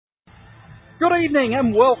Good evening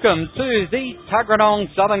and welcome to the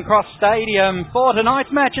Tuggeranong Southern Cross Stadium for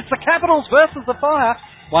tonight's match. It's the Capitals versus the Fire,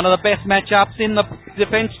 one of the best matchups in the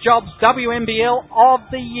Defence Jobs WNBL of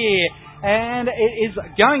the year. And it is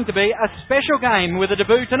going to be a special game with a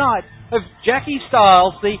debut tonight of Jackie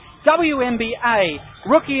Stiles, the WNBA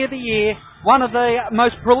Rookie of the Year, one of the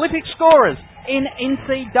most prolific scorers in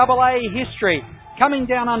NCAA history, coming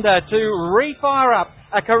down under to re-fire up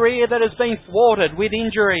a career that has been thwarted with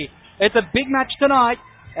injury. It's a big match tonight,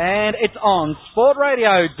 and it's on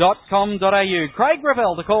sportradio.com.au. Craig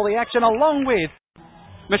Gravel to call the action, along with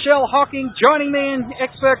Michelle Hocking joining me in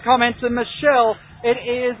expert comments. And Michelle, it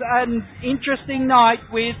is an interesting night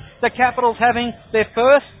with the Capitals having their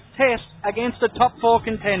first test against a top four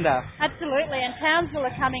contender. Absolutely, and Townsville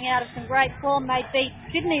are coming out of some great form. They beat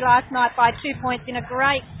Sydney last night by 2 points in a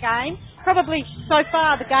great game. Probably so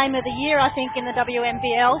far the game of the year, I think, in the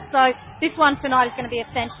WNBL. So this one tonight is going to be a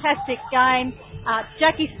fantastic game.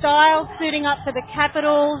 Jackie Stiles suiting up for the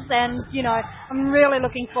Capitals, and, I'm really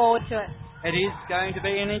looking forward to it. It is going to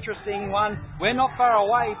be an interesting one. We're not far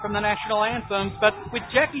away from the national anthems, but with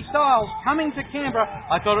Jackie Stiles coming to Canberra,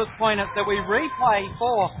 I thought it was poignant that we replay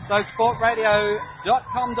for those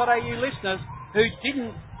sportradio.com.au listeners who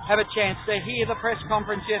didn't have a chance to hear the press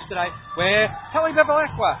conference yesterday where Kelly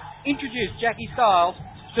Bevilacqua introduced Jackie Stiles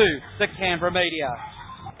to the Canberra media.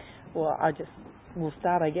 Well, we'll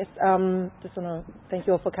start, I guess. Just want to thank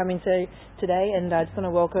you all for coming today, and I just want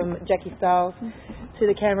to welcome Jackie Stiles to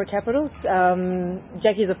the Canberra Capitals.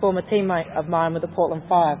 Jackie's a former teammate of mine with the Portland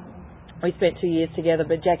Fire. We spent 2 years together,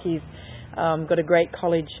 but Jackie's got a great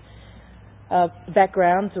college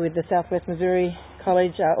background with the Southwest Missouri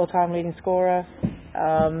College, all-time leading scorer,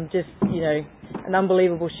 an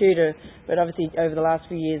unbelievable shooter. But obviously over the last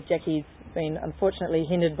few years, Jackie's been unfortunately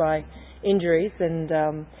hindered by injuries, and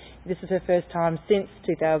this is her first time since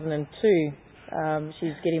 2002.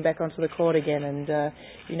 She's getting back onto the court again, and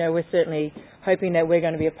we're certainly hoping that we're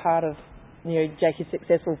going to be a part of Jackie's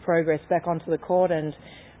successful progress back onto the court, and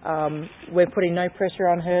we're putting no pressure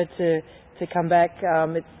on her to come back.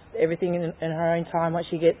 It's everything in her own time once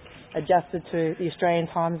she gets adjusted to the Australian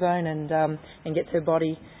time zone and gets her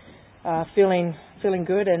body feeling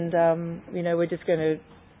good, and we're just going to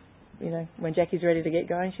when Jackie's ready to get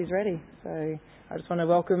going, she's ready. So I just want to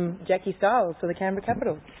welcome Jackie Stiles to the Canberra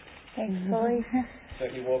Capitals. Thanks, Chloe.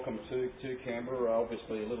 Jackie, welcome to Canberra.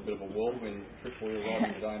 Obviously a little bit of a whirlwind trip for you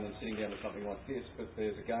arriving today and then sitting down to something like this, but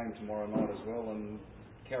there's a game tomorrow night as well, and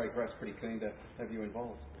Carrie Graff's pretty keen to have you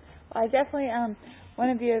involved. Well, I definitely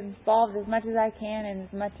want to be involved as much as I can, and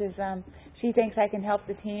as much as she thinks I can help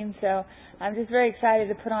the team. So I'm just very excited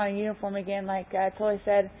to put on a uniform again. Like Chloe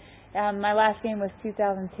said, my last game was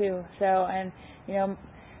 2002. So, and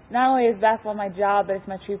not only is basketball my job, but it's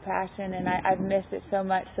my true passion, and I've missed it so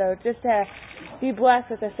much. So just to be blessed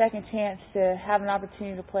with a second chance to have an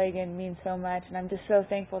opportunity to play again means so much, and I'm just so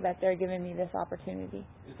thankful that they're giving me this opportunity.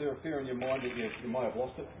 Is there a fear in your mind that you might have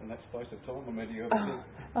lost it in that space of time? I mean, do you ever think?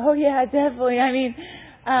 Oh, yeah, definitely. I mean,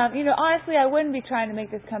 honestly, I wouldn't be trying to make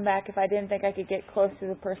this comeback if I didn't think I could get close to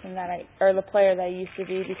the person or the player that I used to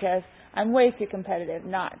be, because I'm way too competitive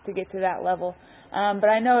not to get to that level. But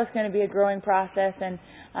I know it's going to be a growing process, and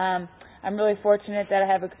I'm really fortunate that I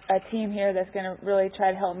have a team here that's going to really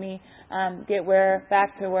try to help me get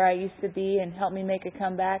back to where I used to be and help me make a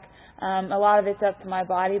comeback. A lot of it's up to my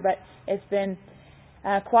body, but it's been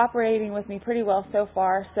cooperating with me pretty well so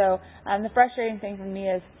far. So the frustrating thing for me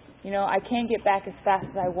is, I can't get back as fast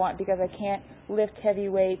as I want because I can't lift heavy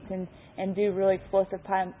weights and do really explosive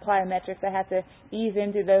plyometrics. I have to ease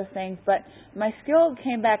into those things. But my skill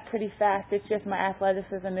came back pretty fast. It's just my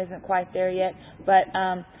athleticism isn't quite there yet. But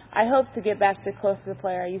I hope to get back to close to the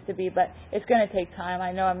player I used to be, but it's going to take time.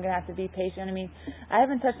 I know I'm going to have to be patient. I mean, I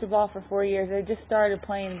haven't touched the ball for 4 years. I just started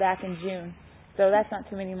playing back in June. So that's not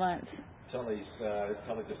too many months. Tully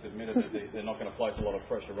just admitted that they're not going to place a lot of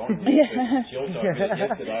pressure on you. Yeah. She also admitted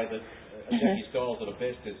yesterday that Jackie Stiles at her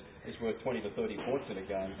best is worth 20 to 30 points in a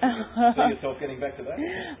game. Do you see yourself getting back to that?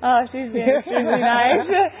 Oh, she's been extremely nice.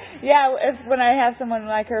 Yeah, when I have someone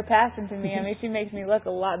like her passing to me, I mean, she makes me look a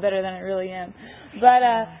lot better than I really am. But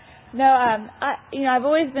I've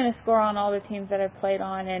always been a scorer on all the teams that I've played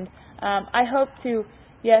on, and I hope to,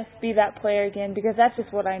 yes, be that player again, because that's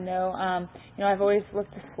just what I know. I've always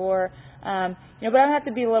looked to score. But I have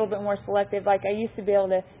to be a little bit more selective. Like, I used to be able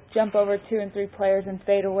to jump over 2 and 3 players and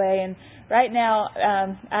fade away, and right now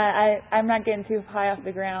I'm not getting too high off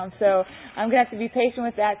the ground. So I'm going to have to be patient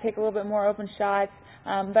with that, take a little bit more open shots.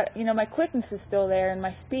 But my quickness is still there and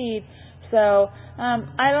my speed. So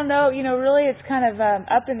I don't know. Really it's kind of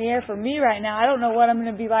up in the air for me right now. I don't know what I'm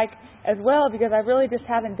going to be like as well because I really just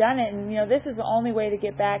haven't done it. And, this is the only way to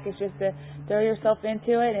get back is just to throw yourself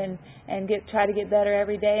into it and try to get better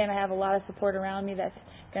every day. And I have a lot of support around me that's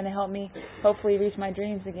going to help me hopefully reach my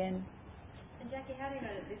dreams again. And Jackie, how do you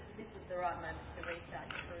know that this is the right moment to restart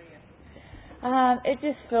your career? It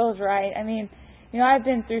just feels right. I mean, I've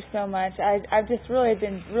been through so much. I've just really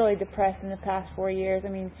been really depressed in the past 4 years. I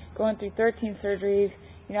mean, going through 13 surgeries.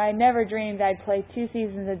 I never dreamed I'd play 2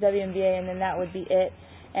 seasons of WNBA and then that would be it.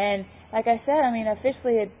 And like I said,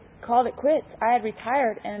 officially had called it quits. I had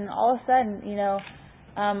retired, and all of a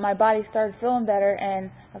sudden, my body started feeling better, and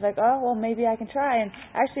I was like, oh, well, maybe I can try. And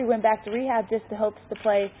I actually went back to rehab just to hopes to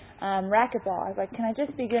play racquetball. I was like, can I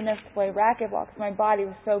just be good enough to play racquetball? Because my body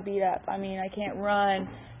was so beat up. I can't run,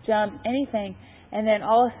 jump, anything. And then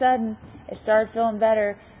all of a sudden, it started feeling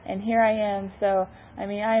better, and here I am. So, I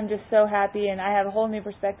am just so happy, and I have a whole new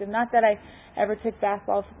perspective. Not that I ever took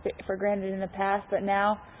basketball for granted in the past, but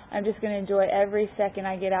now I'm just going to enjoy every second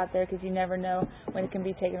I get out there because you never know when it can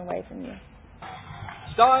be taken away from you.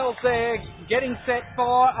 Styles there getting set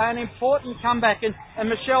for an important comeback. And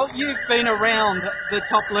Michelle, you've been around the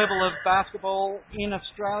top level of basketball in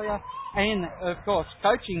Australia and, of course,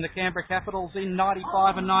 coaching the Canberra Capitals in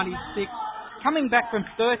 95 and 96. Coming back from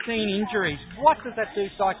 13 injuries, what does that do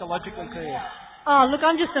psychologically to you? Oh, look,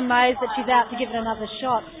 I'm just amazed that she's out to give it another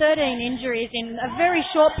shot. 13 injuries in a very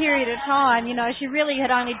short period of time. She really had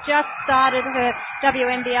only just started her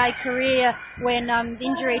WNBA career when the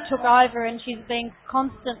injury took over, and she's been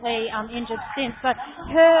constantly injured since. So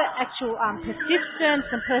her actual persistence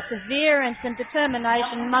and perseverance and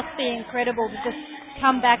determination must be incredible to just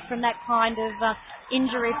come back from that kind of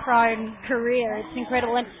injury-prone career. It's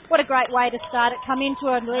incredible, and what a great way to start it. Come into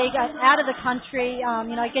a league out of the country,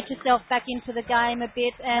 get yourself back into the game a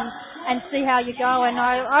bit and see how you go. And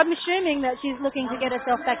I'm assuming that she's looking to get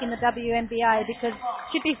herself back in the WNBA because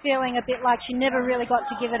she'd be feeling a bit like she never really got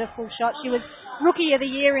to give it a full shot. She was Rookie of the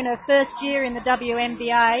Year in her first year in the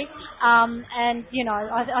WNBA, and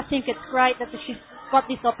I think it's great that she's got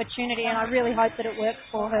this opportunity, and I really hope that it works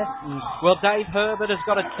for her. Well, Dave Herbert has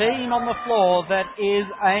got a team on the floor that is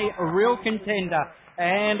a real contender,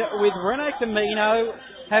 and with Renee Camino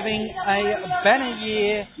having a banner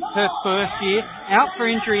year her first year, out for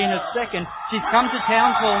injury in her second, she's come to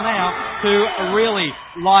Townsville now to really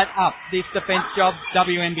light up this Defence Jobs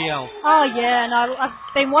WNBL. Oh yeah, and I've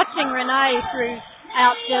been watching Renee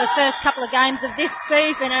throughout the first couple of games of this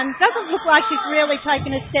season, and it doesn't look like she's really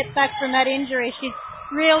taken a step back from that injury. She's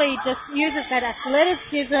really just uses that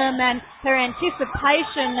athleticism and her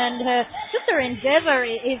anticipation, and her endeavour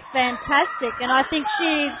is fantastic, and I think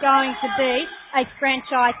she's going to be a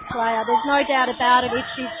franchise player. There's no doubt about it if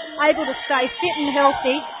she's able to stay fit and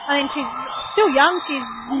healthy. She's still young. She's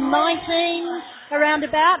 19 around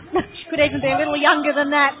about. She could even be a little younger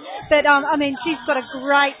than that. But, she's got a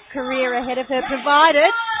great career ahead of her,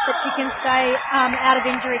 provided that she can stay out of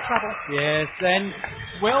injury trouble. Yes, and,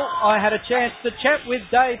 well, I had a chance to chat with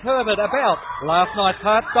Dave Herbert about last night's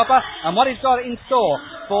Heartstopper and what he's got in store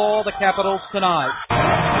for the Capitals tonight.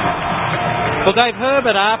 Well, Dave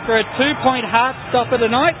Herbert, after a 2-point Heartstopper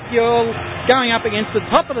tonight, you're going up against the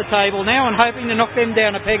top of the table now and hoping to knock them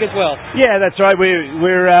down a peg as well. Yeah, that's right.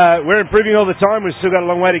 We're improving all the time. We've still got a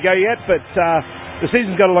long way to go yet, but the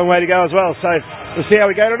season's got a long way to go as well. So we'll see how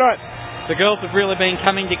we go tonight. The girls have really been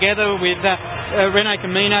coming together with Renee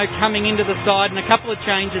Camino coming into the side and a couple of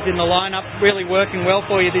changes in the lineup really working well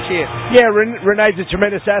for you this year. Yeah, Renee's a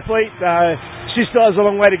tremendous athlete. She still has a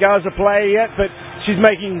long way to go as a player yet, but she's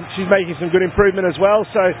making some good improvement as well.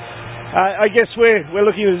 So I guess we're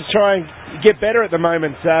looking to try and get better at the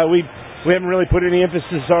moment. We haven't really put any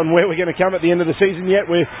emphasis on where we're going to come at the end of the season yet.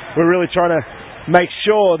 We're really trying to make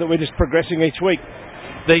sure that we're just progressing each week.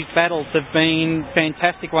 These battles have been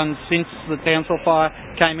fantastic ones since the Townsville Fire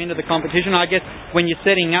came into the competition. I guess when you're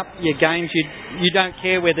setting up your games, you don't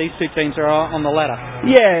care where these two teams are on the ladder.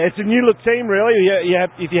 Yeah, it's a new look team really.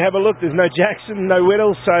 If you have a look, there's no Jackson, no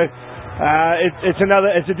Whittle, so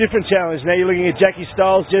it's a different challenge. Now you're looking at Jackie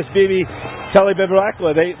Styles, Jess Bibby, Tully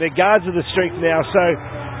Bevilacqua. They're guards of the streak now, so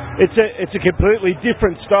it's a completely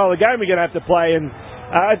different style of game we're going to have to play, and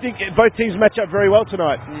I think both teams match up very well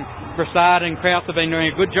tonight. Broussard and Krause have been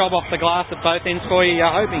doing a good job off the glass at both ends for you.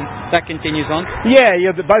 You're hoping that continues on. Yeah,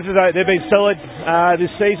 both of those, they've been solid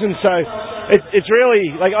this season, so it's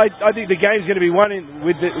really, I think the game's going to be won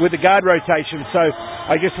with the guard rotation, so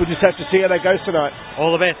I guess we'll just have to see how that goes tonight.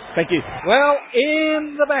 All the best. Thank you. Well,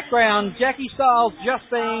 in the background, Jackie Styles just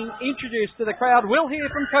being introduced to the crowd. We'll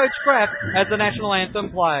hear from Coach Kraft as the national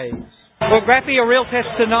anthem plays. Well, Graffy, a real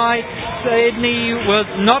test tonight. Sydney was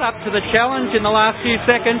not up to the challenge in the last few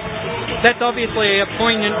seconds. That's obviously a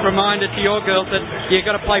poignant reminder to your girls that you've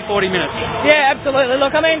got to play 40 minutes. Yeah, absolutely.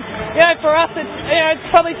 Look, I mean, for us, it's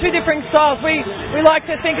probably two different styles. We like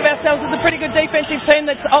to think of ourselves as a pretty good defensive team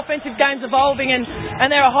that's offensive game's evolving, and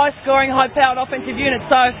they're a high-scoring, high-powered offensive unit.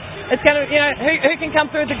 So it's going to, who can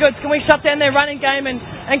come through with the goods? Can we shut down their running game and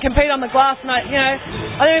compete on the glass? And I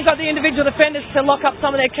think we've got the individual defenders to lock up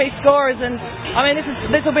some of their key scorers, and I mean,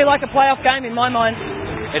 this will be like a playoff game in my mind.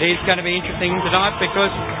 It is going to be interesting tonight because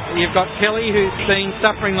you've got Kelly, who's been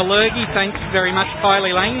suffering the lurgy, thanks very much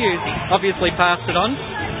Kylie Lang, who's obviously passed it on.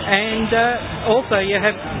 And also you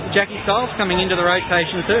have Jackie Stiles coming into the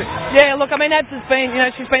rotation too. Yeah, look, I mean, Abs has been,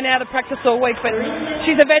 she's been out of practice all week, but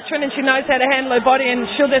she's a veteran and she knows how to handle her body, and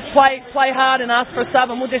she'll just play hard and ask for a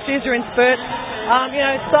sub, and we'll just use her in spurts.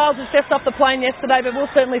 Stiles has stepped off the plane yesterday, but we'll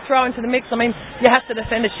certainly throw into the mix. I mean, you have to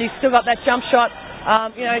defend her. She's still got that jump shot.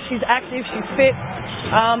 She's active, she's fit.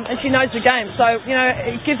 And she knows the game, so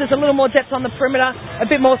it gives us a little more depth on the perimeter, a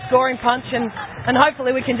bit more scoring punch, and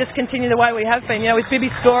hopefully we can just continue the way we have been. With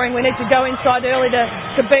Bibby scoring, we need to go inside early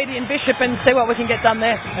to Beattie and Bishop and see what we can get done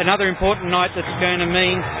there. Another important night that's going to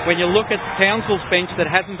mean, when you look at Townsville's bench that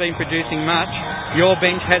hasn't been producing much, your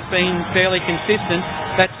bench has been fairly consistent.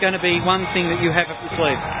 That's going to be one thing that you have up your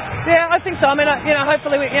sleeve. Yeah, I think so. I mean,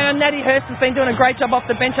 hopefully, Natty Hurst has been doing a great job off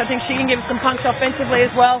the bench. I think she can give us some punch offensively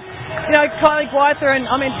as well. Kylie Gwyther and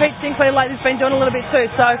Pete Sinclair lately has been doing a little bit too.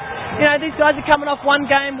 So, these guys are coming off one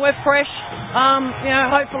game. We're fresh.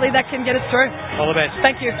 Hopefully that can get us through. All the best.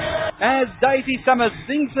 Thank you. As Daisy Summers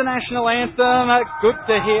sings the national anthem, good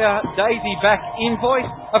to hear Daisy back in voice.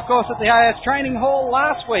 Of course, at the AS Training Hall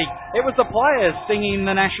last week, it was the players singing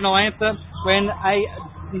the national anthem when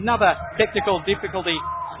another technical difficulty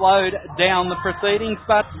slowed down the proceedings.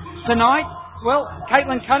 But tonight, well,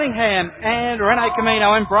 Caitlin Cunningham and Renee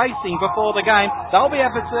Camino embracing before the game. They'll be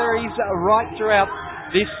adversaries right throughout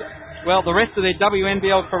the rest of their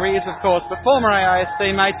WNBL careers, of course, but former AIS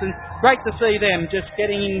teammates, and great to see them just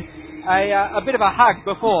getting a bit of a hug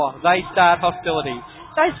before they start hostilities.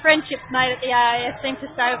 Those friendships made at the AIS seem to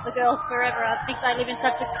stay with the girls forever. I think they live in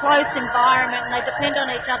such a close environment and they depend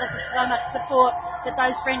on each other for so much support that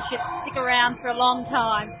those friendships stick around for a long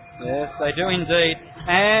time. Yes, they do indeed.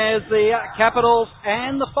 As the Capitals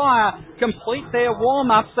and the Fire complete their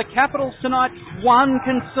warm-ups, the Capitals tonight, one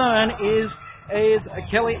concern is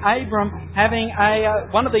Kelly Abram having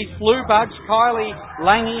one of these flu bugs. Kylie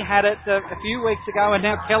Lange had it a few weeks ago, and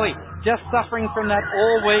now Kelly just suffering from that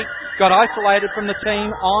all week. Got isolated from the team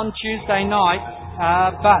on Tuesday night,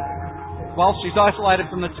 but while she's isolated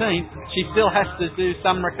from the team, she still has to do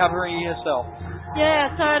some recovery herself.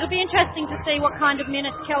 Yeah, so it'll be interesting to see what kind of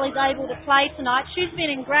minutes Kelly's able to play tonight. She's been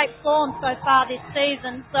in great form so far this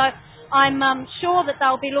season, so I'm sure that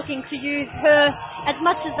they'll be looking to use her as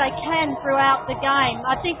much as they can throughout the game.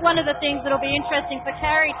 I think one of the things that'll be interesting for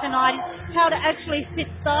Carrie tonight is how to actually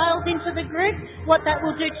fit Stiles into the group, what that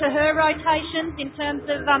will do to her rotations in terms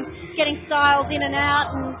of getting Stiles in and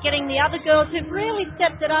out and getting the other girls who've really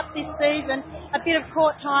stepped it up this season a bit of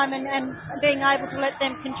court time and being able to let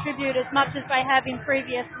them contribute as much as they have in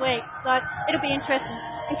previous weeks. So it'll be interesting.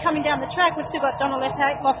 And coming down the track, we've still got Donna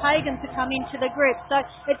Lofhagen to come into the group. So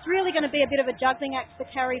it's really going to be a bit of a juggling act for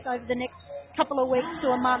Carrie over the next couple of weeks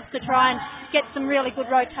to a month to try and get some really good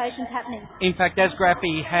rotations happening. In fact, as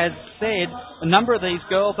Graffy has said, a number of these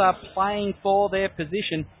girls are playing for their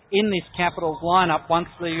position in this Capitals lineup once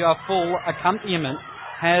the full accompaniment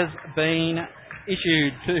has been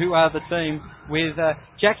issued to the team, with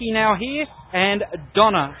Jackie now here and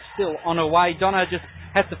Donna still on her way. Donna just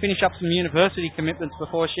has to finish up some university commitments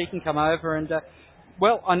before she can come over. And,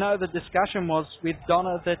 I know the discussion was with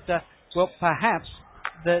Donna that, perhaps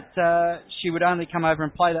that she would only come over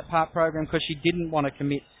and play that part program because she didn't want to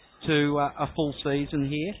commit to a full season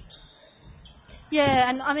here. Yeah,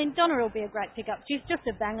 and I mean, Donna will be a great pickup. She's just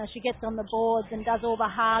a banger. She gets on the boards and does all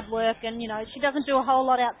the hard work, and, she doesn't do a whole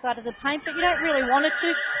lot outside of the paint, but you don't really want her to,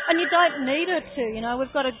 and you don't need her to.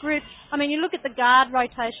 We've got a group. I mean, you look at the guard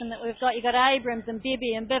rotation that we've got. You've got Abrams and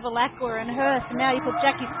Bibby and Bevilacqua and Hurst, and now you put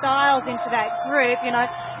Jackie Stiles into that group.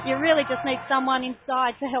 You really just need someone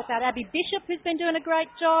inside to help out Abby Bishop, who's been doing a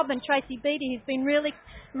great job, and Tracy Beattie, who's been really,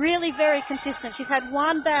 really very consistent. She's had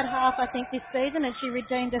one bad half, I think, this season, and she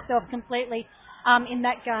redeemed herself completely in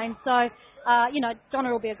that game. So, Donna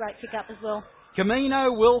will be a great pickup as well.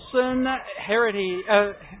 Camino, Wilson,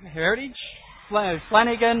 Heritage,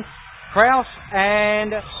 Flanagan, Krause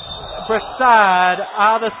and Brassard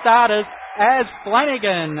are the starters, as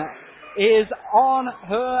Flanagan is on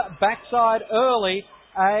her backside early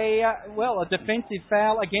a defensive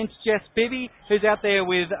foul against Jess Bibby, who's out there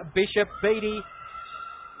with Bishop, Beattie.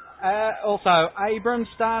 Also, Abrams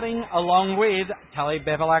starting along with Tully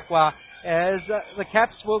Bevilacqua, as the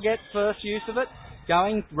Caps will get first use of it.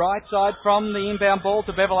 Going right side from the inbound ball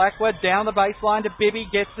to Bevilacqua, down the baseline to Bibby,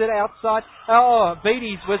 gets it outside. Oh,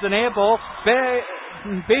 Beattie's was an air ball.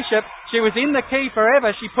 Bishop, she was in the key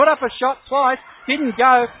forever. She put up a shot twice, didn't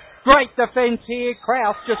go. Great defence here.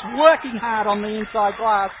 Krause just working hard on the inside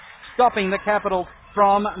glass, stopping the Capitals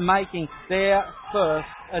from making their first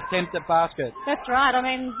attempt at basket. That's right. I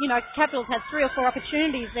mean, Capitals had 3 or 4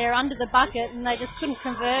 opportunities there under the bucket and they just couldn't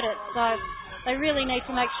convert it. So they really need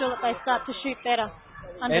to make sure that they start to shoot better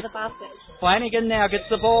under the basket. Flanagan now gets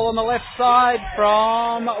the ball on the left side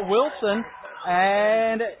from Wilson,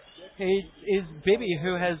 and it is Bibby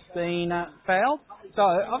who has been fouled. So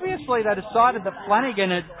obviously they decided that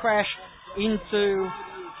Flanagan had crashed into...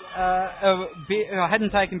 I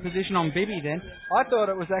hadn't taken position on Bibby then. I thought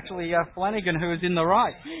it was actually Flanagan who was in the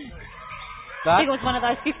right. But, I think it was one of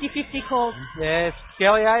those 50-50 calls. Yes,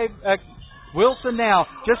 Wilson now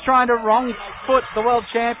just trying to wrong foot the world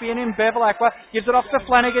champion in Bevilacqua. Gives it off to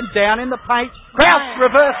Flanagan down in the paint. Krause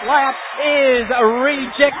reverse layup is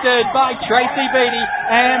rejected by Tracy Beattie,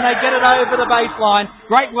 and they get it over the baseline.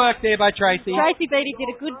 Great work there by Tracy. Tracy Beattie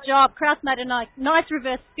did a good job. Krause made a nice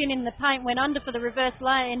reverse spin in the paint, went under for the reverse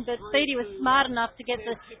lay-in, but Beattie was smart enough to get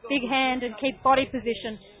the big hand and keep body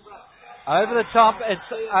position. Over the top, it's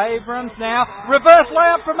Abrams now. Reverse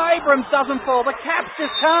layup from Abrams doesn't fall. The Caps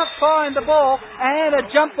just can't find the ball. And a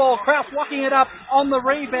jump ball. Krause locking it up on the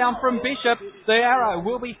rebound from Bishop. The arrow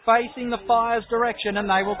will be facing the Fire's direction and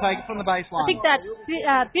they will take it from the baseline. I think that's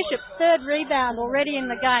Bishop's 3rd rebound already in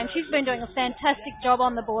the game. She's been doing a fantastic job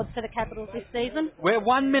on the boards for the Capitals this season. We're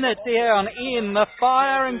 1 minute down in the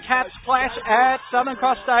Fire and Caps clash at Southern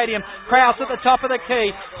Cross Stadium. Krause at the top of the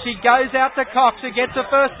key. She goes out to Cox, who gets her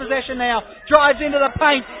first possession now. Drives into the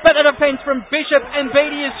paint, but the defence from Bishop and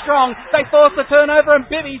Beattie is strong. They force the turnover and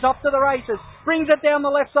Bibby's off to the races. Brings it down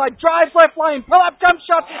the left side, drives left lane, pull-up jump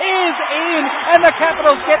shot is in, and the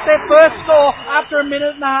Capitals get their first score after a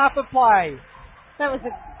minute and a half of play. That was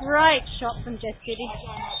a great shot from Jess Bibby.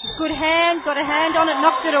 Good hand, got a hand on it,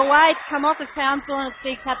 knocked it away, come off of Townsville, and it's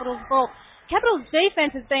the Capitals' ball. Capitals'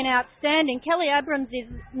 defence has been outstanding. Kelly Abrams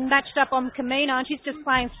is matched up on Camino, and she's just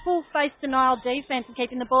playing full face denial defence and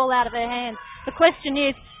keeping the ball out of her hands. The question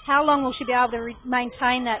is, how long will she be able to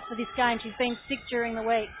maintain that for this game? She's been sick during the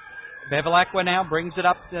week. Bevilacqua now brings it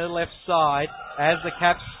up to the left side as the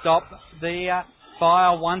Caps stop the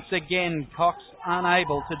Fire once again. Cox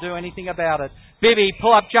unable to do anything about it. Bibby,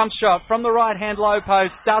 pull-up jump shot from the right-hand low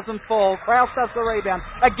post, doesn't fall. Krause does the rebound.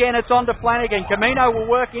 Again, it's on to Flanagan. Camino will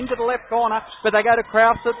work into the left corner, but they go to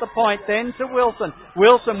Krause at the point, then to Wilson.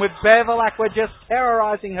 Wilson with Bevilacqua just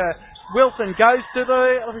terrorising her. Wilson goes to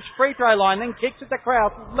the free throw line, then kicks it to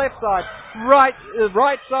Krause, left side. Right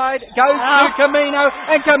side, goes to Camino,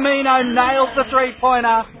 and Camino nails the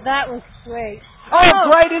three-pointer. That was sweet.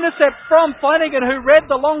 Great intercept from Flanagan, who read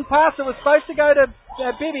the long pass that was supposed to go to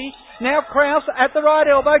Bibby. Now Krause at the right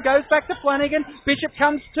elbow, goes back to Flanagan. Bishop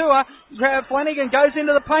comes to her. Flanagan goes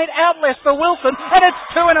into the paint, out left for Wilson, and it's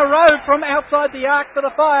 2 in a row from outside the arc for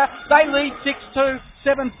the Fire. They lead 6-2.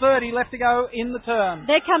 7:30 left to go in the term.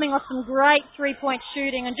 They're coming off some great three-point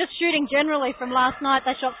shooting and just shooting generally from last night.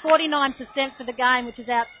 They shot 49% for the game, which is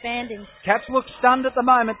outstanding. Caps look stunned at the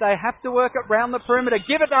moment. They have to work it round the perimeter.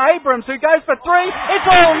 Give it to Abrams, who goes for 3. It's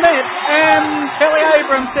all net. And Kelly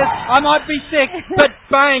Abrams says, I might be sick, but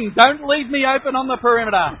bang, don't leave me open on the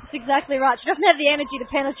perimeter. That's exactly right. She doesn't have the energy to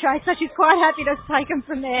penetrate, so she's quite happy to take them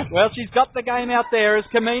from there. Well, she's got the game out there as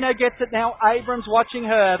Camino gets it now. Abrams watching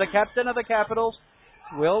her, the captain of the Capitals.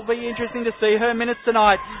 Will be interesting to see her minutes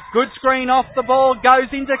tonight. Good screen off the ball,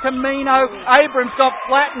 goes into Camino. Abrams got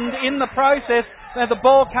flattened in the process. The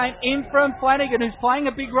ball came in from Flanagan, who's playing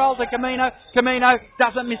a big role to Camino. Camino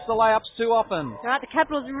doesn't miss the layups too often. Right, the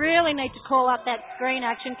Capitals really need to call up that screen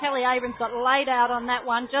action. Kelly Abrams got laid out on that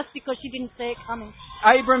one just because she didn't see it coming.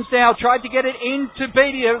 Abrams now tried to get it into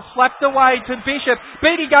Beattie, slapped away to Bishop.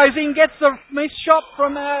 Beattie goes in, gets the missed shot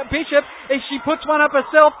from Bishop. As she puts one up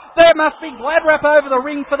herself, there must be Gladwrap over the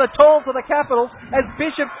ring for the tall for the Capitals, as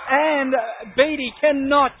Bishop and Beattie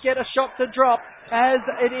cannot get a shot to drop, as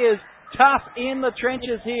it is tough in the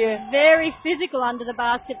trenches here. Very physical under the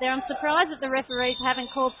basket there. I'm surprised that the referees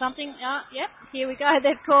haven't called something. Yep, here we go.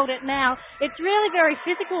 They've called it now. It's really very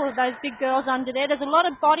physical with those big girls under there. There's a lot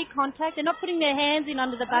of body contact. They're not putting their hands in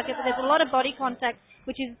under the bucket, but there's a lot of body contact,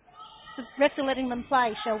 which is the refs are letting them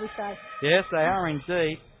play, shall we say. Yes, they are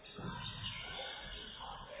indeed.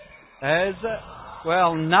 As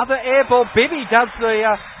Well, another air ball. Bibby does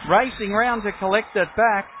the racing round to collect it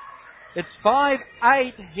back. It's 5-8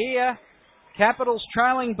 here. Capitals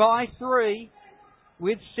trailing by 3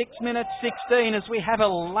 with 6 minutes 16 as we have a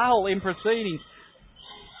lull in proceedings.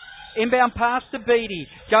 Inbound pass to Beattie.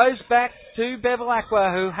 Goes back to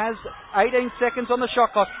Bevilacqua, who has 18 seconds on the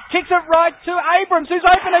shot clock. Kicks it right to Abrams, who's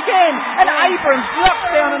open again. And Abrams knocks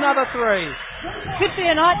down another 3. Could be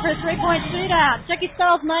a night for a 3-point shootout. Jackie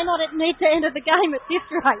Stiles may not need to enter the game at this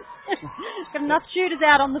rate. Got enough shooters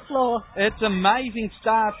out on the floor. It's an amazing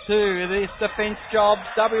start to this Defence Jobs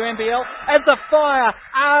WNBL as the Fire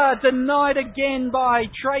are denied again by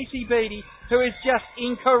Tracy Beattie, who is just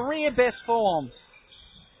in career best form.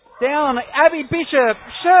 Down, Abby Bishop,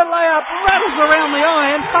 shirt layup, rattles around the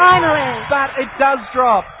iron. Finally. But it does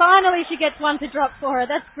drop. Finally she gets one to drop for her.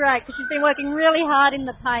 That's great, because she's been working really hard in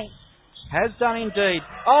the paint. Has done indeed.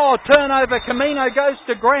 Oh, turnover. Camino goes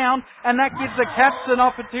to ground, and that gives the Caps an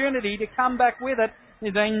opportunity to come back with it.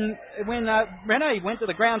 Then when Renee went to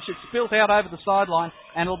the ground, she spilt out over the sideline,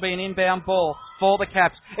 and it'll be an inbound ball for the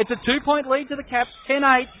Caps. It's a 2-point lead to the Caps,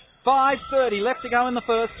 10-8, 5:30 left to go in the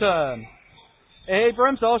first term.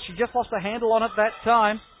 Abrams, she just lost a handle on it that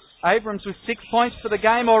time. Abrams with 6 points for the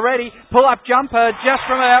game already. Pull-up jumper just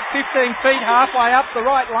from about 15 feet halfway up the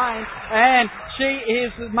right lane. And she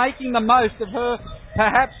is making the most of her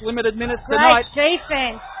perhaps limited minutes tonight. Great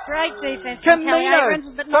defense. Camino,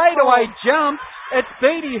 fadeaway jump. It's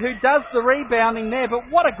Beattie who does the rebounding there. But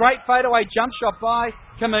what a great fadeaway jump shot by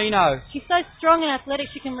Camino. She's so strong and athletic,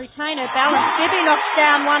 she can retain her balance. Bibby knocks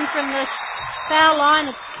down one from the foul line.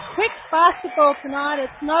 It's quick basketball tonight.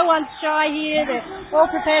 It's no one's shy here. They're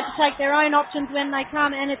all prepared to take their own options when they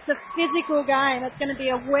come, and it's a physical game. It's going to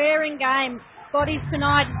be a wearing game. Bodies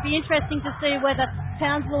tonight. It'd be interesting to see whether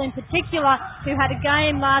Townsville in particular, who had a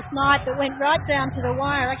game last night that went right down to the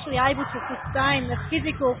wire, are actually able to sustain the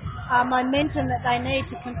physical momentum that they need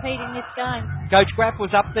to compete in this game. Coach Graff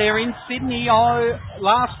was up there in Sydney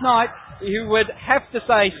last night. You would have to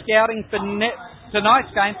say scouting for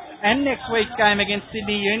tonight's game and next week's game against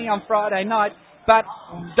Sydney Uni on Friday night. But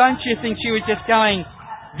don't you think she was just going,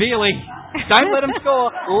 really, don't let them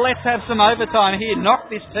score, let's have some overtime here, knock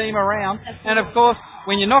this team around. And of course,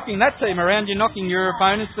 when you're knocking that team around, you're knocking your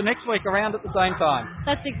opponents for next week around at the same time.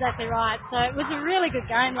 That's exactly right. So it was a really good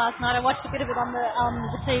game last night. I watched a bit of it on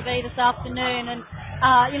the TV this afternoon, and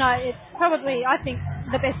it's probably, I think,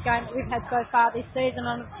 the best game that we've had so far this season.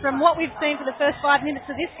 And from what we've seen for the first 5 minutes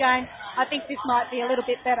of this game, I think this might be a little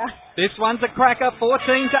bit better. This one's a cracker,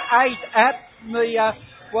 14-8 at the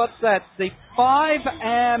the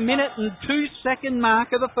 5 minute and 2 second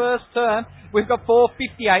mark of the first term. We've got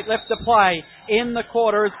 4:58 left to play in the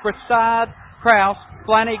quarter as Broussard, Krause,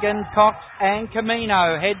 Flanagan, Cox and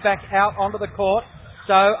Camino head back out onto the court.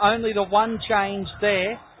 So only the one change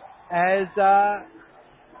there as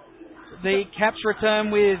the Caps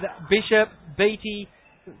return with Bishop, Beattie,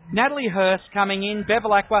 Natalie Hurst coming in,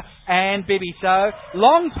 Bevilacqua and Bibby. So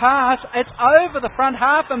long pass, it's over the front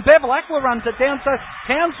half and Bevilacqua runs it down. So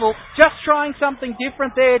Townsville just trying something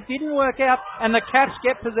different there. Didn't work out and the Caps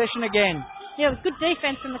get possession again. Yeah, it was good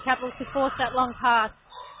defence from the Capitals to force that long pass.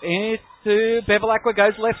 It's to Bevilacqua,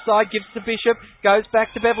 goes left side, gives to Bishop, goes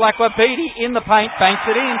back to Bevilacqua. Beattie in the paint, banks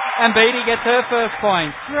it in and Beattie gets her first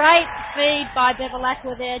point. Great feed by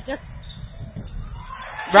Bevilacqua there, just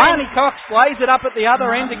Rani Cox lays it up at the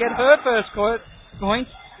other end to get her first point.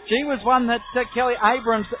 She was one that Kelly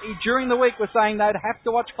Abrams during the week was saying they'd have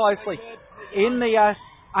to watch closely. In the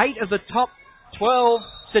 8 of the top 12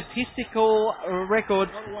 statistical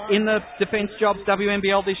records in the Defence Jobs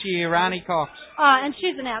WNBL this year, Rani Cox. And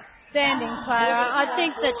she's an outstanding player. I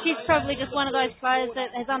think that she's probably just one of those players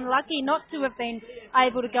that is unlucky not to have been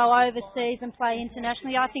able to go overseas and play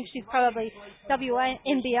internationally. I think she's probably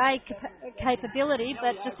WNBA capability,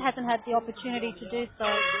 but just hasn't had the opportunity to do so.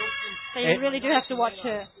 So you really do have to watch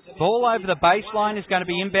her. Ball over the baseline is going to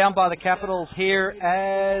be inbound by the Capitals here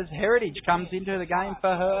as Heritage comes into the game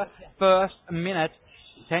for her first minute.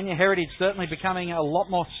 Tanya Heritage certainly becoming a lot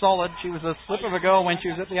more solid. She was a slip of a girl when she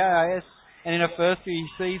was at the AIS and in her first few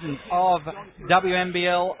seasons of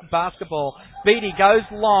WNBL basketball. Beattie goes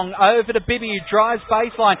long over to Bibby who drives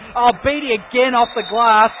baseline. Oh, Beattie again off the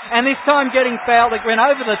glass and this time getting fouled. It went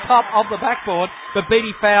over the top of the backboard, but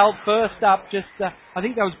Beattie fouled first up. I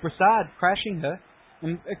think that was Broussard crashing her.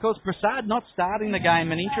 And of course Broussard not starting the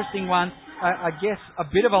game. An interesting one. I guess a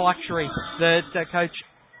bit of a luxury that Coach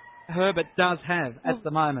Herbert does have at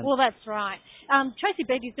the moment. Well, that's right. Tracy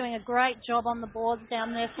Beatty's doing a great job on the boards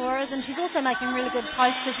down there for us, and she's also making really good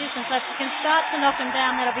post position, so if she can start to knock them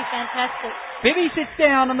down, that'll be fantastic. Bibby sits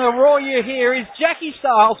down, and the roar you hear is Jackie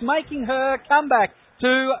Stiles making her comeback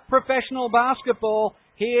to professional basketball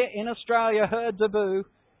here in Australia, her debut.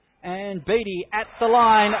 And Beatty at the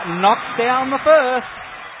line knocks down the first.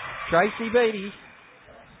 Tracy Beatty.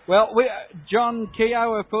 Well, John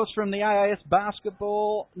Keogh, of course, from the AIS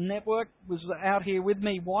Basketball Network, was out here with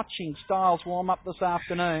me watching Stiles warm up this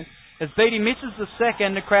afternoon. As Beatty misses the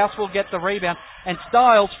second, Krause will get the rebound. And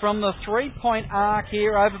Stiles, from the three-point arc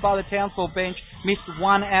here over by the Townsville bench, missed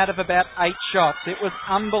 1 out of about 8 shots. It was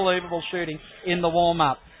unbelievable shooting in the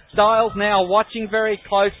warm-up. Stiles now watching very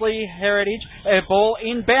closely. Heritage, ball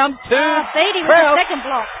inbound to Beatty with Krause. the second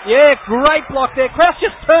block. Yeah, great block there. Krause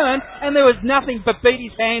just turned and there was nothing but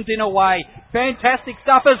Beatty's hands in a way. Fantastic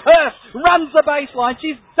stuff as Hurst runs the baseline.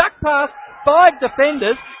 She's ducked past 5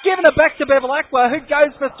 defenders, given it back to Bevel Aqua, who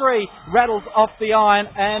goes for 3. Rattles off the iron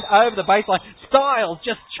and over the baseline. Stiles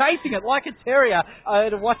just chasing it like a terrier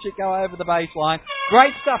to watch it go over the baseline.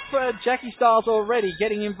 Great stuff for Jackie Stiles already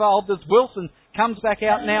getting involved as Wilson comes back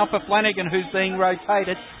out now for Flanagan, who's being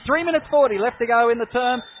rotated. 3 minutes 40 left to go in the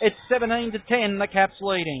term. It's 17-10, the Caps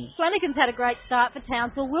leading. Flanagan's had a great start for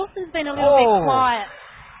Townsville. Wilson's been a little bit quiet.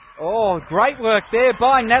 Oh, great work there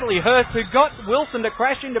by Natalie Hurst, who got Wilson to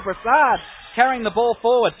crash into Brassard, carrying the ball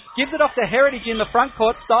forward. Gives it off to Heritage in the front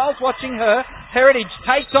court. Stiles watching her. Heritage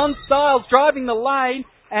takes on Stiles, driving the lane,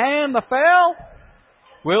 and the foul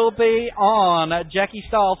will be on Jackie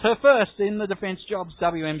Stiles, her first in the Defence Jobs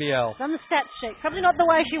WNBL. It's on the stats sheet. Probably not the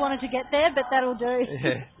way she wanted to get there, but that'll do.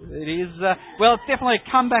 Yeah, it is. Well, it's definitely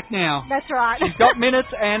a comeback now. That's right. She's got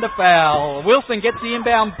minutes and a foul. Wilson gets the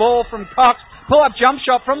inbound ball from Cox. Pull-up jump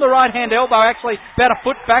shot from the right-hand elbow, actually about a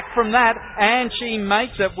foot back from that, and she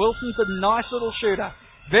makes it. Wilson's a nice little shooter.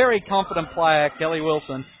 Very confident player, Kelly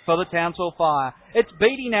Wilson, for the Townsville Fire. It's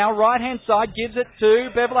Beatty now, right-hand side, gives it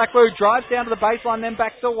to Bevel Aqua, who drives down to the baseline, then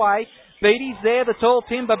backs away. Beatty's there, the tall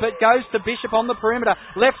timber, but goes to Bishop on the perimeter.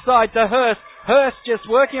 Left side to Hurst. Hurst just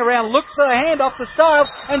working around, looks for the handoff to Stiles,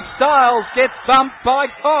 and Stiles gets bumped by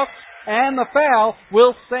Cox. And the foul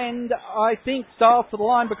will send, I think, Stiles to the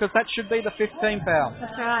line because that should be the 15th foul.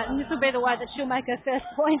 That's right, and this will be the way that she'll make her first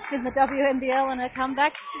points in the WNBL and her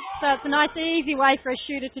comeback. So it's a nice, easy way for a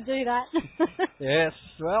shooter to do that. Yes,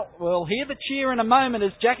 well, we'll hear the cheer in a moment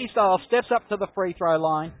as Jackie Stiles steps up to the free throw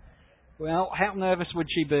line. Well, how nervous would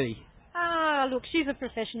she be? Look, she's a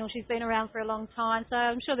professional. She's been around for a long time, so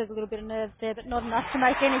I'm sure there's a little bit of nerves there, but not enough to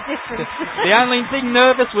make any difference. The only thing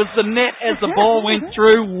nervous was the net as the ball went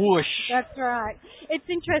through. Whoosh. That's right. It's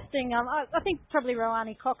interesting. I think probably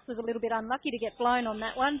Roani Cox was a little bit unlucky to get blown on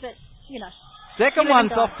that one, but, you know. Second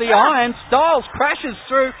one's off the iron. Stiles crashes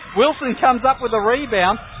through. Wilson comes up with a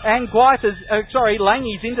rebound, and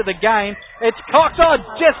Lange's into the game. It's Cox.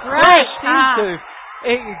 Just crashed into.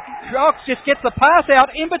 Cox just gets the pass out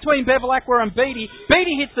in between Bevel Aqua and Beatty.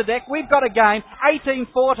 Beatty hits the deck. We've got a game.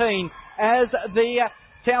 18-14 as the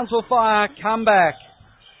Townsville Fire come back.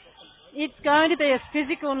 It's going to be a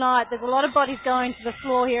physical night. There's a lot of bodies going to the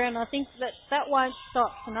floor here, and I think that won't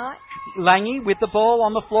stop tonight. Lange with the ball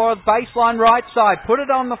on the floor of the baseline right side. Put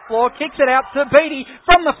it on the floor, kicks it out to Beatty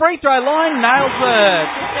from the free throw line, nails it.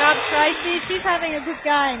 Good job, Tracy. She's having a good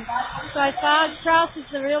game so far. Strauss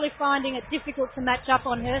is really finding it difficult to match up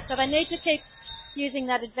on her, so they need to keep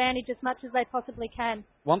using that advantage as much as they possibly can.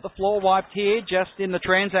 Want the floor wiped here, just in the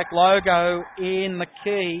Transact logo in the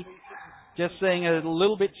key. Just seeing a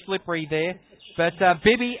little bit slippery there. But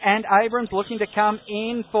Bibby and Abrams looking to come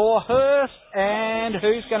in for Hurst. And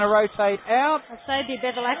who's going to rotate out? I'd say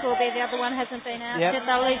Bevel Aqua will be the other one, hasn't been out. Yep.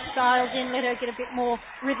 They'll leave Stiles in, let her get a bit more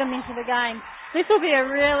rhythm into the game. This will be a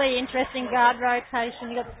really interesting guard rotation.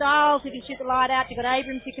 You've got Stiles who can shoot the light out. You've got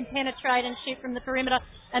Abrams who can penetrate and shoot from the perimeter.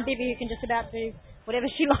 And Bibby who can just about do whatever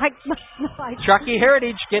she likes most night. Truckee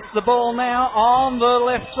Heritage gets the ball now on the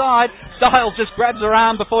left side. Stiles just grabs her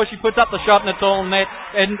arm before she puts up the shot and it's all net.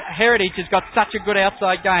 And Heritage has got such a good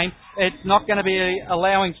outside game. It's not going to be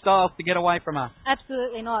allowing Stiles to get away from her.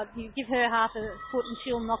 Absolutely not. You give her half a foot and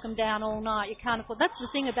she'll knock them down all night. You can't afford. That's the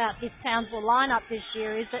thing about this Townsville lineup this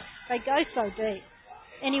year is that they go so deep.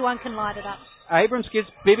 Anyone can light it up. Abrams gives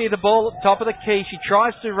Bibby the ball at the top of the key. She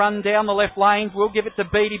tries to run down the left lane. We'll give it to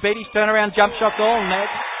Beatty. Beatty's turnaround jump shot's all net.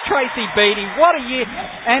 Tracy Beatty, what a year.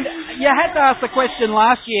 And you had to ask the question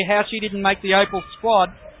last year how she didn't make the Opal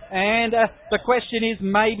squad. And the question is,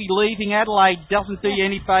 maybe leaving Adelaide doesn't do you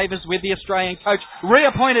any favours with the Australian coach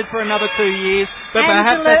reappointed for another 2 years, but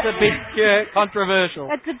perhaps that's a bit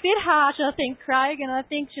controversial. It's a bit harsh, I think, Craig, and I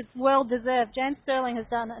think it's well deserved. James Sterling has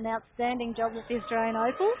done an outstanding job with the Australian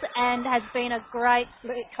Opals and has been a great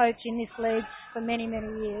coach in this league for many,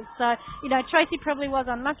 many years. So, Tracy probably was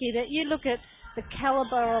unlucky. That you look at the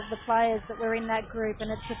calibre of the players that were in that group, and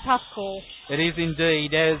it's a tough call. It is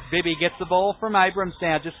indeed, as Bibby gets the ball from Abrams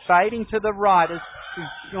now, just fading to the right, as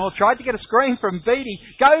tried to get a screen from Beattie,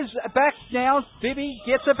 goes back now, Bibby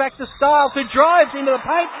gets it back to Styles, who drives into the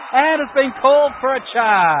paint, and has been called for a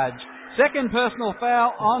charge. Second personal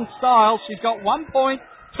foul on Styles. She's got 1 point,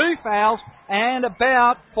 2 fouls, and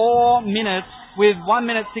about 4 minutes, with 1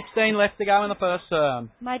 minute 16 left to go in the first term.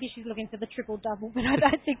 Maybe she's looking for the triple-double, but I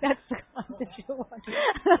don't think that's the kind that she'll want.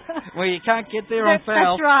 Well, you can't get there on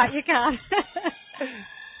fouls. That's right, you can't.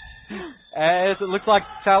 As it looks like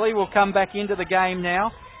Tully will come back into the game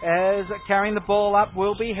now. As carrying the ball up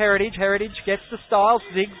will be Heritage. Heritage gets the Styles,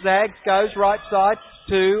 zigzags, goes right side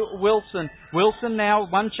to Wilson. Wilson now,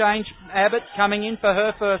 one change. Abbott coming in for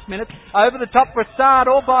her first minute. Over the top for Sard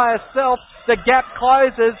all by herself. The gap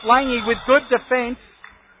closes. Lange with good defence.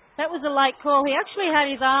 That was a late call. He actually had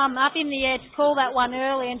his arm up in the air to call that one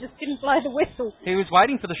early and just didn't blow the whistle. He was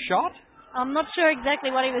waiting for the shot? I'm not sure exactly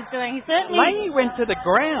what he was doing. He certainly... Lange went to the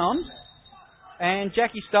ground, and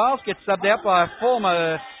Jackie Styles gets subbed out by a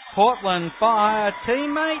former Portland Fire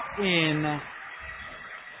teammate in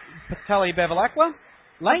Patali Bevilacqua.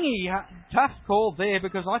 Lange, tough call there,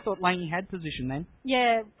 because I thought Lange had position then.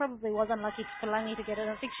 Yeah, probably was unlucky for Lange to get it.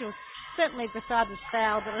 I think she was... Certainly Brassard was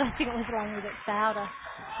fouled, but I don't think it was Lange that fouled her.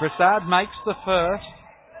 Brassard makes the first.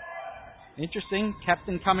 Interesting,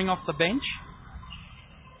 captain coming off the bench.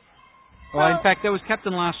 Well, in fact, that was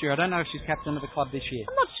captain last year. I don't know if she's captain of the club this year.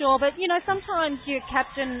 I'm not sure, but, sometimes your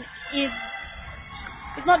captain is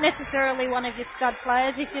not necessarily one of your stud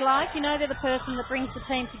players, if you like. They're the person that brings the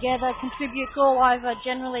team together, contributes all over,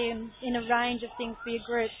 generally in a range of things for your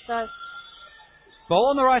group. So,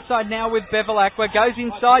 ball on the right side now with Bevilacqua. Goes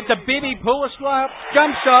inside to Bibby. Pull a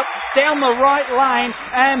jump shot down the right lane.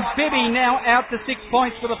 And Bibby now out to 6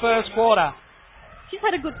 points for the first quarter. She's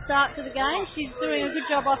had a good start to the game. She's doing a good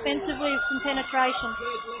job offensively with some penetration.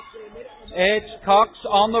 It's Cox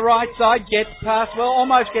on the right side.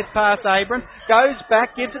 Almost gets past Abrams. Goes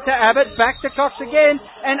back, gives it to Abbott. Back to Cox again.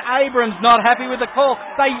 And Abrams not happy with the call.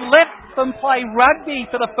 They left them play rugby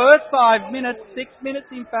for the first 5 minutes, 6 minutes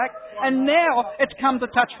in fact. And now it's come to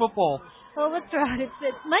touch football. Well, that's right. It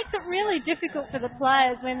makes it really difficult for the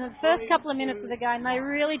players when the first couple of minutes of the game they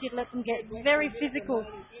really did let them get very physical,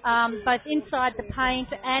 both inside the paint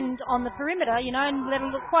and on the perimeter, and let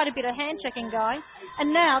quite a bit of hand checking going.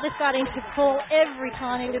 And now they're starting to call every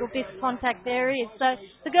tiny little bit of contact there is. So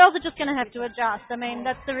the girls are just going to have to adjust. I mean,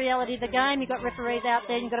 that's the reality of the game. You've got referees out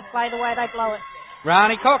there, you've got to play the way they blow it.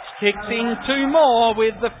 Rani Cox kicks in 2 more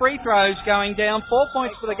with the free throws going down. 4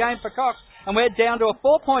 points for the game for Cox. And we're down to a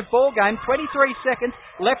 4-point ball game. 23 seconds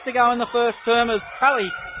left to go in the first term as Tully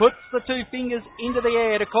puts the 2 fingers into the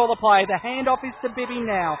air to call the play. The handoff is to Bibby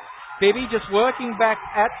now. Bibby just working back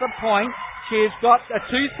at the point. She's got a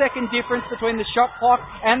 2-second difference between the shot clock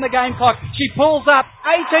and the game clock. She pulls up,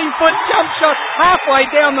 18-foot jump shot halfway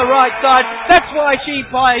down the right side. That's why she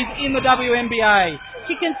plays in the WNBA.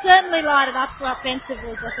 She can certainly light it up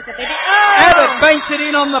offensively, Jessica Bibby. Oh! Abbott banks it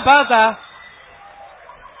in on the buzzer.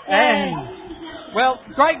 And,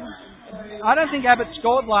 great. I don't think Abbott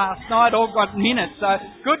scored last night or got minutes, so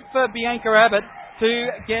good for Bianca Abbott to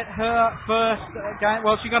get her first game.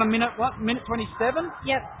 Well, she got a minute 27?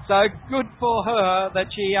 Yep. So good for her that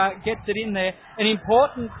she gets it in there. An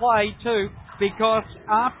important play too, because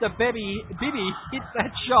after Bibby hits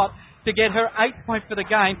that shot to get her 8th point for the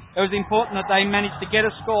game, it was important that they managed to get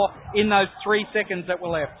a score in those 3 seconds that were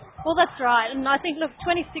left. Well, that's right. And I think,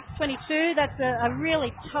 26-22, that's a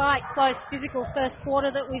really tight, close, physical first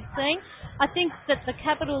quarter that we've seen. I think that the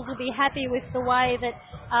Capitals will be happy with the way that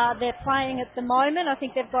they're playing at the moment. I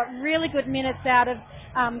think they've got really good minutes out of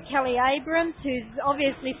Kelly Abrams, who's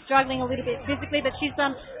obviously struggling a little bit physically, but she's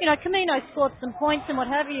done, Camino scored some points and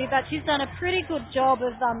what have you, but she's done a pretty good job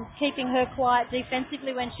of keeping her quiet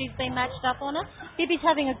defensively when she's been matched up on her. Bibby's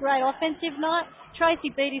having a great offensive night.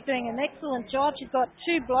 Tracy Beattie's doing an excellent job. She's got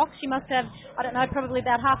 2 blocks. She must have, probably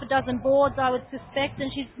about half a dozen boards, I would suspect,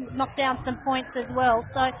 and she's knocked down some points as well.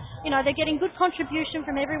 So, they're getting good contribution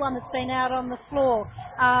from everyone that's been out on the floor.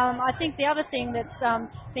 I think the other thing that's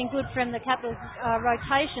been good from the Capitals' rotation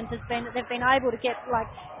patience has been that they've been able to get, like,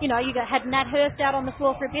 you had Nat Hurst out on the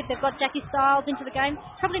floor for a bit. They've got Jackie Stiles into the game.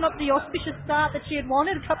 Probably not the auspicious start that she had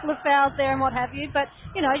wanted, a couple of fouls there and what have you, but,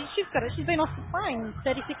 she's been off the plane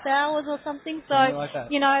 36 hours or something, so, like that.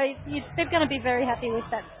 they're going to be very happy with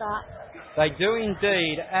that start. They do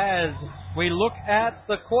indeed, as we look at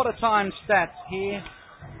the quarter time stats here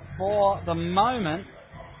for the moment.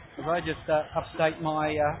 If I just update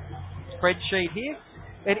my spreadsheet here.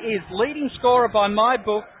 It is leading scorer by my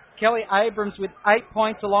book, Kelly Abrams with 8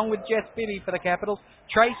 points, along with Jess Bibby for the Capitals.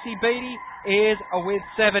 Tracy Beattie is with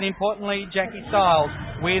 7. Importantly, Jackie Stiles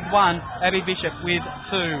with 1. Abby Bishop with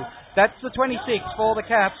 2. That's the 26 for the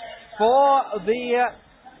Caps. For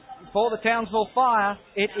the Townsville Fire,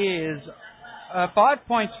 it is 5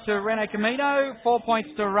 points to Rene Camino, 4 points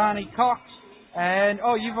to Rani Cox, and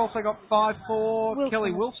you've also got 5 for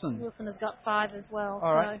Kelly Wilson. Wilson has got 5 as well.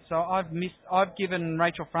 All right, so I've given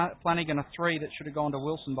Rachel Flanagan a 3 that should have gone to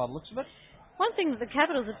Wilson by the looks of it. One thing that the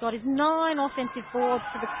Capitals have got is 9 offensive boards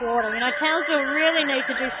for the quarter. Townsville really need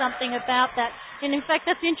to do something about that. And in fact,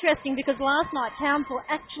 that's interesting because last night Townsville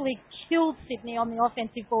actually killed Sydney on the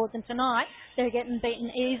offensive boards, and tonight they're getting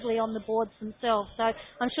beaten easily on the boards themselves. So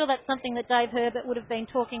I'm sure that's something that Dave Herbert would have been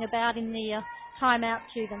talking about in the timeout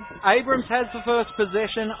to them. Abrams has the first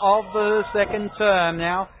possession of the second term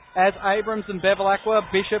now, as Abrams and Bevilacqua,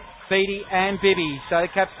 Bishop, Beattie and Bibby. So the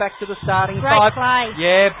Caps back to the starting Great 5. Play.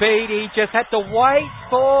 Yeah, Beattie just had to wait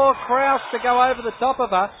for Krause to go over the top of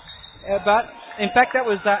her. But, in fact, that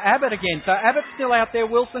was Abbott again. So Abbott's still out there.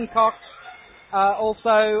 Wilson, Cox,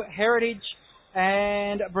 also Heritage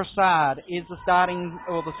and Brassard is the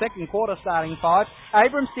second quarter starting 5.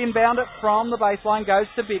 Abrams inbound it from the baseline, goes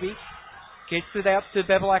to Bibby. Gets it out to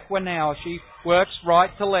Bevilacqua now. She works right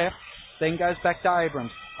to left, then goes back to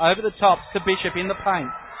Abrams. Over the top to Bishop in the paint.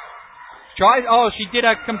 She did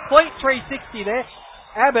a complete 360 there.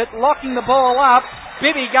 Abbott locking the ball up.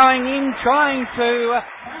 Bibby going in, trying to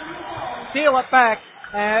seal it back.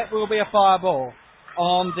 It will be a fire ball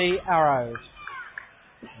on the Arrows.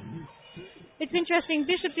 It's interesting.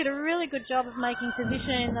 Bishop did a really good job of making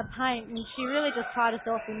position in the paint, and she really just tied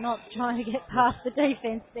herself in knots trying to get past the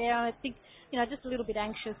defence there. I think, just a little bit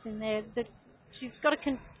anxious in there. But she's got to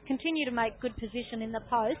continue to make good position in the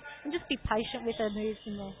post and just be patient with her moves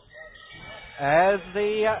in there. As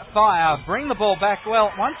the Fire bring the ball back,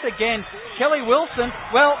 once again, Kelly Wilson,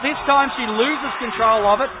 this time she loses control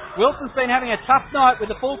of it. Wilson's been having a tough night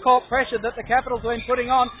with the full court pressure that the Capitals have been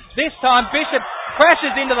putting on. This time, Bishop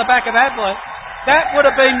crashes into the back of Ablett. That would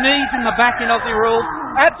have been knees in the back in Aussie rules.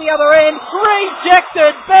 At the other end,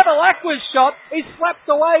 rejected. Bevilacqua's shot is slapped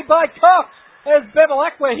away by Cox. As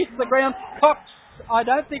Bevilacqua hits the ground, Cox, I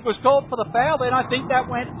don't think was called for the foul then. I think that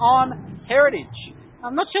went on Heritage.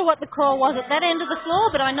 I'm not sure what the call was at that end of the floor,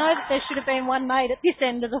 but I know that there should have been one made at this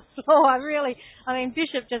end of the floor.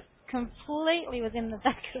 Bishop just completely was in the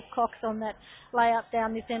back of Cox on that layup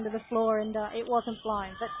down this end of the floor, and it wasn't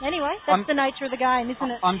blown. But anyway, that's the nature of the game, isn't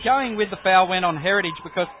it? I'm going with the foul went on Heritage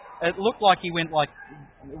because it looked like he went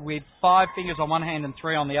with 5 fingers on one hand and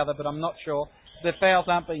 3 on the other, but I'm not sure. The fouls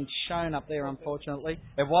aren't being shown up there, unfortunately.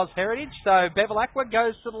 It was Heritage, so Bevilacqua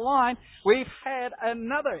goes to the line. We've had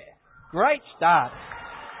another great start.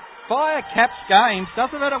 Fire Caps games,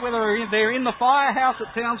 doesn't matter whether they're in the Firehouse at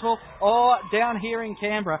Townsville or down here in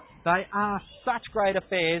Canberra, they are such great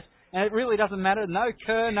affairs, and it really doesn't matter. No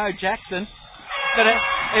Kerr, no Jackson, but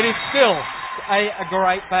it is still a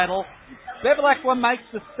great battle. Bevilacqua makes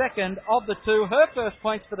the second of the 2, her first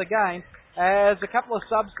points for the game, as a couple of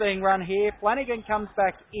subs being run here. Flanagan comes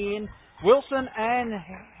back in. Wilson and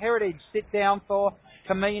Heritage sit down for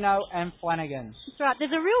Camino and Flanagan. That's right.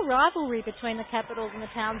 There's a real rivalry between the Capitals and the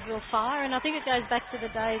Townsville Fire, and I think it goes back to the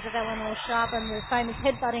days of Eleanor Sharp and the famous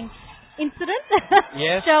headbutting incident,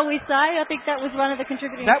 yes. Shall we say. I think that was one of the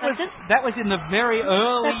contributing factors. That was in the very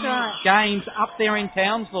early games up there in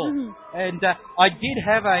Townsville. Mm-hmm. And I did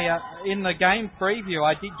have in the game preview,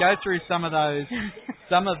 I did go through some of those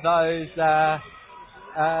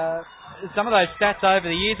stats over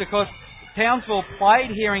the years. Of course, Townsville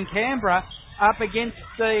played here in Canberra up against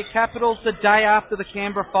the Capitals the day after the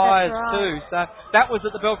Canberra Fires too. So that was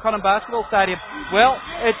at the Belconnen Basketball Stadium. Well,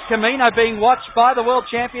 it's Camino being watched by the world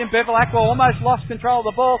champion. Bevilacqua almost lost control of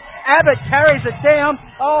the ball. Abbott carries it down.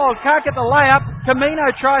 Can't get the layup.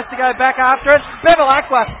 Camino tries to go back after it.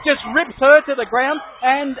 Bevilacqua just rips her to the ground,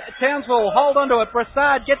 and Townsville hold onto it.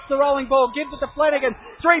 Brassard gets the rolling ball, gives it to Flanagan.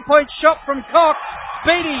 3-point shot from Cox.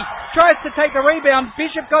 Beattie tries to take the rebound.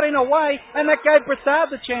 Bishop got in away, and that gave Brassard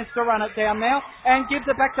the chance to run it down now and gives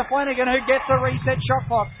it back to Flanagan, who gets a reset shot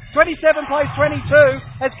clock. 27 plays 22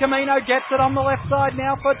 as Camino gets it on the left side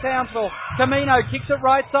now for Townsville. Camino kicks it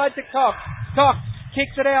right side to Cox. Cox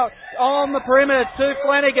kicks it out on the perimeter to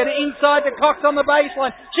Flanagan. Inside to Cox on the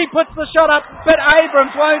baseline. She puts the shot up, but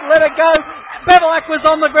Abrams won't let it go. Bevilacqua was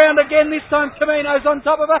on the ground again. This time Camino's on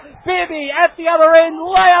top of her. Bibby at the other end.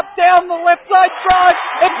 Layup down the left side drive.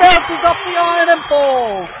 It bounces off the iron and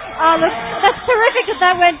falls. Oh, look, that's terrific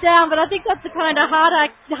that went down, but I think that's the kind of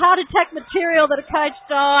heart attack material that a coach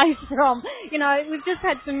dies from. You know, we've just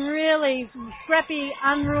had some really scrappy,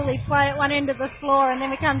 unruly play at one end of the floor, and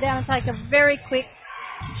then we come down and take a very quick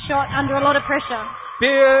shot under a lot of pressure.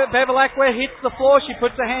 Bevilacqua hits the floor. She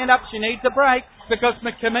puts her hand up. She needs a break because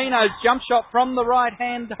Camino's jump shot from the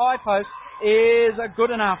right-hand high post is good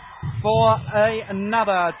enough for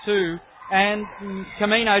another two. And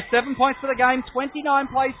Camino, 7 points for the game, 29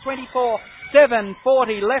 plays 24,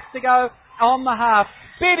 7:40 left to go on the half.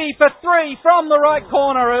 Bibby for three from the right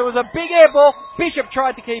corner. It was a big air ball. Bishop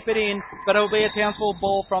tried to keep it in, but it'll be a Townsville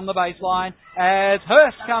ball from the baseline as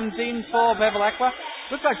Hurst comes in for Bevilacqua.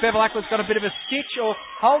 Looks like Bevilacqua's got a bit of a stitch or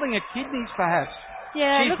holding her kidneys perhaps.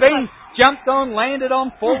 Yeah, she's been jumped on, landed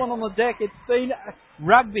on, fallen on the deck. It's been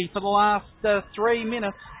rugby for the last 3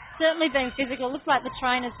 minutes. Certainly been physical. Looks like the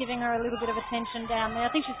trainer's giving her a little bit of attention down there.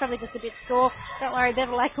 I think she's probably just a bit sore. Don't worry,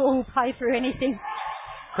 Bevilacqua will pay through anything.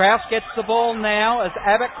 Krause gets the ball now as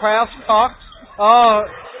Abbott, Krause, Cox. Oh,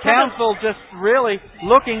 Townsville just really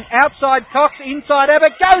looking outside Cox, inside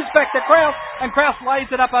Abbott, goes back to Krause, and Krause lays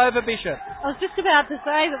it up over Bishop. I was just about to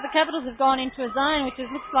say that the Capitals have gone into a zone, which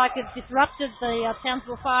looks like it's disrupted the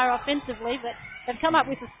Townsville Fire offensively, but they've come up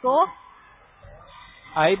with a score.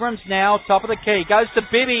 Abrams now top of the key, goes to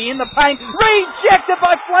Bibby in the paint, rejected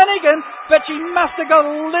by Flanagan, but she must have got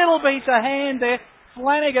a little piece of hand there.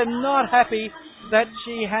 Flanagan not happy that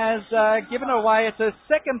she has given away. It's her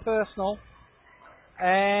second personal,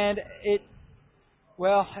 and it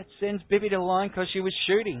sends Bibby to the line because she was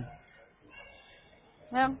shooting.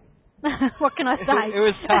 Well, what can I say? It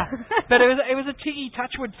was tough, but it was a Tiggy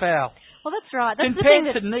Touchwood foul. Well, that's right. That's compared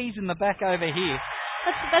the thing to knees in the back over here.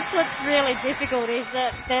 That's what's really difficult is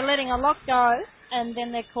that they're letting a lot go and then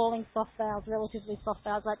they're calling soft fouls, relatively soft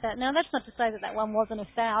fouls like that. Now, that's not to say that one wasn't a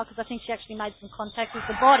foul because I think she actually made some contact with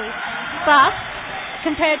the body. But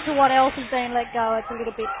compared to what else has been let go, it's a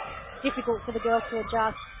little bit difficult for the girls to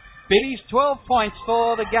adjust. Biddy's 12 points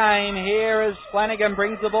for the game here as Flanagan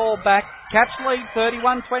brings the ball back. Caps lead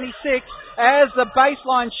 31-26 as the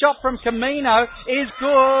baseline shot from Camino is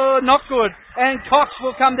good, not good. And Cox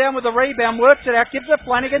will come down with the rebound, works it out, gives it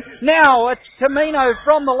Flanagan. Now it's Camino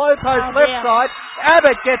from the low post left side.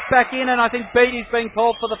 Abbott gets back in and I think Beatty's been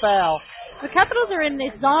called for the foul. The Capitals are in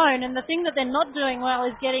this zone, and the thing that they're not doing well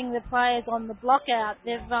is getting the players on the block out.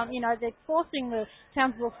 They're forcing the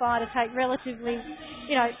Townsville Fire to take relatively,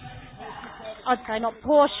 I'd say not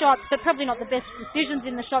poor shots, but probably not the best decisions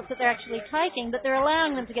in the shots that they're actually taking, but they're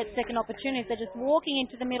allowing them to get second opportunities. They're just walking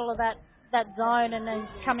into the middle of that zone and then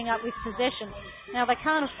coming up with possession. Now, they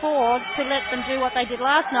can't afford to let them do what they did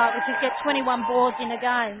last night, which is get 21 boards in a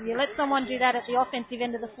game. You let someone do that at the offensive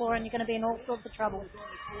end of the floor and you're going to be in all sorts of trouble.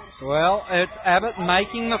 Well, it's Abbott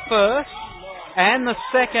making the first and the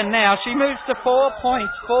second now. She moves to 4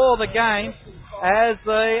 points for the game as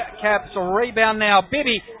the Caps rebound now.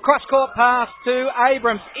 Bibby, cross-court pass to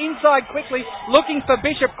Abrams. Inside quickly, looking for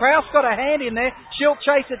Bishop. Krause got a hand in there. She'll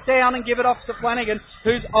chase it down and give it off to Flanagan,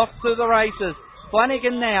 who's off to the races.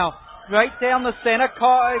 Flanagan now, right down the centre.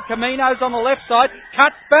 Camino's on the left side.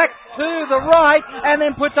 Cuts back to the right and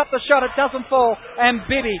then puts up the shot. It doesn't fall. And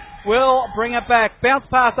Bibby will bring it back. Bounce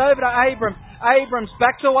pass over to Abrams. Abrams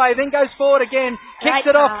backs away, then goes forward again, kicks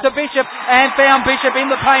it off to Bishop, and found Bishop in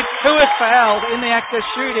the paint, who is fouled in the act of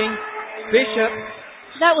shooting. Bishop.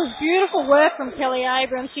 That was beautiful work from Kelly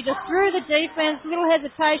Abrams. She just threw the defence, little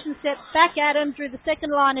hesitation, stepped back at him, drew the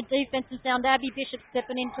second line of defence and found Abby Bishop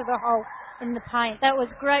stepping into the hole in the paint. That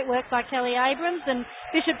was great work by Kelly Abrams, and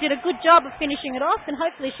Bishop did a good job of finishing it off, and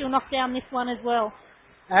hopefully she'll knock down this one as well.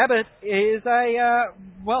 Abbott is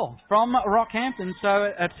from Rockhampton, so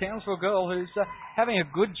a Townsville girl who's having a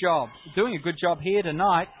good job, doing a good job here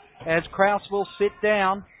tonight as Krause will sit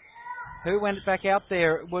down. Who went back out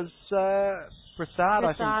there? It was Broussard,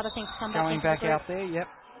 I think going back out there, yep.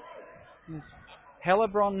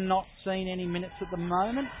 Hellebron not seen any minutes at the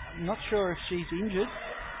moment. I'm not sure if she's injured.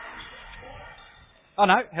 Oh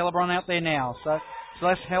no, Hellebron out there now. So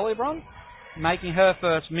Celeste Hellebron making her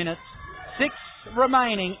first minutes. 6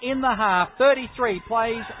 remaining in the half. 33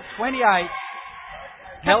 plays 28.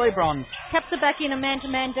 Hellebron. Caps are back in a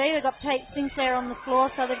man-to-man D. They've got Tate Sinclair on the floor,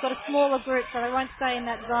 so they've got a smaller group, so they won't stay in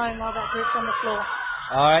that zone while that group's on the floor.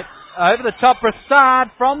 All right, over the top, Broussard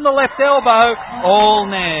from the left elbow. All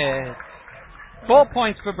net. 4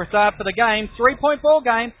 points for Broussard for the game. 3-point ball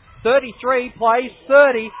game. 33 plays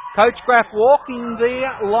 30. Coach Graff walking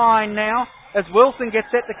the line now as Wilson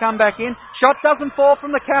gets set to come back in. Shot doesn't fall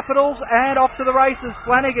from the Capitals and off to the races.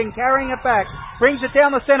 Flanagan carrying it back. Brings it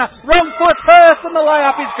down the centre. Wrong foot first and the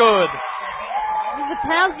layup is good. The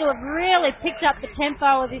Townsville have really picked up the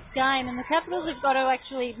tempo of this game, and the Capitals have got to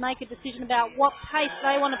actually make a decision about what pace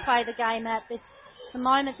they want to play the game at. The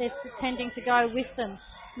moment they're tending to go with them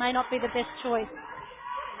may not be the best choice.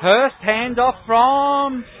 Hurst, handoff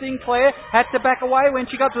from Sinclair, had to back away when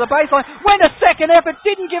she got to the baseline. Went a second effort,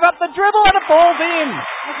 didn't give up the dribble, and it falls in.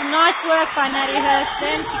 It was nice work by Maddie Hurst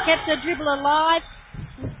then. She kept her dribble alive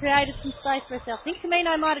and created some space for herself. I think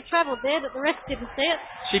Camino might have travelled there, but the rest didn't see it.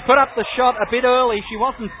 She put up the shot a bit early. She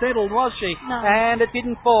wasn't settled, was she? No. And it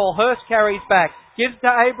didn't fall. Hurst carries back. Gives to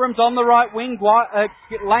Abrams on the right wing.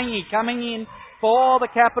 Lange coming in for the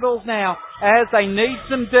Capitals now as they need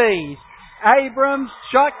some Ds. Abrams,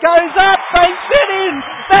 shot goes up, banks it in.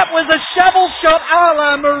 That was a shovel shot a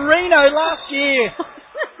la Marino last year.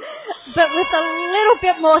 But with a little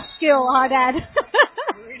bit more skill, I'd add.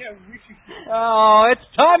 Oh, it's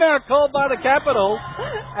timeout called by the Capitals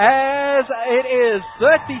as it is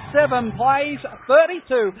 37 plays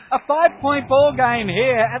 32. A 5-point ball game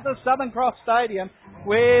here at the Southern Cross Stadium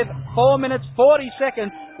with 4 minutes 40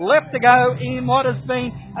 seconds left to go in what has been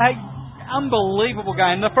a unbelievable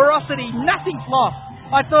game. The ferocity, nothing's lost.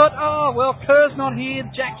 I thought, oh, well, Kerr's not here,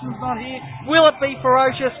 Jackson's not here. Will it be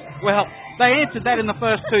ferocious? Well, they answered that in the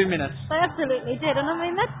first 2 minutes. They absolutely did. And I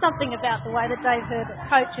mean, that's something about the way that Dave Herbert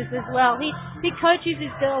coaches as well. He coaches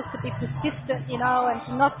his girls to be persistent, you know, and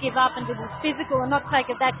to not give up and to be physical and not take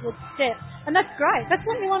a backward step. And that's great. That's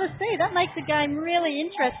what you want to see. That makes the game really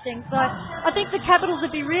interesting. So I think the Capitals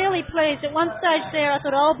would be really pleased. At one stage there, I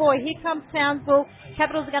thought, oh boy, here comes Townsville.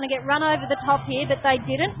 Capitals are going to get run over the top here, but they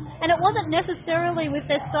didn't. And it wasn't necessarily with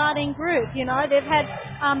their starting group. You know, they've had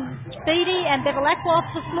Beattie and Bevilacqua off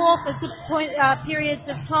the floor for good periods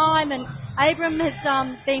of time, and Abram has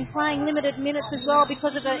been playing limited minutes as well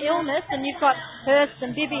because of her illness, and you've got Hurst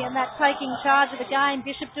and Bibby and that taking charge of the game.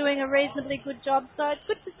 Bishop doing a reasonably good job, so it's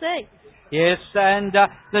good to see. Yes, and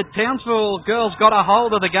the Townsville girls got a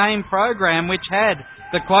hold of the game program, which had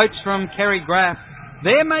the quotes from Kerry Graff.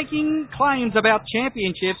 They're making claims about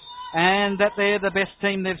championships and that they're the best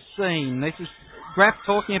team they've seen. This is Graff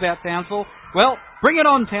talking about Townsville. Well, bring it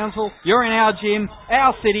on, Townsville. You're in our gym,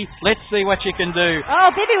 our city. Let's see what you can do. Oh,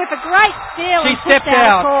 Bibby with a great steal. She and stepped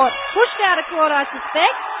out. Of court. Pushed out of court, I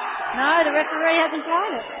suspect. No, the referee hasn't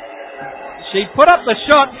blown it. She put up the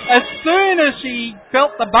shot. As soon as she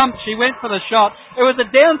felt the bump, she went for the shot. It was a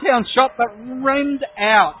downtown shot that rimmed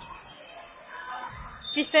out.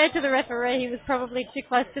 To be fair to the referee, he was probably too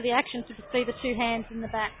close to the action to see the two hands in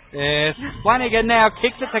the back. Yes. Flanagan now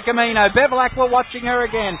kicks it to Camino. Bevilacqua watching her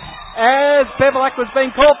again. As Bevilacqua's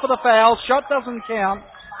been called for the foul, shot doesn't count.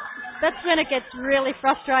 That's when it gets really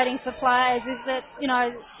frustrating for players, is that, you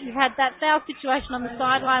know, you've had that foul situation on the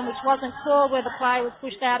sideline which wasn't called, where the player was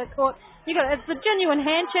pushed out of court. It's a genuine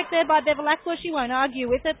hand check there by Bevilacqua. She won't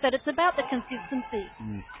argue with it, but it's about the consistency.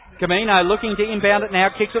 Camino looking to inbound it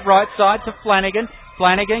now, kicks it right side to Flanagan.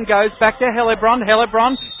 Flanagan goes back to Hellebron.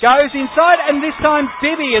 Hellebron goes inside, and this time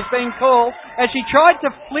Bibby has been called as she tried to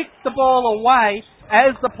flick the ball away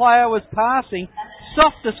as the player was passing.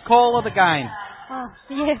 Softest call of the game. Oh,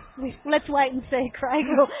 yeah, let's wait and see, Craig.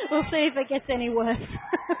 We'll see if it gets any worse.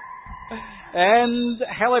 And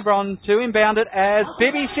Hellebron to inbound it as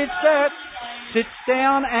Bibby sits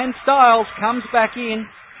down, and Stiles comes back in.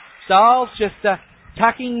 Stiles just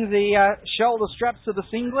tucking the shoulder straps of the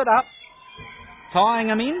singlet up, tying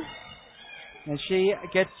them in, and she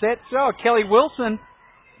gets set. So Kelly Wilson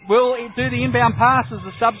will do the inbound pass as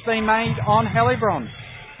the sub's been made on Hellebron.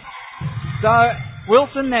 So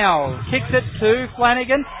Wilson now kicks it to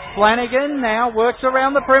Flanagan. Flanagan now works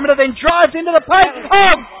around the perimeter, then drives into the paint.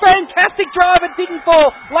 Oh, fantastic drive, it didn't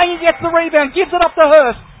fall. Lange gets the rebound, gives it up to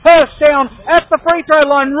Hurst. Hurst down at the free throw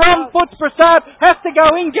line. Wrong foot, Broussard has to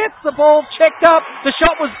go in, gets the ball checked up. The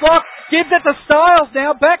shot was blocked, gives it to Stiles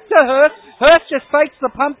now, back to Hurst. Hurst just fakes the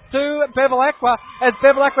pump to Bevilacqua as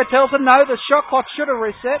Bevilacqua tells him no, the shot clock should have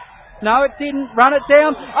reset. No, it didn't. Run it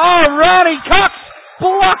down. Oh, Ronnie Cox!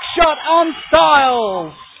 Block shot on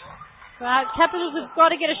Stiles. Right, Capitals have got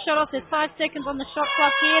to get a shot off. There's 5 seconds on the shot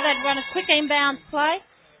clock here. They'd run a quick inbounds play.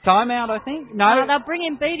 Timeout, I think. No. They'll bring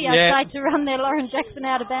in Beattie, I'd say, to run their Lauren Jackson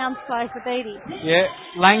out of bounds play for Beattie. Yeah,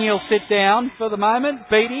 Lange will sit down for the moment.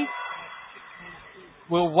 Beattie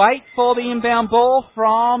will wait for the inbound ball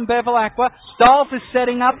from Bevilacqua. Stiles is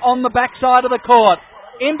setting up on the backside of the court.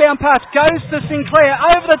 Inbound pass goes to Sinclair.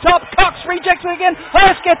 Over the top, Cox rejects it again.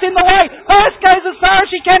 Hurst gets in the way. Hurst goes as far as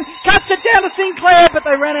she can. Cuts it down to Sinclair, but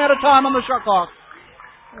they ran out of time on the shot clock.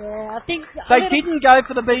 Yeah, I think they didn't go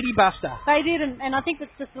for the Beattie Buster. They didn't, and I think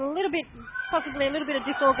it's just possibly a little bit of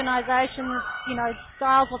disorganisation. You know,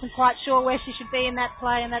 Styles wasn't quite sure where she should be in that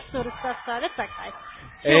play and that sort of stuff, so that's okay.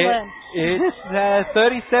 It's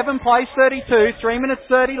 37 plays 32, 3 minutes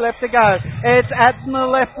 30 left to go. It's at the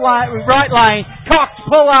right lane. Cox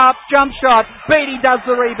pull up, jump shot. Beattie does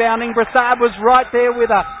the rebounding. Brassard was right there with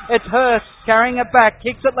her. It's Hurst carrying it back,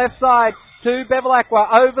 kicks it left side to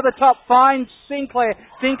Bevilacqua. Over the top finds Sinclair.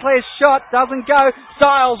 Sinclair's shot doesn't go.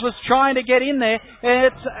 Styles was trying to get in there.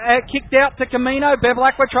 It's kicked out to Camino.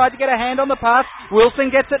 Bevilacqua tried to get a hand on the pass.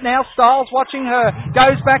 Wilson gets it now. Styles watching her.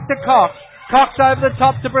 Goes back to Cox. Cox over the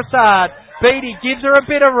top to Brassard. Beattie gives her a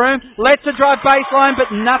bit of room, lets her drive baseline,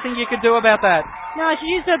 but nothing you could do about that. No,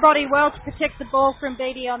 she used her body well to protect the ball from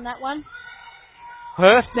Beattie on that one.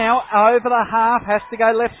 Hurst now over the half, has to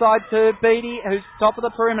go left side to Beattie, who's top of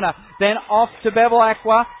the perimeter. Then off to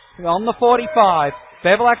Bevilacqua on the 45.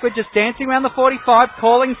 Bevilacqua just dancing around the 45,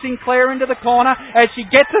 calling Sinclair into the corner as she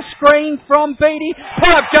gets a screen from Beattie.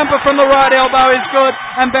 Pull-up jumper from the right elbow is good,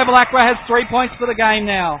 and Bevilacqua has 3 points for the game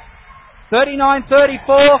now. 39-34,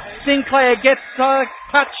 Sinclair gets a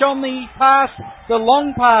touch on the pass, the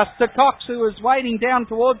long pass to Cox, who is waiting down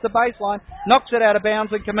towards the baseline, knocks it out of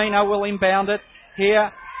bounds, and Camino will inbound it here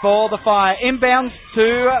for the Fire. Inbounds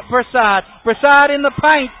to Brassard. Brassard in the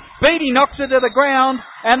paint. Beattie knocks it to the ground,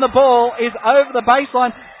 and the ball is over the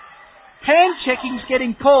baseline. Hand checking's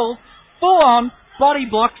getting called. Full on body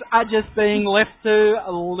blocks are just being left to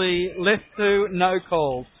no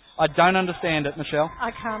calls. I don't understand it, Michelle.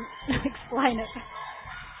 I can't explain it.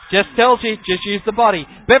 Just tells you, just use the body.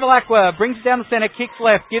 Bevilacqua brings it down the centre, kicks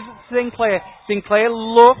left, gives it to Sinclair. Sinclair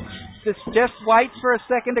looks, just waits for a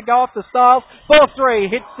second to go off the Styles.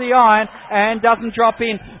 4-3, hits the iron and doesn't drop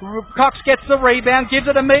in. Cox gets the rebound, gives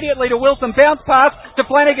it immediately to Wilson. Bounce pass to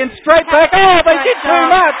Flanagan, straight back. Oh, they did too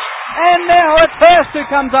much. And now it's Hurst who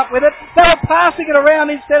comes up with it. They were passing it around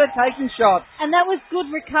instead of taking shots. And that was good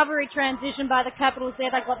recovery transition by the Capitals there.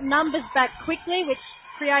 They got numbers back quickly, which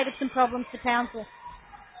created some problems for Townsville.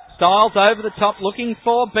 Styles over the top looking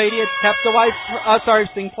for Beattie. It's tapped away.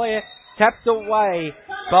 Sinclair tapped away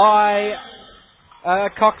by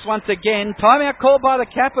Cox once again. Timeout called by the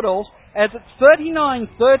Capitals as it's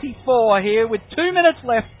 39-34 here with 2 minutes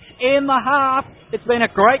left in the half. It's been a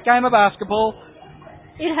great game of basketball.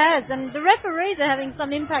 It has, and the referees are having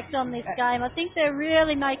some impact on this game. I think they're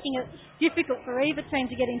really making it difficult for either team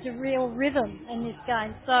to get into real rhythm in this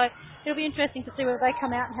game. So it'll be interesting to see whether they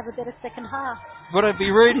come out and have a better second half. Would it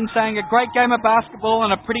be rude in saying a great game of basketball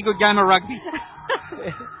and a pretty good game of rugby?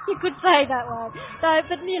 You could say that way. So,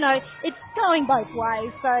 but, you know, it's going both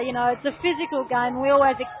ways. So, you know, it's a physical game. We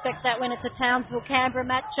always expect that when it's a Townsville-Canberra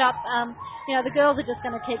matchup. You know, the girls are just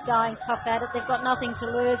going to keep going tough at it. They've got nothing to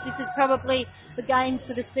lose. This is probably the game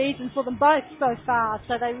for the season for them both so far.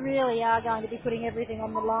 So they really are going to be putting everything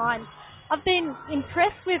on the line. I've been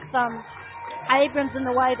impressed with Abrams and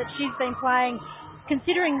the way that she's been playing,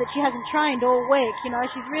 considering that she hasn't trained all week. You know,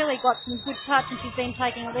 she's really got some good touch and she's been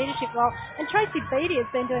taking a leadership role. And Tracy Beattie has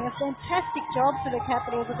been doing a fantastic job for the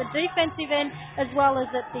Capitals at the defensive end as well as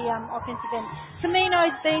at the offensive end.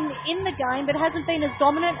 Camino's been in the game but hasn't been as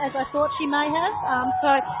dominant as I thought she may have. So,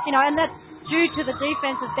 you know, and that's due to the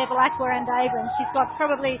defense of Bevilacqua and Abrams. She's got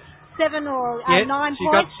probably 7 or 9 points. She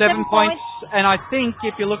got 7 points, and I think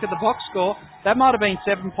if you look at the box score, that might have been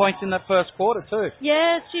 7 points in the first quarter too.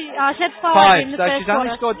 Yeah, she had 5 in the so first she's quarter.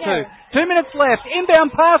 only scored 2. 2 minutes left.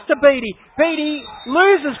 Inbound pass to Beattie. Beattie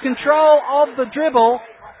loses control of the dribble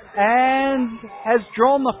and has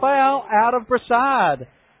drawn the foul out of Brassard.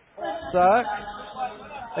 So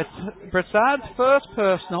it's Brassard's first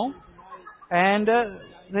personal, and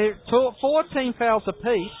they're 14 fouls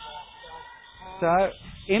apiece. So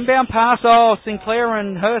inbound pass, Sinclair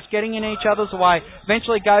and Hurst getting in each other's way.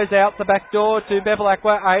 Eventually goes out the back door to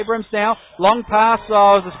Bevilacqua. Abrams now, long pass,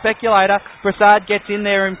 as a speculator. Brassard gets in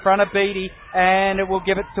there in front of Beattie, and it will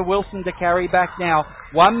give it to Wilson to carry back now.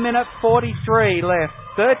 1 minute 43 left.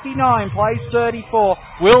 39 plays 34.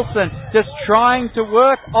 Wilson just trying to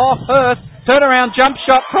work off Hurst. Turnaround jump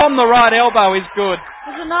shot from the right elbow is good.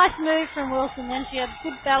 It was a nice move from Wilson then. She had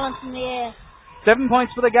good balance in the air. 7 points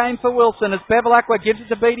for the game for Wilson as Bevilacqua gives it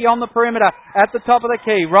to Beattie on the perimeter at the top of the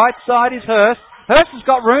key. Right side is Hurst. Hurst has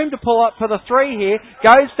got room to pull up for the 3 here.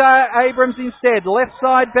 Goes to Abrams instead. Left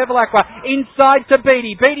side Bevilacqua. Inside to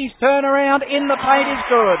Beattie. Beattie's turnaround in the paint is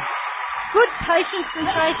good. Good patience from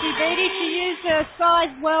Tracy Beattie. She used her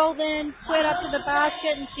size well then, squared up to the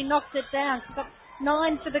basket and she knocked it down. She's got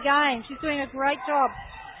 9 for the game. She's doing a great job.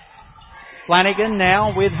 Flanagan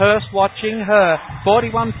now with Hurst watching her.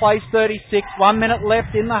 41 plays 36, 1 minute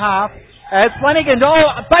left in the half. As Flanagan,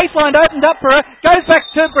 baseline opened up for her, goes back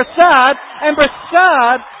to Brassard, and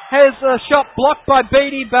Brassard has a shot blocked by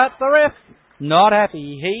Beattie, but the ref not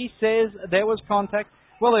happy. He says there was contact.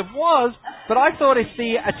 Well, it was, but I thought if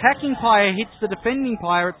the attacking player hits the defending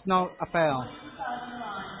player, it's not a foul.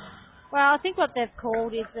 Well, I think what they've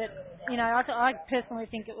called is that, I personally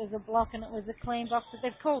think it was a block and it was a clean box, but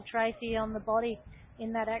they've called Tracy on the body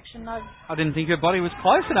in that action. I didn't think her body was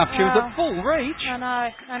close enough. She was at full reach. I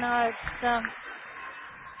know.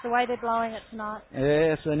 It's the way they're blowing it tonight.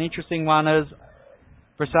 Yes, an interesting one as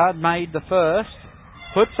Brassard made the first.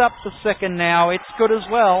 Puts up the second now. It's good as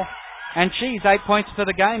well. And she's 8 points for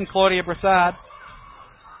the game, Claudia Brassard.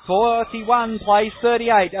 41 plays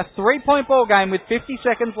 38. A 3-point ball game with 50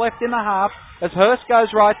 seconds left in the half as Hurst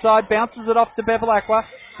goes right side, bounces it off to Bevilacqua.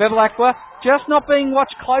 Bevilacqua just not being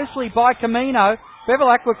watched closely by Camino.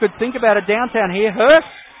 Bevilacqua could think about a downtown here.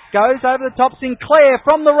 Hurst goes over the top. Sinclair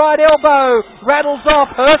from the right elbow. Rattles off.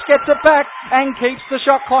 Hurst gets it back and keeps the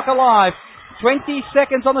shot clock alive. 20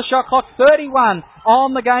 seconds on the shot clock. 31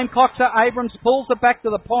 on the game clock. So Abrams pulls it back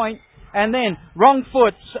to the point. And then, wrong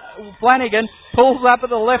foot, Flanagan pulls up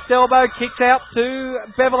at the left elbow, kicks out to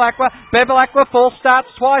Bevilacqua. Bevilacqua false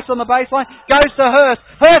starts twice on the baseline, goes to Hurst.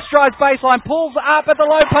 Hurst drives baseline, pulls up at the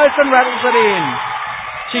low post and rattles it in.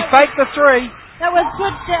 She faked the three. That was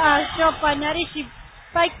good shot by Natty. She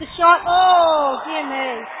faked the shot. Oh, dear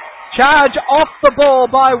me. Charge off the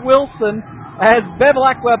ball by Wilson as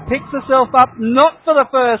Bevilacqua picks herself up, not for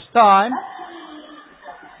the first time.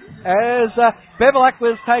 As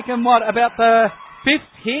Bevilacqua's taken, about the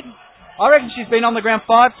fifth hit? I reckon she's been on the ground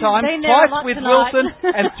 5 times, twice with tonight. Wilson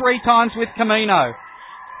and 3 times with Camino.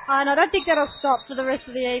 I don't think that'll stop for the rest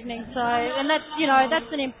of the evening. So, and that's,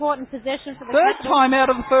 that's an important possession for the Third Capitals. time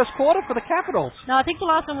out of the first quarter for the Capitals. No, I think the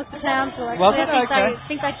last one was to Townsville, actually. Was it? I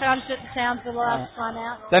think they charged it to Townsville the last time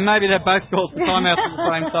out. Then maybe they're both called for timeouts at the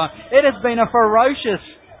same time. It has been a ferocious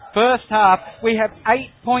first half. We have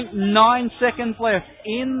 8.9 seconds left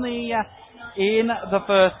in the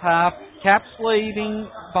first half. Caps leading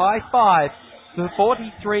by 5 to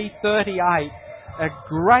 43-38. A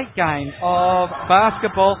great game of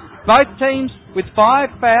basketball. Both teams with 5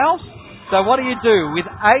 fouls. So what do? With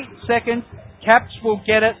 8 seconds, Caps will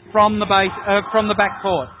get it from the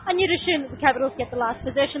backcourt. And you'd assume that the Capitals get the last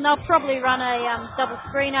possession. They'll probably run a double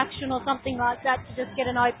screen action or something like that to just get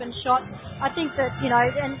an open shot. I think that,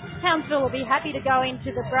 and Townsville will be happy to go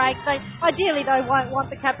into the break. Ideally, they won't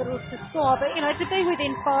want the Capitals to score, but, to be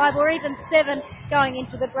within 5 or even 7 going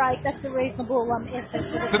into the break, that's a reasonable effort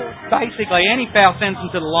for the court. Basically, any foul sends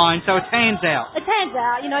them to the line, so it's hands out. It's hands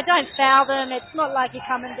out. Don't foul them. It's not like you're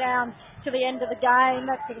coming down to the end of the game,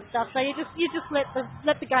 that sort of stuff. So you just let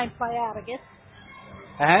the game play out, I guess.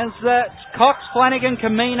 As Cox, Flanagan,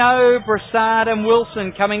 Camino, Brassard and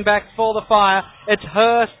Wilson coming back for the Fire. It's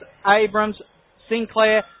Hurst, Abrams,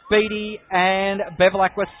 Sinclair, Beattie and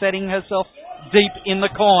Bevilacqua setting herself deep in the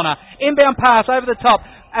corner. Inbound pass over the top.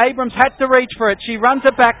 Abrams had to reach for it. She runs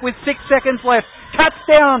it back with 6 seconds left. Cuts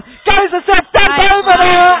down. Goes herself. Dumps over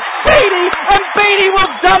there. Beattie. And Beattie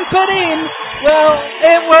will dump it in. Well,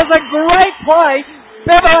 it was a great play.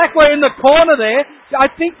 Bevilacqua in the corner there. I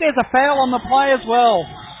think there's a foul on the play as well.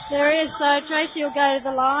 There is. So Tracy will go to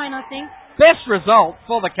the line, I think. Best result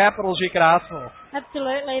for the Capitals you could ask for.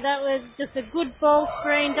 Absolutely. That was just a good ball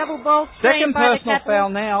screen. Double ball screen. Second by personal the foul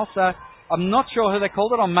now. So I'm not sure who they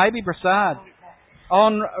called it on. Maybe Brassard.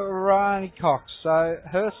 On Rani Cox. So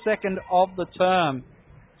her second of the term.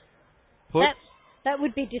 That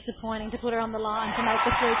would be disappointing to put her on the line to make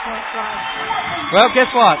the 3-point play. Well,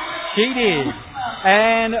 guess what? She did.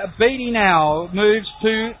 And Beattie now moves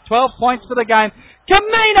to 12 points for the game.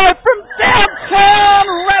 Camino from downtown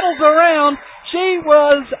rattles around. She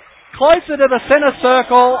was closer to the centre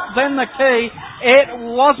circle than the key. It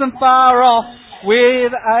wasn't far off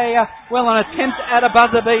with an attempt at a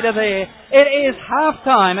buzzer beater there. It is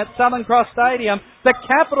halftime at Southern Cross Stadium. The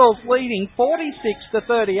Capitals leading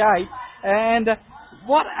 46-38. And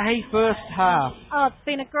what a first half. Oh, it's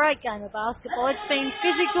been a great game of basketball. It's been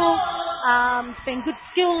physical. It's been good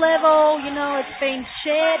skill level. It's been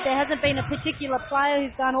shared. There hasn't been a particular player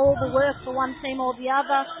who's done all the work for one team or the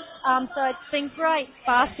other. So it's been great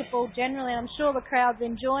basketball generally. I'm sure the crowd's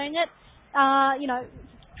enjoying it.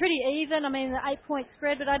 Pretty even. I mean, the 8-point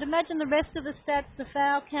spread, but I'd imagine the rest of the stats, the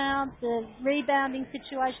foul count, the rebounding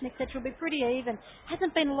situation, etc., will be pretty even.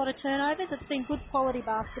 Hasn't been a lot of turnovers. It's been good quality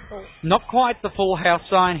basketball. Not quite the full house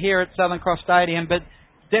sign here at Southern Cross Stadium, but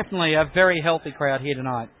definitely a very healthy crowd here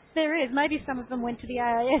tonight. There is. Maybe some of them went to the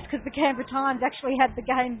AIS because the Canberra Times actually had the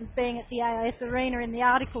games as being at the AIS Arena in the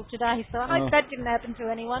article today, so I hope that didn't happen to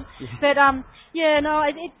anyone. But,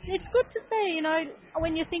 it's good to see,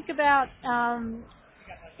 when you think about,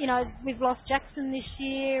 we've lost Jackson this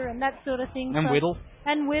year and that sort of thing. And Whittle.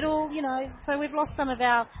 And Whittle, so we've lost some of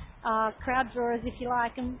our crowd drawers, if you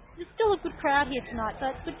like, and there's still a good crowd here tonight, so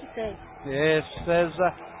it's good to see. Yes, as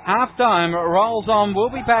half-time rolls on, we'll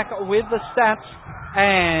be back with the stats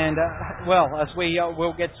and, as we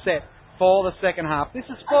will get set for the second half. This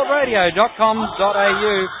is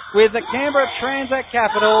sportradio.com.au with the Canberra Transact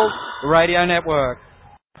Capitals Radio Network.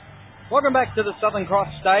 Welcome back to the Southern Cross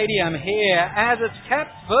Stadium here as it's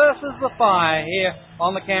Caps versus the Fire here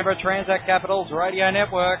on the Canberra Transact Capitals Radio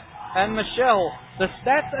Network. And Michelle, the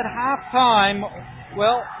stats at half-time,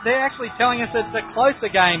 they're actually telling us it's a closer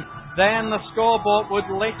game than the scoreboard would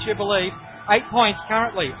let you believe. 8 points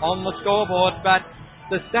currently on the scoreboard, but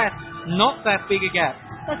the stats, not that big a gap.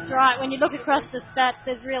 That's right. When you look across the stats,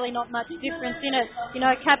 there's really not much difference in it.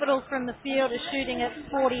 Capitals from the field are shooting at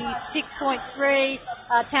 46.3,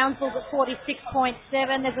 Townsville's at 46.7.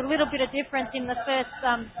 There's a little bit of difference in the first,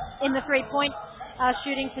 in the 3-point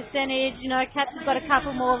shooting percentage. Caps have got a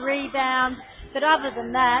couple more rebounds, but other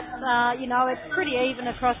than that, it's pretty even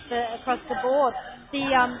across the board. The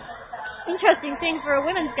interesting thing for a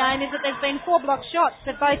women's game is that there's been 4 block shots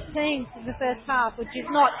for both teams in the first half, which is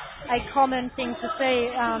not a common thing to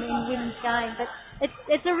see in women's games. But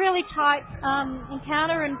it's a really tight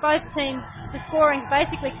encounter, and both teams, the scoring's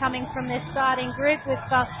basically coming from their starting group with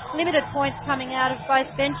limited points coming out of both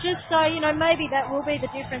benches. So, maybe that will be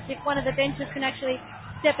the difference. If one of the benches can actually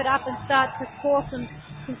step it up and start to score some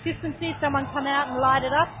consistency, someone come out and light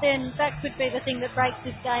it up, then that could be the thing that breaks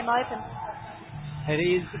this game open. It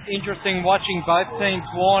is interesting watching both teams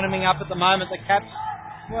warming up at the moment. The Caps,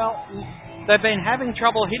 they've been having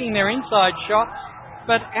trouble hitting their inside shots,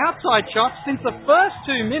 but outside shots since the first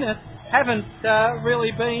 2 minutes haven't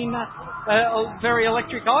really been very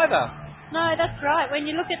electric either. No, that's right. When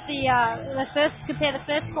you look at compare the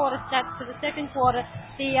first quarter stats to the second quarter,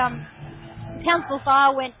 the Townsville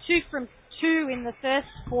Fire went 2 from 2 in the first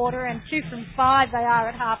quarter and 2 from 5 they are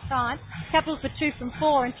at half time. Capitals were 2 from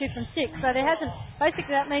 4 and 2 from 6. So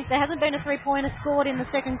that means there hasn't been a 3-pointer scored in the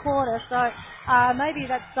second quarter. So maybe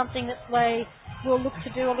that's something that they will look to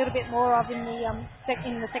do a little bit more of in the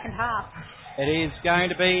second half. It is going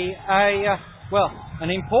to be an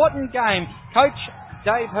important game. Coach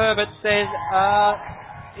Dave Herbert says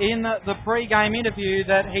in the pre-game interview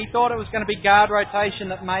that he thought it was going to be guard rotation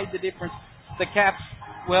that made the difference. The Caps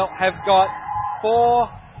have got 5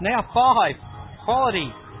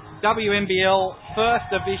 quality WNBL First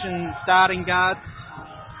Division starting guards.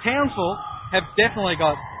 Townsville have definitely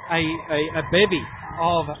got a bevy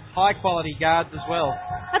of high-quality guards as well.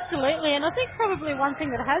 Absolutely, and I think probably one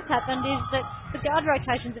thing that has happened is that the guard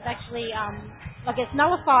rotations have actually,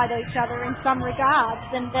 nullified each other in some regards,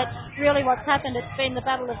 and that really what's happened, it's been the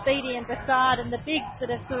battle of Beattie and Brassard and the bigs that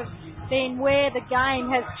have sort of been where the game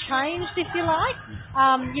has changed, if you like.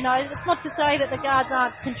 It's not to say that the guards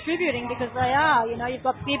aren't contributing, because they are. You've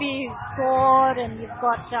got Bibby who scored, and you've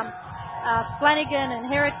got Flanagan and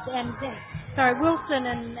Wilson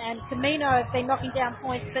and Camino have been knocking down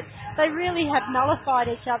points, but they really have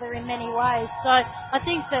nullified each other in many ways. So I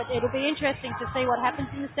think that it'll be interesting to see what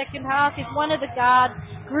happens in the second half. If one of the guard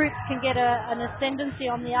groups can get an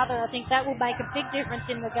ascendancy on the other, I think that will make a big difference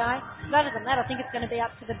in the game. But other than that, I think it's going to be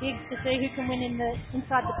up to the bigs to see who can win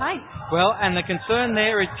inside the paint. Well, and the concern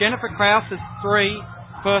there is Jennifer Krause's 3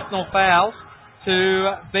 personal fouls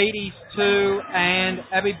to Beattie's 2 and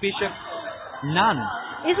Abby Bishop's none.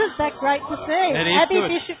 Isn't that great to see? It is Abby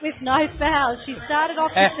good. Bishop with no fouls. She started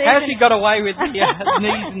off the season. Has she got away with the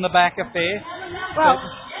knees in the back affair? Well,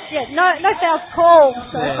 no fouls called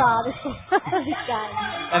so far this game.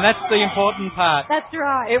 And that's the important part. That's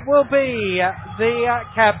right. It will be the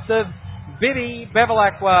Caps of Bibby,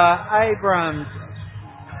 Bevilacqua, Abrams,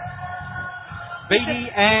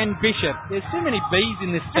 Beattie and Bishop. There's too many B's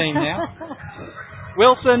in this team now.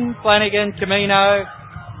 Wilson, Flanagan, Camino,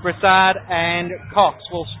 Brassard and Cox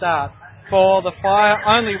will start for the Fire.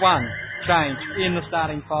 Only one change in the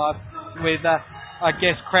starting 5 with,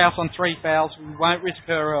 Krause on 3 fouls. We won't risk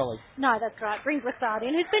her early. No, that's right. Bring Brassard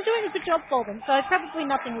in, who's been doing a good job for them. So probably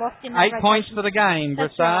nothing lost in that 8 points for the game,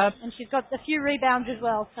 that's Brassard. Right. And she's got a few rebounds as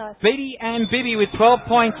well. So Beattie and Bibby with 12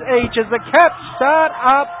 points each as the Caps start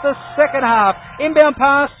up the second half. Inbound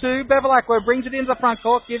pass to Bevilacqua, brings it into the front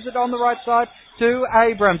court, gives it on the right side to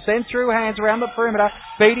Abrams, then through hands around the perimeter.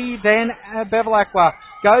 Beattie, then Bevilacqua.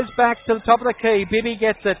 Goes back to the top of the key. Bibby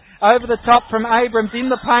gets it over the top from Abrams in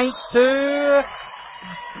the paint to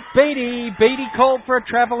Beattie called for a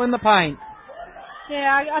travel in the paint.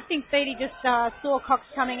 Yeah, I think Beattie just saw Cox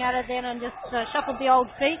coming at her then and just shuffled the old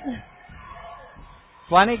feet.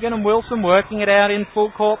 Flanagan and Wilson working it out in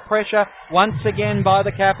full court pressure once again by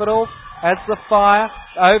the Capitals as the Fire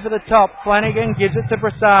over the top. Flanagan gives it to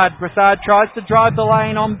Brassard. Brassard tries to drive the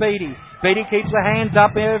lane on Beattie. Beattie keeps her hands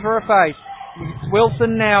up over her face.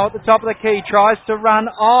 Wilson now at the top of the key tries to run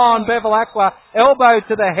on Bevilacqua. Elbow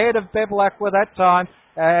to the head of Bevilacqua that time,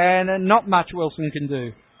 and not much Wilson can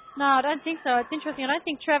do. No, I don't think so. It's interesting. I don't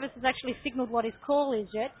think Travis has actually signalled what his call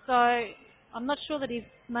is yet, so I'm not sure that he's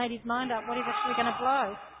made his mind up what he's actually going to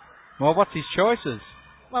blow. Well, what's his choices?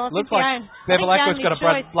 Well, I looks think like Bevilacqua's got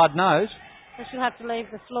a blood nose. So she'll have to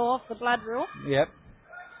leave the floor for the blood rule. Yep.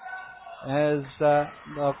 As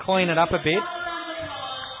they'll clean it up a bit.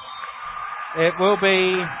 It will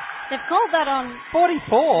be... They've called that on...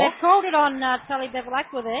 44? They've called it on Tully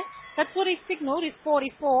Bevilacqua there. That's what he signalled, is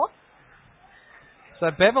 44. So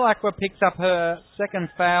Bevilacqua picks up her second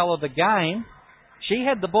foul of the game. She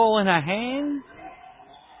had the ball in her hand.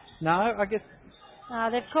 No, I guess...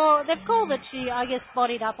 They've called that she, I guess,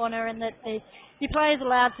 bodied up on her and that the player's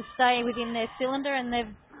allowed to stay within their cylinder, and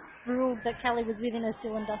they've ruled that Kelly was within her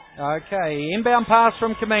cylinder. Okay, inbound pass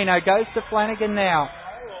from Camino. Goes to Flanagan now.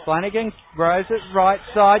 Flanagan throws it right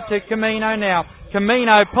side to Camino now.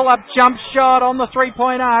 Camino, pull-up jump shot on the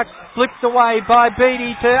three-point arc. Flicked away by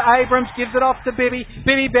Beattie to Abrams. Gives it off to Bibby.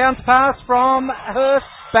 Bibby bounce pass from Hurst.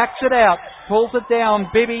 Backs it out. Pulls it down.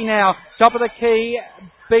 Bibby now. Top of the key.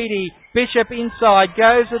 Beattie. Bishop inside.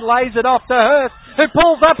 Goes and lays it off to Hurst, who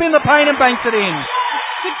pulls up in the paint and banks it in.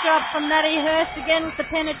 Good job from Maddie Hurst again with the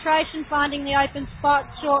penetration, finding the open spot.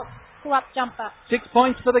 Short pull-up jumper. 6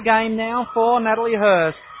 points for the game now for Natalie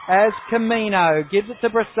Hurst. As Camino gives it to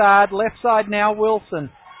Brassard. Left side now, Wilson.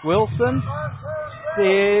 Wilson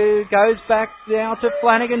goes back now to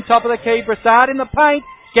Flanagan, top of the key. Brassard in the paint.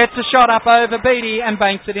 Gets a shot up over Beattie and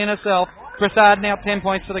banks it in herself. Brassard now 10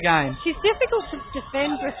 points for the game. She's difficult to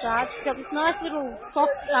defend, Brassard. She's got this nice little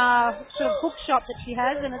soft sort of hook shot that she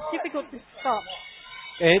has, and it's difficult to stop.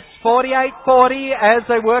 It's 48-40 as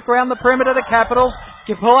they work around the perimeter. The Capitals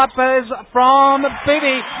pull up from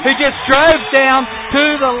Bibby, who just drove down to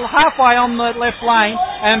the halfway on the left lane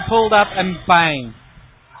and pulled up and bang.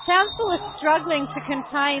 Townsville is struggling to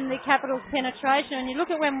contain the Capitals' penetration, and you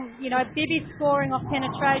look at when, Bibby's scoring off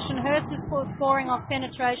penetration, Hurst is scoring off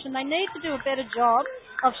penetration. They need to do a better job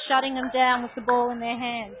of shutting them down with the ball in their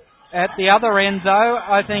hands. At the other end, though,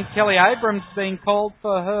 I think Kelly Abrams being called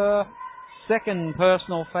for her second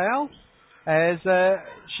personal foul, as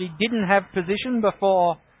she didn't have position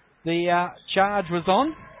before the charge was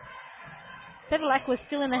on. Bevilacqua was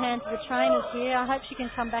still in the hands of the trainers here. I hope she can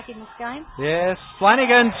come back in this game. Yes,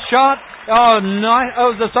 Flanagan's shot. Oh, nice.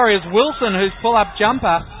 Oh, sorry, it's Wilson whose pull-up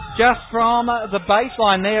jumper just from the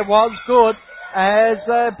baseline there was good as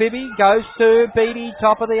Bibby goes to Beattie,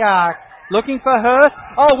 top of the arc. Looking for Hurst.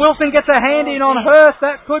 Oh, Wilson gets a hand in on Hurst.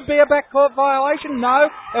 That could be a backcourt violation. No,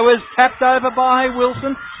 it was tapped over by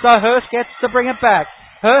Wilson, so Hurst gets to bring it back.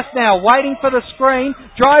 Hurst now waiting for the screen.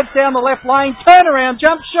 Drives down the left lane. Turnaround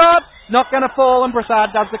jump shot. Not going to fall, and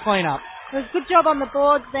Brassard does the clean-up. It was a good job on the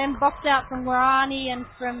boards then. Boxed out from Warani and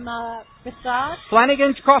from Brassard.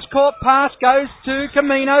 Flanagan's cross-court pass goes to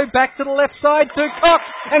Camino. Back to the left side to Cox.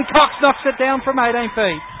 And Cox knocks it down from 18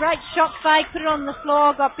 feet. Great shot fake. Put it on the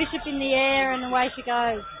floor. Got Bishop in the air, and away she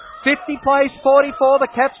goes. 50 plays 44.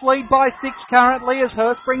 The Cats lead by 6 currently as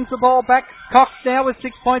Hurst brings the ball back. Cox now with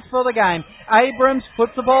 6 points for the game. Abrams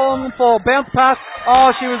puts the ball on the floor. Bounce pass.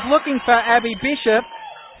 Oh, she was looking for Abby Bishop.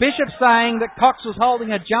 Bishop saying that Cox was holding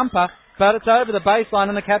a jumper, but it's over the baseline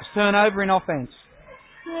and the Caps turn over in offence.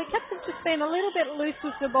 The Caps have just been a little bit loose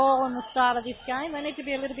with the ball in the start of this game. They need to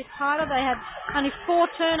be a little bit tighter. They had only 4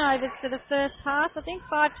 turnovers for the first half. I think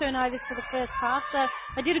 5 turnovers for the first half. So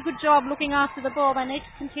they did a good job looking after the ball. They need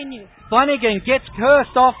to continue. Flanagan gets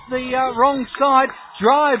Hurst off the wrong side,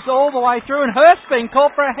 drives all the way through, and Hurst being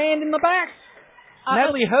called for a hand in the back.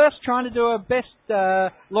 Natalie Hurst trying to do her best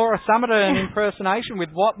Laura Summerton impersonation with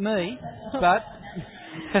 "What me," but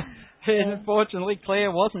unfortunately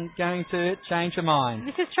Claire wasn't going to change her mind.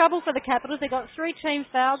 This is trouble for the Capitals. They got 3 team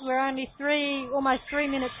fouls. We're only almost 3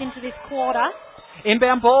 minutes into this quarter.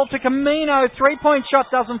 Inbound ball to Camino. 3-point shot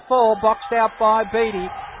doesn't fall. Boxed out by Beattie,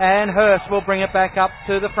 and Hurst will bring it back up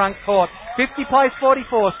to the front court. 50 plays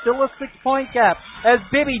 44. Still a 6-point gap. As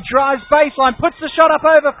Bibby drives baseline, puts the shot up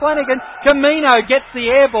over Flanagan. Camino gets the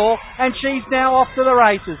air ball, and she's now off to the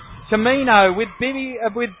races. Camino with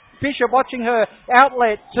Bishop watching her.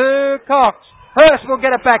 Outlet to Cox. Hurst will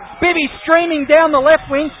get it back. Bibby streaming down the left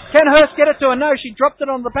wing. Can Hurst get it to her? No, she dropped it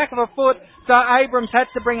on the back of her foot, so Abrams had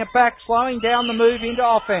to bring it back, slowing down the move into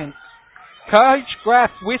offence. Coach Graff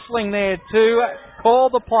whistling there to call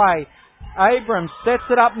the play. Abrams sets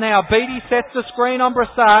it up now. Beattie sets the screen on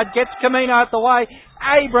Brassard, gets Camino out the way.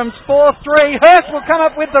 Abrams 4-3. Hurst will come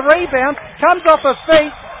up with the rebound, comes off her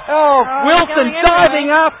feet. Wilson diving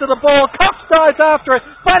after the ball. Cox dives after it.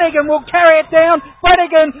 Flanagan will carry it down.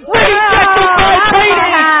 Flanagan rejected by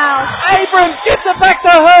Beattie. Abrams gives it back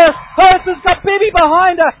to Hurst. Hurst has got Bibby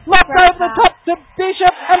behind her. Locked over the top to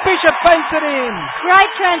Bishop, and Bishop banks it in.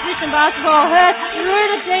 Great transition basketball. Hurst through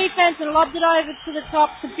the defence and lobbed it over to the top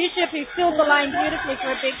to Bishop, who filled the lane beautifully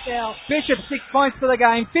for a big girl. Bishop 6 points for the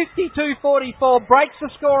game. 52-44. Breaks the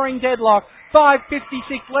scoring deadlock.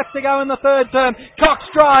 5:56 left to go in the third term. Cox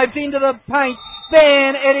drives into the paint.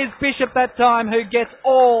 Then it is Bishop that time who gets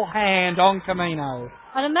all hand on Camino.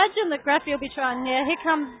 I'd imagine that Graffy will be trying here. Here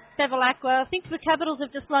comes Bevilacqua. I think the Capitals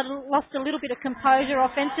have just lost a little bit of composure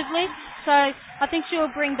offensively. So I think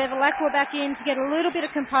she'll bring Bevilacqua back in to get a little bit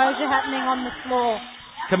of composure happening on the floor.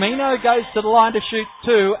 Camino goes to the line to shoot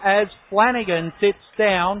 2 as Flanagan sits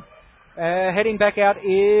down. Heading back out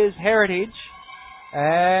is Heritage.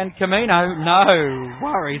 And Camino, no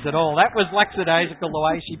worries at all. That was lackadaisical the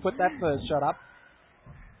way she put that first shot up.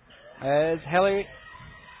 As Heritage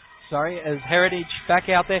back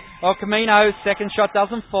out there. Camino's second shot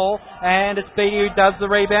doesn't fall, and it's Beattie who does the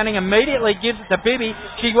rebounding. Immediately gives it to Bibby.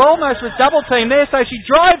 She almost was double teamed there, so she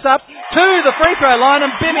drives up to the free throw line,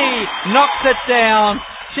 and Bibby knocks it down.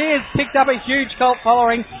 She has picked up a huge cult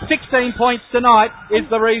following. 16 points tonight is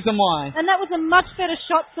the reason why. And that was a much better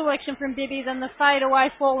shot selection from Bibby than the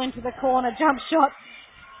fadeaway fall into the corner jump shot.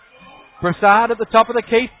 Brassard at the top of the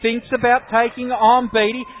key thinks about taking on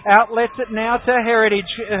Beattie. Outlets it now to Heritage.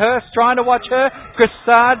 Hurst trying to watch her.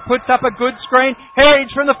 Brassard puts up a good screen.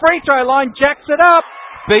 Heritage from the free throw line jacks it up.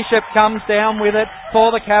 Bishop comes down with it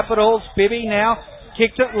for the Capitals. Bibby now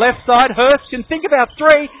kicks it left side. Hurst can think about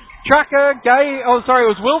 3. It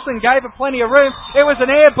was Wilson gave her plenty of room. It was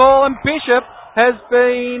an air ball, and Bishop has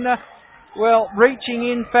been, reaching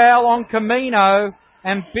in foul on Camino,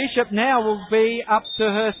 and Bishop now will be up to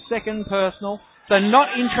her second personal. So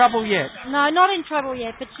not in trouble yet. No, not in trouble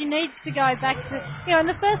yet, but she needs to go back to, in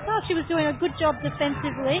the first half she was doing a good job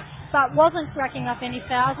defensively, but wasn't racking up any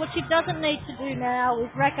fouls. What she doesn't need to do now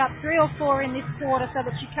is rack up 3 or 4 in this quarter so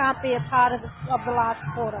that she can't be a part of the last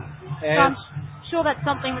quarter. Yes. So I'm sure that's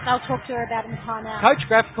something that they'll talk to her about in the timeout. Coach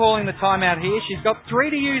Graff calling the timeout here. She's got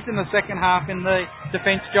 3 to use in the second half in the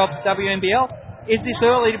Defence Jobs WNBL. Is this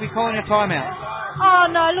early to be calling a timeout?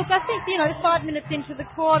 Oh, no, look, I think, 5 minutes into the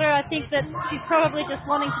quarter, I think that she's probably just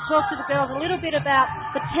wanting to talk to the girls a little bit about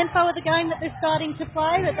the tempo of the game that they're starting to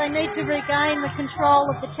play, that they need to regain the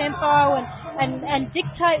control of the tempo and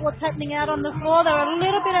dictate what's happening out on the floor. They were a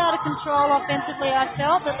little bit out of control offensively, I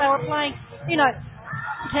felt, that they were playing,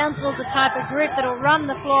 Townsville's the type of group that'll run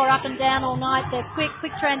the floor up and down all night. They're quick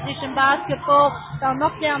transition basketball. They'll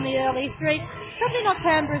knock down the early 3. Probably not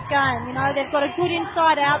Canberra's game, They've got a good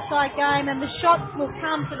inside-outside game, and the shots will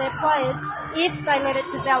come to their players if they let it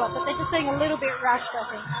develop. But they're just being a little bit rushed, I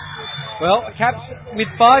think. Well, Caps, with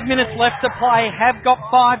 5 minutes left to play, have got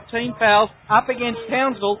 5 team fouls up against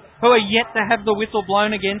Townsville, who are yet to have the whistle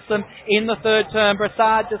blown against them in the third term.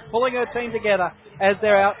 Brassard just pulling her team together as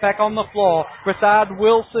they're out back on the floor. Brassard,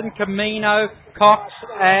 Wilson, Camino, Cox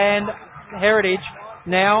and Heritage.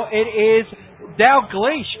 Now it is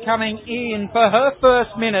Dalgleish coming in for her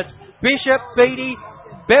first minutes. Bishop, Beattie,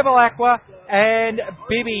 Bevilacqua and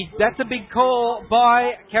Bibby. That's a big call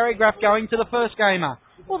by Carrie Graff going to the first gamer.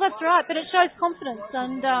 Well, that's right, but it shows confidence,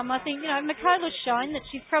 and I think, Michaela's shown that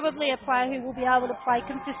she's probably a player who will be able to play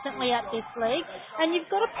consistently at this league, and you've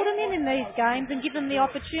got to put them in these games and give them the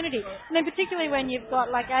opportunity. I mean, particularly when you've got,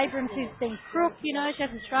 Abrams, who's been crook, she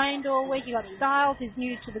hasn't trained all week, you've got Styles, who's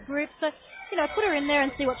new to the group, so, put her in there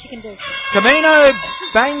and see what she can do. Camino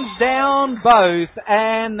bangs down both,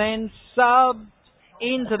 and then subbed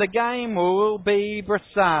into the game will be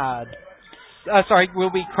Brassard.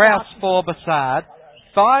 Will be Krause for Brassard.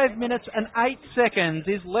 5 minutes and 8 seconds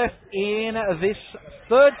is left in this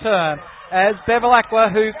third term as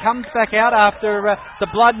Bevilacqua, who comes back out after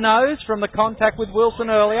the blood nose from the contact with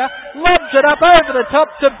Wilson earlier, lobs it up over the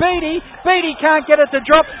top to Beattie. Beattie can't get it to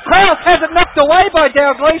drop. Krause has it knocked away by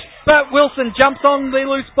Dalgleish, but Wilson jumps on the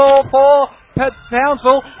loose ball for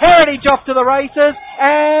Townsville. Heritage off to the races,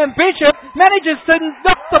 and Bishop manages to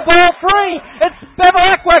knock the ball free. It's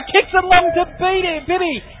Bevilacqua, kicks it long to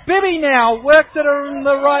Bibby. Bibby now works it on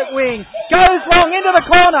the right wing. Goes long into the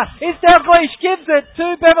corner. It's Dalgleish, gives it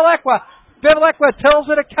to Bevilacqua. Bevilacqua tells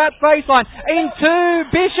her to cut baseline. Into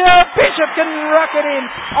Bishop. Bishop can rock it in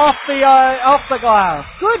off the glass.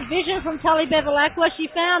 Good vision from Tully Bevilacqua. She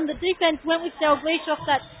found the defence went with Dalglish off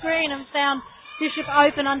that screen and found Bishop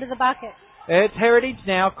open under the bucket. It's Heritage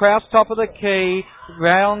now. Kraus top of the key.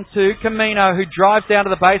 Round to Camino, who drives down to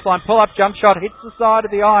the baseline. Pull-up jump shot. Hits the side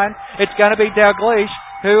of the iron. It's going to be Dalglish,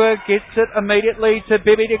 who gets it immediately to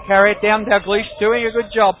Bibby to carry it down. Dalglish doing a good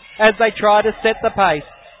job as they try to set the pace.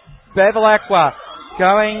 Bevilacqua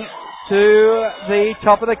going to the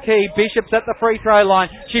top of the key. Bishop's at the free throw line.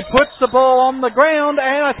 She puts the ball on the ground,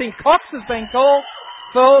 and I think Cox has been called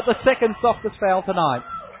for the second softest foul tonight.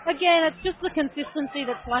 Again, it's just the consistency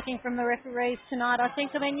that's lacking from the referees tonight. I think,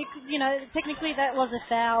 you know, technically that was a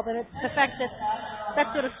foul, but it's the fact that that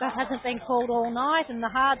sort of stuff hasn't been called all night, and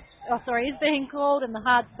is being called, and the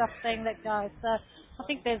hard stuff's being let go. So I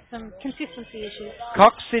think there's some consistency issues.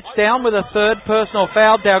 Cox sits down with a third personal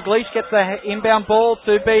foul. Dalglish gets the inbound ball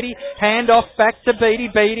to Beattie. Hand off back to Beattie.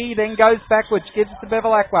 Beattie then goes backwards, gives it to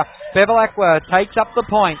Bevilacqua. Bevilacqua takes up the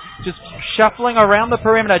point, just shuffling around the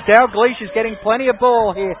perimeter. Dalglish is getting plenty of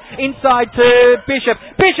ball here. Inside to Bishop.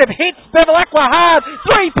 Bishop hits Bevilacqua hard.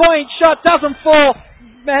 3-point shot doesn't fall.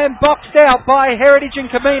 Man boxed out by Heritage and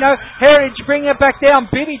Camino. Heritage bringing it back down.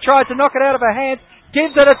 Biddy tried to knock it out of her hands.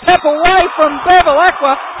 Gives it a tap away from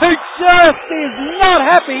Bevilacqua, who just is not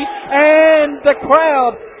happy. And the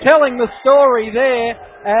crowd telling the story there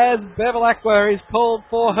as Bevilacqua is called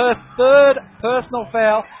for her third personal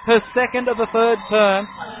foul, her second of the third term.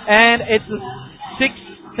 And it's a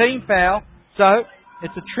 6-team foul. So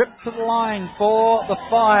it's a trip to the line for the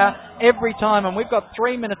Fire every time. And we've got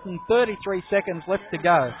 3 minutes and 33 seconds left to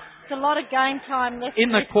go. It's a lot of game time left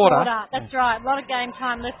in this the quarter. That's right. A lot of game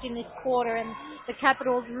time left in this quarter. And the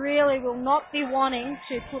Capitals really will not be wanting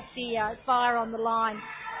to put the Fire on the line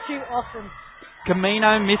too often.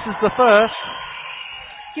 Camino misses the first.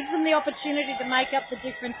 Gives them the opportunity to make up the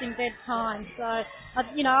difference in bedtime. So,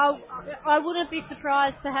 I wouldn't be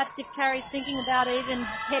surprised perhaps if Carrie's thinking about even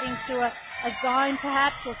heading to a zone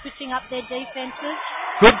perhaps, or switching up their defences.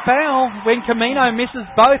 Good foul when Camino misses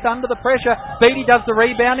both under the pressure. Beattie does the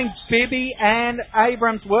rebounding. Bibby and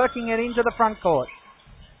Abrams working it into the front court.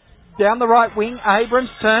 Down the right wing, Abrams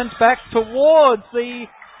turns back towards the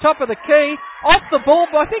top of the key. Off the ball,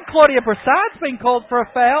 but I think Claudia Brassard's been called for a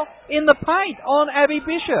foul in the paint on Abby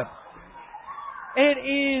Bishop. It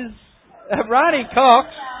is Rani Cox.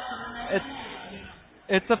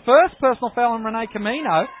 It's the first personal foul on Renee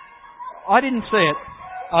Camino. I didn't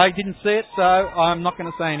see it, so I'm not going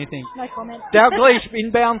to say anything. No comment. Dalglish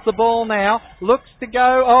inbounds the ball now. Looks to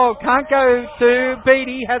go. Can't go to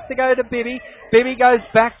Beattie. Has to go to Bibby. Bibby goes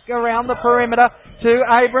back around the perimeter to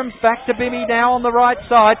Abrams. Back to Bibby now on the right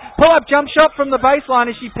side. Pull-up jump shot from the baseline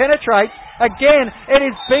as she penetrates. Again, it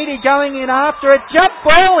is Beattie going in after it. Jump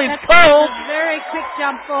ball is called. A very quick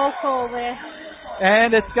jump ball call there.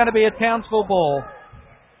 And it's going to be a Townsville ball.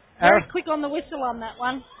 Very quick on the whistle on that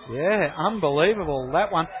one. Yeah, unbelievable,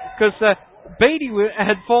 that one. Because Beattie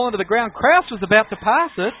had fallen to the ground. Kraus was about to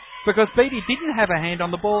pass it because Beattie didn't have a hand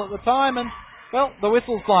on the ball at the time. And, well, the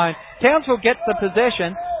whistle's blown. Townsville gets the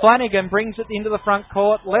possession. Flanagan brings it into the front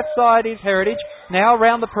court. Left side is Heritage. Now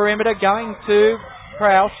around the perimeter going to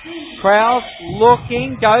Kraus. Kraus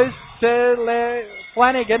looking, goes to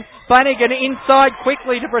Flanagan. Flanagan inside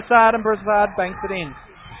quickly to Brassard, and Brassard banks it in.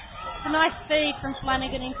 A nice feed from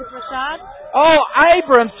Flanagan into Brassard.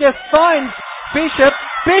 Abrams just finds Bishop.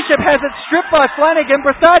 Bishop has it stripped by Flanagan.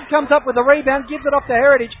 Brassard comes up with a rebound, gives it off to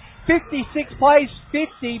Heritage. 56 plays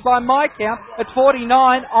 50 by my count. It's 49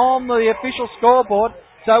 on the official scoreboard.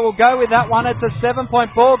 So we'll go with that one. It's a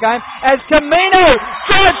 7-point ball game as Camino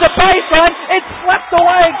drives the baseline. It's slapped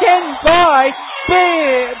away again by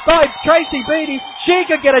Tracy Beattie. She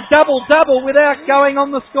could get a double-double without going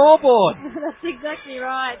on the scoreboard. That's exactly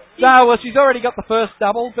right. No, well, she's already got the first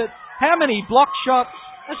double, but how many block shots?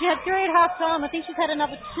 Well, she had 3 at half time. I think she's had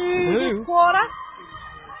another 2 this quarter.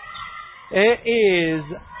 It is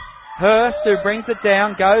Hurst who brings it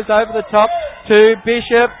down, goes over the top to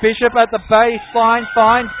Bishop. Bishop at the baseline,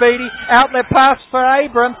 finds Beattie. Outlet pass for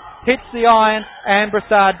Abrams. Hits the iron, and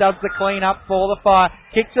Brassard does the clean up for the Fire.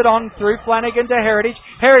 Kicks it on through Flanagan to Heritage.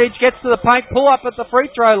 Heritage gets to the paint, pull up at the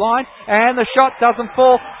free throw line, and the shot doesn't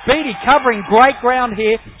fall. Beattie covering great ground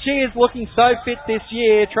here. She is looking so fit this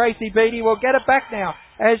year. Tracy Beattie will get it back now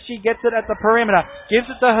as she gets it at the perimeter. Gives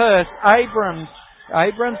it to Hurst.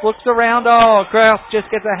 Abrams looks around. Kraus just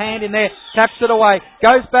gets a hand in there. Taps it away.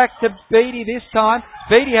 Goes back to Beattie this time.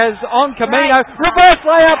 Beattie has on Camino. Reverse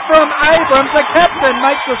layup from Abrams. The captain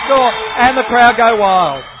makes the score and the crowd go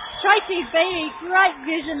wild. Tracy Beattie, great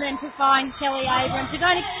vision then to find Kelly Abrams. You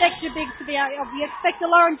don't expect your bigs to be out. You expect a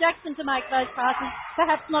Lauren Jackson to make those passes,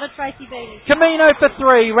 perhaps not a Tracy Beattie. Camino for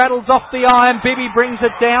 3, rattles off the iron. Bibby brings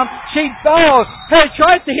it down. She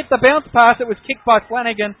tried to hit the bounce pass. It was kicked by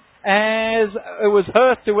Flanagan, as it was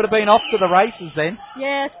Hurst who would have been off to the races then.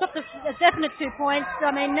 Yeah, it's got a definite 2 points.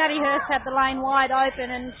 I mean, Natty Hurst had the lane wide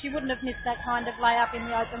open and she wouldn't have missed that kind of layup in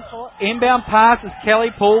the open court. Inbound pass as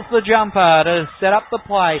Kelly pulls the jumper to set up the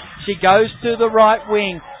play. She goes to the right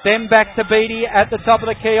wing, then back to Beattie at the top of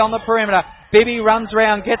the key on the perimeter. Bibby runs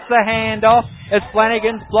around, gets the hand off as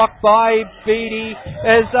Flanagan's blocked by Beattie.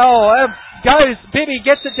 Bibby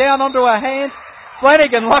gets it down onto her hand.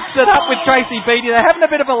 Flanagan locks it up with Tracy Beattie. They're having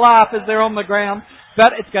a bit of a laugh as they're on the ground,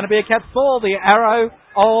 but it's going to be a Caps ball. The arrow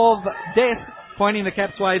of death pointing the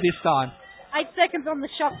Caps' way this time. 8 seconds on the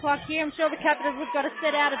shot clock here. I'm sure the Capitals have got to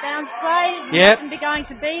set out a bounce play. Yep. And be going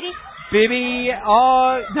to Beattie. Bibby,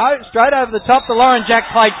 straight over the top. The Lauren Jack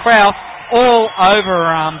played Krause all over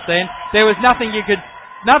her arms then. There was nothing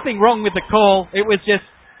wrong with the call. It was just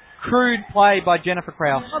crude play by Jennifer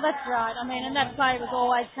Krause. Oh, that's right. I mean, and that play was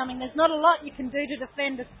always coming. There's not a lot you can do to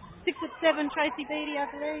defend a 6'7" Tracy Beattie, I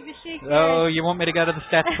believe, is she? Oh, you want me to go to the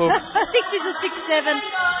stats book? I think she's a 6'7",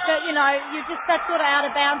 but you just that sort of out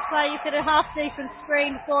of bounds play. You set a half decent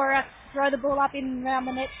screen for her, throw the ball up in around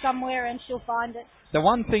the net somewhere, and she'll find it. The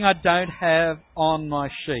one thing I don't have on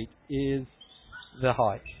my sheet is the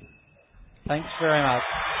height. Thanks very much.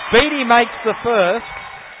 Beattie makes the first.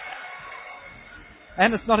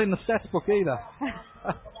 And it's not in the stats book either.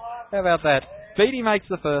 How about that? Beattie makes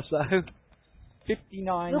the first, though.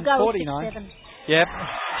 59-49. We'll go with 6'7". Yep.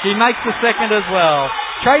 She makes the second as well.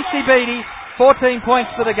 Tracy Beattie, 14 points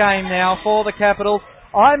for the game now for the Capitals.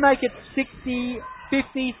 I make it 60-50.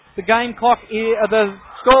 The game clock, the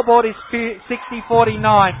scoreboard is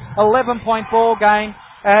 60-49. 11-point ball game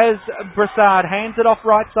as Brassard hands it off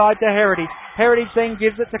right side to Heritage. Heritage then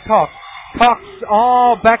gives it to Cox. Cox,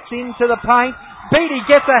 backs into the paint. Beattie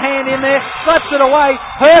gets a hand in there, slaps it away.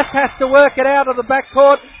 Hurst has to work it out of the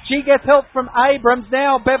backcourt. She gets help from Abrams.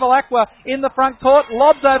 Now Bevel Aqua in the front court,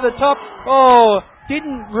 lobs over the top.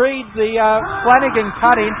 Didn't read the Flanagan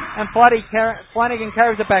cut in, and Flanagan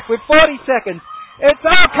carries it back with 40 seconds. It's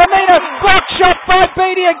Camino, block shot by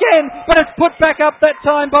Beattie again, but it's put back up that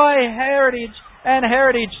time by Heritage, and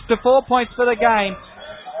Heritage to 4 points for the game.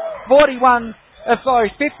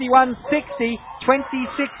 51-60.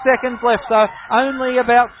 26 seconds left, so only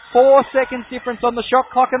about 4 seconds difference on the shot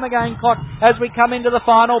clock and the game clock as we come into the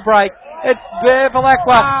final break. It's Bevel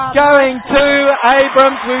Aqua going to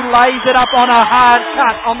Abrams, who lays it up on a hard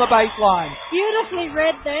cut on the baseline. Beautifully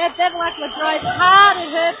read there. Bevel Aqua drove hard at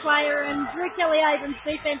her player and drew Kelly Abrams'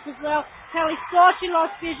 defence as well. Kelly saw she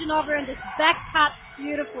lost vision of her and just back cut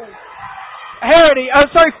beautifully.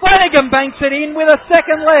 Flanagan banks it in with a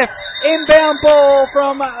second left. Inbound ball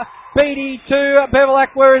from Beattie to Bevel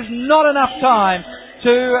Aqua is not enough time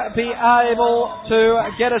to be able to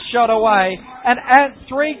get a shot away. And at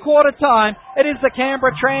three-quarter time, it is the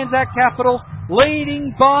Canberra Transact Capitals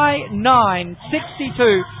leading by 9,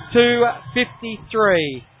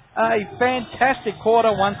 62-53. A fantastic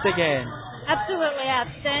quarter once again. Absolutely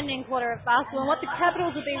outstanding quarter of basketball. And what the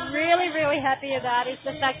Capitals will be really, really happy about is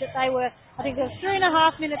the fact that there was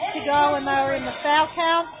 3.5 minutes to go and they were in the foul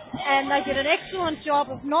count, and they did an excellent job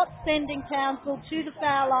of not sending Townsville to the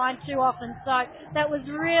foul line too often. So that was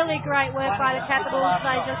really great work by the Capitals.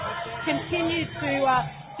 They just continued to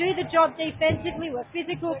do the job defensively, were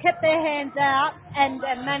physical, kept their hands out, and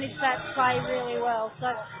managed that play really well. So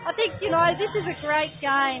I think, this is a great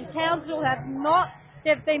game. Townsville there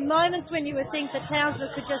have been moments when you would think that Townsville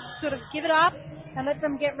could just sort of give it up and let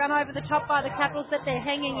them get run over the top by the Capitals, but they're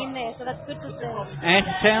hanging in there, so that's good to see. And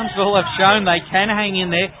Townsville have shown they can hang in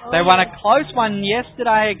there. They won a close one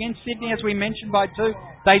yesterday against Sydney, as we mentioned, by 2.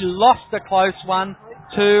 They lost a close one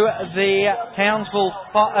to the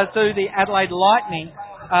Adelaide Lightning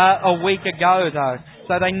a week ago, though.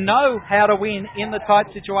 So they know how to win in the tight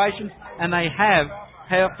situations, and they have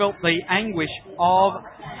felt the anguish of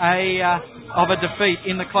a defeat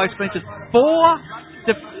in the close clinches. 4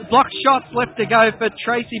 block shots left to go for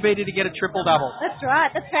Tracy Beattie to get a triple-double. That's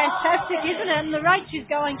right. That's fantastic, isn't it? And the rate she's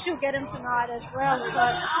going, she'll get him tonight as well. So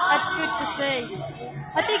that's good to see.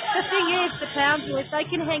 I think the thing is for Townsville, if they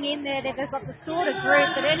can hang in there, they've got the sort of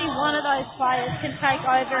group that any one of those players can take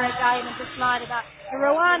over a game and just light it up.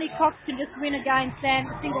 Rawani Cox can just win a game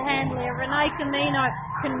single-handedly. Renee Camino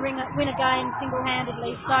can win a game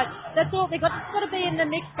single-handedly. So that's all they've got. It's got to be in the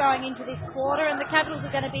mix going into this quarter, and the Capitals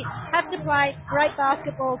are going to have to play great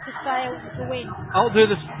basketball to stay to win. I'll do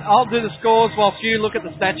the scores whilst you look at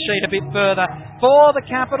the stat sheet a bit further. For the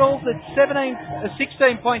Capitals, it's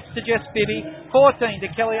 16 points to Jess Bibby, 14 to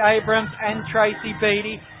Kelly Abrams and Tracy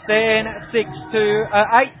Beattie, then 8 to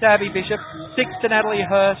Abby Bishop, 6 to Natalie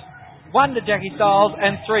Hurst, 1 to Jackie Stiles,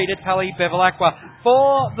 and 3 to Tally Bevilacqua.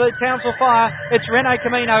 For the Townsville Fire, it's Renee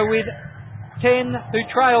Camino with 10, who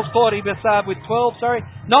trails Claudie Bessard with 12,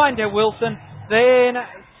 9 to Wilson, then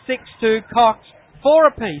 6 to Cox, 4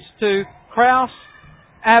 apiece to Krause,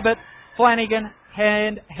 Abbott, Flanagan,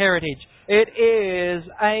 and Heritage. It is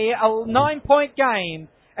a 9-point game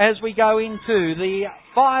as we go into the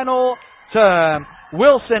final term.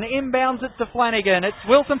 Wilson inbounds it to Flanagan. It's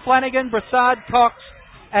Wilson, Flanagan, Broussard, Cox,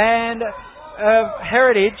 and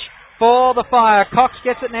Heritage for the Fire. Cox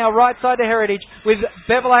gets it now right side to Heritage with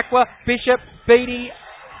Bevilacqua, Bishop, Beattie,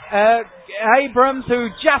 Abrams, who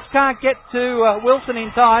just can't get to Wilson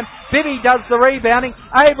in time. Bibby does the rebounding.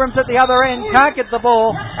 Abrams at the other end can't get the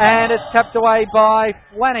ball, and it's tapped away by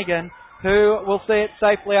Flanagan, who will see it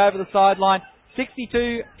safely over the sideline.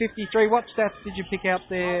 62-53. What stats did you pick out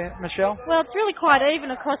there, Michelle? Well, it's really quite even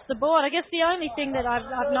across the board. I guess the only thing that I've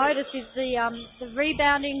noticed is the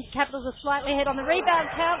rebounding. Capitals are slightly ahead on the rebound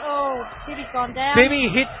count. Oh, Bibby's gone down. Bibby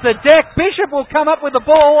hits the deck. Bishop will come up with the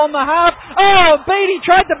ball on the half. Oh, Beattie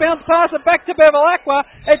tried to bounce past it back to Bevilacqua.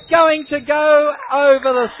 It's going to go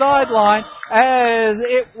over the sideline as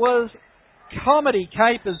it was comedy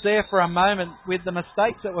capers there for a moment with the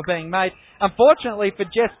mistakes that were being made. Unfortunately for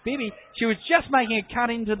Jess Bibby, she was just making a cut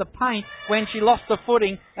into the paint when she lost her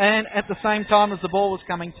footing and at the same time as the ball was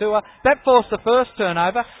coming to her. That forced the first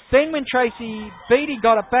turnover. Then when Tracy Beattie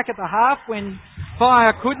got it back at the half when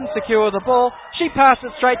Fire couldn't secure the ball, she passed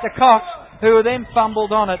it straight to Cox, who then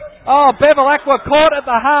fumbled on it. Oh, Bevilacqua caught at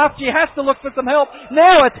the half. She has to look for some help.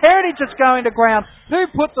 Now it's Heritage that's going to ground. Who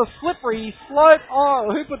put the slippery stuff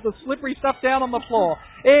down on the floor?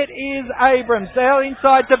 It is Abrams. Out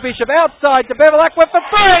inside to Bishop. Outside to Bevilacqua for 3.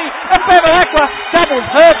 And Bevilacqua doubles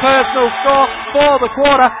her personal score for the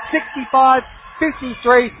quarter.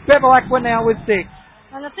 65-53. Bevilacqua now with 6.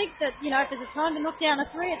 And I think that, if there's a time to knock down a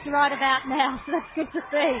 3, it's right about now. So that's good to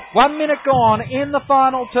see. 1 minute gone in the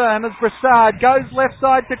final term as Broussard goes left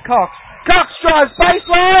side to Cox. Cox drives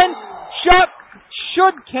baseline. Shot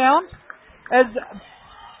should count as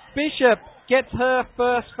Bishop gets her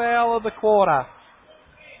first foul of the quarter.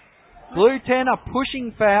 Blue 10, a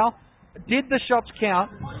pushing foul. Did the shots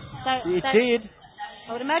count? It did.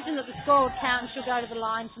 I would imagine that the score would count and she'll go to the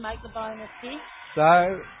line to make the bonus here.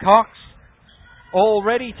 So, Cox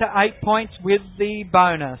already to 8 points with the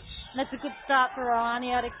bonus. That's a good start for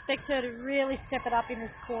Ioane. I'd expect her to really step it up in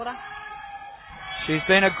this quarter. She's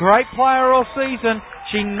been a great player all season.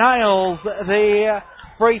 She nails the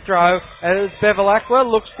free throw as Bevilacqua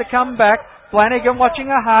looks to come back. Flanagan watching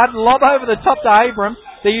her hard. Lob over the top to Abrams.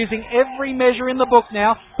 They're using every measure in the book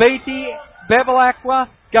now. Beattie,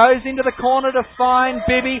 Bevilacqua goes into the corner to find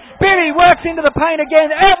Bibby. Bibby works into the paint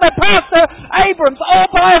again. Out the pass to Abrams. All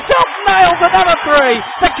by herself. Nails another 3.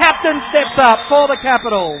 The captain steps up for the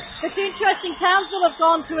Capitals. It's interesting. Townsville have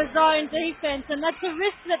gone to a zone defence, and that's a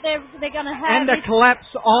risk that they're going to have. And a collapse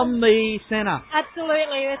on the centre.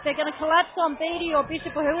 Absolutely. If they're going to collapse on Beattie or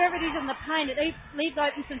Bishop or whoever it is in the paint, it leaves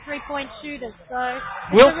open some 3-point shooters. So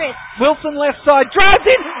it's a risk. Wilson left side drives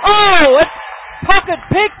in. Oh, it's pocket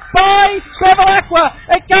pick by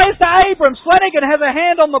Bevilacqua. It goes to Abrams. Flanagan has a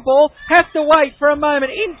hand on the ball. Has to wait for a moment.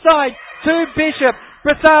 Inside to Bishop.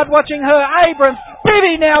 Broussard watching her. Abrams.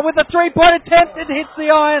 Bibby now with the 3-point attempt. It hits the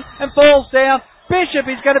iron and falls down. Bishop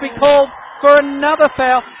is going to be called for another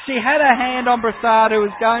foul. She had a hand on Broussard who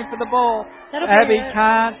was going for the ball. Abby,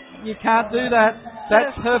 you can't do that.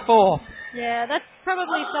 That's her 4th. Yeah, that's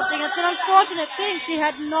probably something. It's an unfortunate thing. She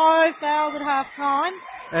had no fouls at half time.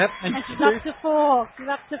 Yep, and she's up to 4.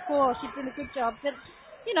 She's done a good job. But,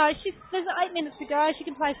 there's 8 minutes to go. She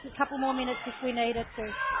can play a couple more minutes if we need her to.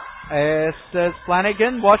 Says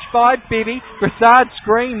Flanagan, watched by Bibby. Broussard's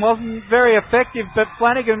screen wasn't very effective, but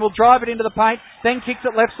Flanagan will drive it into the paint, then kicks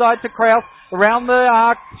it left side to Krause, around the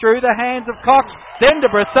arc, through the hands of Cox, then to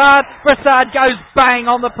Broussard. Broussard goes bang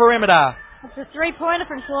on the perimeter. It's a 3-pointer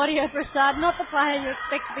from Claudia Broussard. Not the player you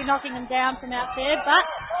expect to be knocking them down from out there, but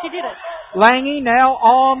she did it. Lange now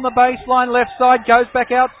on the baseline left side, goes back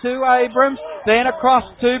out to Abrams, then across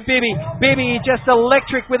to Bibby. Bibby just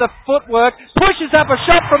electric with a footwork, pushes up a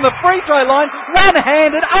shot from the free throw line,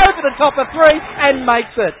 one-handed over the top of 3 and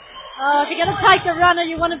makes it. Oh, if you're going to take a runner,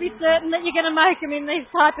 you want to be certain that you're going to make them in these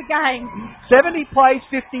type of games. 70 plays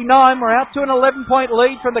 59. We're out to an 11-point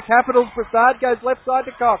lead from the Capitals. Broussard goes left side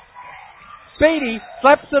to Cox. Beattie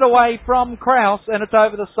slaps it away from Krause, and it's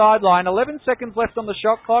over the sideline. 11 seconds left on the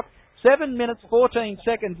shot clock. 7 minutes, 14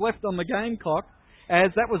 seconds left on the game clock, as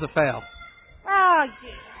that was a foul. Oh,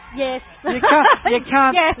 yes. You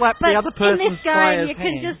can't yes, slap the other person's in this game, player's you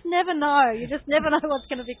can hand. just never know. You just never know what's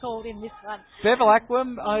going to be called in this one. Bevel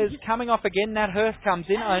Aquam is coming off again. Nat Hurst comes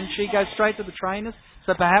in, and she goes straight to the trainers.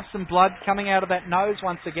 So perhaps some blood coming out of that nose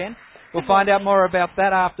once again. We'll find out more about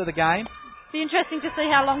that after the game. Be interesting to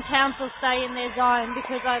see how long Townsville stay in their zone,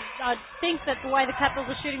 because I think that the way the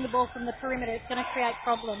Capitals are shooting the ball from the perimeter, it's going to create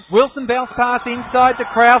problems. Wilson bounce pass inside to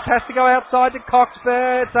Krause, has to go outside to Cox.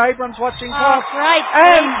 It's Abrams watching Cox. Great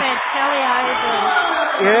defense, Kelly Abrams.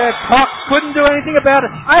 Yeah, Cox couldn't do anything about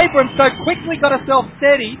it. Abrams so quickly got herself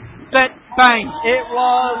steady that bang, it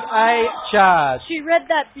was a charge. She read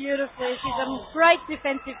that beautifully. She's a great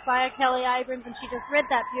defensive player, Kelly Abrams, and she just read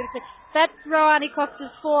that beautifully. That's Roani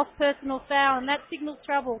Cox's 4th personal foul, and that signals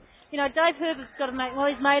trouble. You know, Dave Herbert's got to make, well,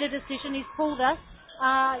 he's made a decision, he's pulled her.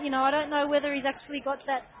 I don't know whether he's actually got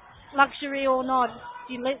that luxury or not.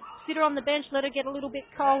 Do you sit her on the bench, let her get a little bit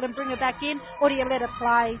cold and bring her back in, or do you let her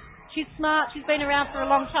play? She's smart, she's been around for a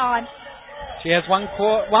long time. She has one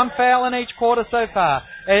foul in each quarter so far.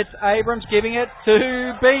 It's Abrams giving it to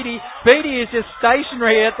Beattie. Beattie is just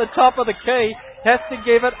stationary at the top of the key. Has to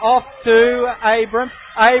give it off to Abrams.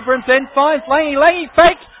 Abrams then finds Lange. Lange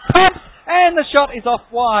fakes, pumps, and the shot is off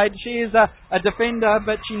wide. She is a defender,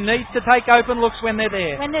 but she needs to take open looks when they're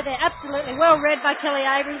there. When they're there, absolutely. Well read by Kelly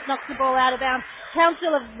Abrams, knocks the ball out of bounds.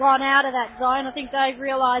 Townsville have gone out of that zone. I think Dave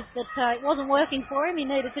realised that it wasn't working for him. He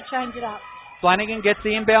needed to change it up. Flanagan gets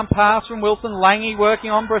the inbound pass from Wilson. Lange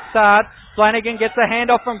working on Broussard. Flanagan gets a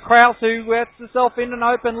handoff from Krause, who gets herself in an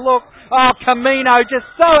open look. Oh, Camino, just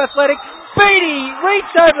so athletic. Beattie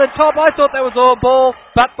reached over the top. I thought that was all ball,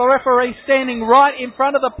 but the referee standing right in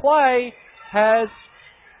front of the play has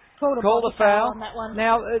called a foul. On that one.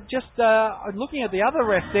 Now, just looking at the other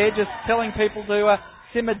ref there, just telling people to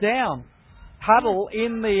simmer down. Huddle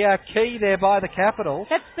in the key there by the Capitals.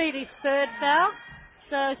 That's Beattie's 3rd foul.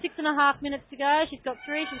 So 6.5 minutes to go. She's got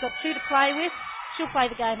 3. She's got 2 to play with. She'll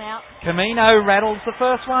play the game out. Camino rattles the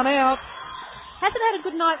first one out. Hasn't had a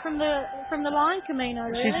good night from the line,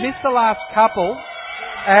 Camino, really. She's missed the last couple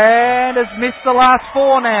and has missed the last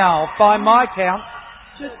 4 now by my count.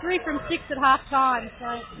 She was 3 from 6 at half time.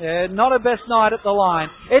 So. Yeah, not her best night at the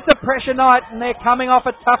line. It's a pressure night and they're coming off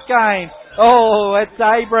a tough game. Oh, it's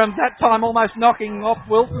Abrams, that time almost knocking off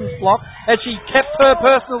Wilson's block as she kept her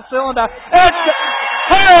personal cylinder. It's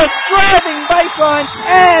her driving baseline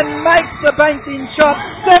and makes the banked-in shot.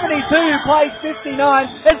 72 plays 59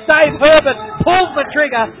 as Dave Herbert pulls the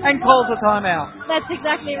trigger and calls a timeout. That's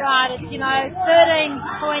exactly right. It's, 13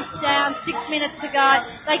 points down, 6 minutes to go.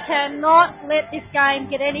 They cannot let this game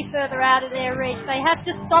get any further out of their reach. They have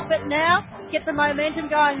to stop it now, get the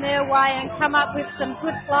momentum going their way and come up with some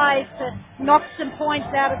good plays to knock some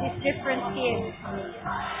points out of this difference here.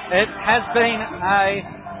 It has been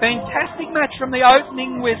a fantastic match from the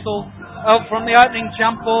opening whistle, from the opening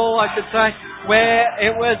jump ball, I should say, where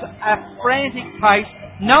it was a frantic pace.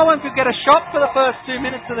 No one could get a shot for the first 2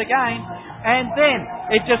 minutes of the game, and then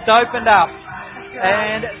it just opened up.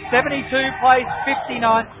 And 72 plays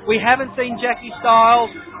 59. We haven't seen Jackie Stiles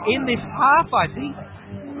in this half, I think.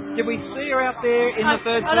 Did we see her out there in the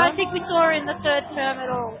third term? I don't think we saw her in the third term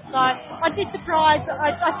at all. So I'd be surprised.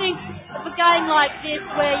 I think of a game like this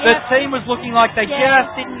where the team was looking like they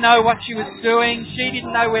just didn't know what she was doing. She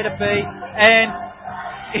didn't know where to be. And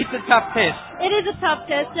it's a tough test. It is a tough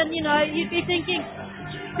test. And, you'd be thinking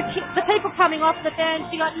the people coming off the bench,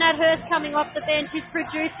 you got Nat Hurst coming off the bench, who's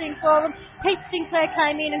producing for them. Pete Sinclair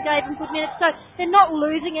came in and gave them good minutes. So they're not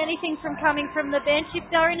losing anything from coming from the bench. If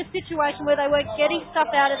they're in a situation where they weren't getting stuff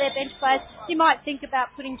out of their bench players, you might think about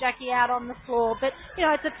putting Jackie out on the floor. But,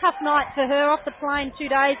 it's a tough night for her off the plane 2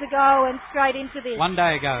 days ago and straight into this. 1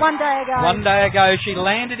 day ago. 1 day ago. 1 day ago. She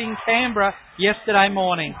landed in Canberra yesterday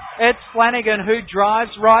morning. It's Flanagan who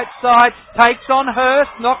drives right side, takes on Hurst,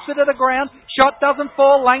 knocks it to the ground. Shot doesn't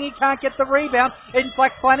fall. Lange can't get the rebound. In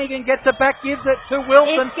fact, Flanagan gets it back, gives it to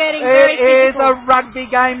Wilson. It's getting very It is a rugby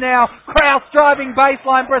game now. Krause driving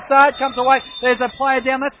baseline. Broussard comes away. There's a player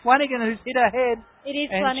down. That's Flanagan who's hit her head. It is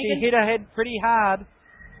and Flanagan. She hit her head pretty hard.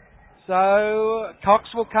 So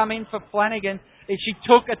Cox will come in for Flanagan. She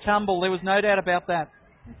took a tumble. There was no doubt about that.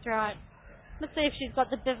 That's right. Let's see if she's got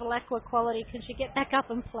the Bevel Aqua quality. Can she get back up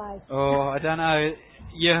and play? Oh, I don't know.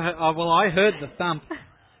 Yeah. Well, I heard the thump.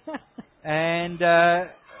 And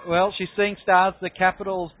Well, she's seeing stars. The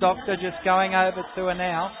Capitals doctor just going over to her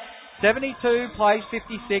now. 72 plays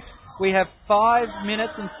 56. We have 5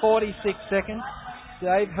 minutes and 46 seconds.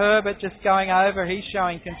 Dave Herbert just going over. He's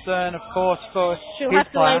showing concern, of course, for She'll his have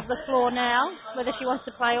to player. leave the floor now, whether she wants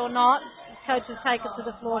to play or not. Coach has taken to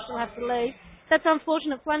the floor. She'll have to leave. That's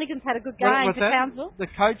unfortunate. Flanagan's had a good game What's for that? Townsville. The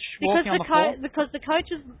coach walking on the floor? Because the coach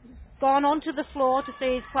has gone onto the floor to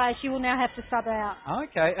see his play, she will now have to sub out.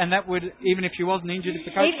 Okay, and that would, even if she wasn't injured, if the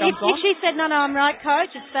coach comes on? If she said, no, I'm right, coach,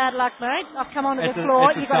 it's bad luck, mate, I've come onto the It's floor,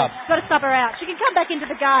 a you've got to sub her out. She can come back into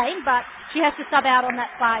the game, but she has to sub out on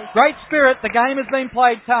that play. Great spirit. The game has been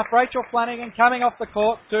played tough. Rachel Flanagan coming off the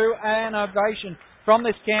court to an ovation from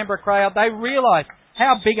this Canberra crowd. They realise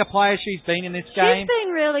how big a player she's been in this game. She's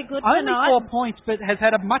been really good Only tonight. 4 points, but has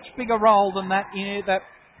had a much bigger role than that that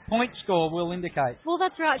point score will indicate. Well,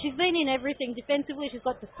 that's right. She's been in everything. Defensively, she's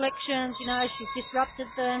got deflections, she's disrupted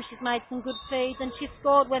them, she's made some good feeds, and she's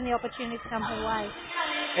scored when the opportunities come her way.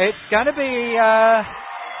 It's going to be,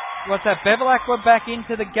 Bevilacqua back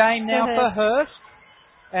into the game now for Hurst.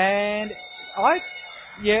 And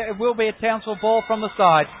it will be a Townsville ball from the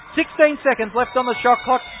side. 16 seconds left on the shot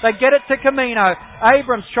clock. They get it to Camino.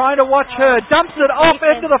 Abrams trying to watch her. Dumps it off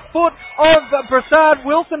into the foot of Brassard.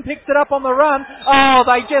 Wilson picks it up on the run. Oh,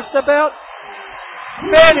 they just about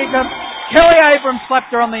fairly them. Kelly Abrams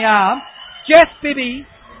slapped her on the arm. Jess Bibby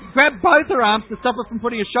grabbed both her arms to stop her from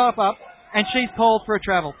putting a shot up, and she's called for a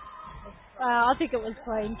travel. I think it was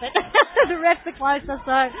clean, but the refs are closer,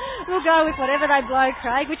 so we'll go with whatever they blow,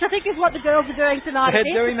 Craig, which I think is what the girls are doing tonight.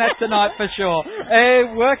 They're doing that tonight for sure.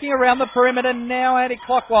 Working around the perimeter now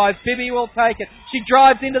anti-clockwise. Bibby will take it. She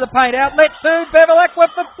drives into the paint. Outlet to Bevilacqua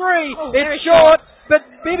for three. It's short, but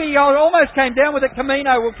Bibby almost came down with it.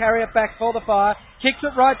 Camino will carry it back for the Fire. Kicks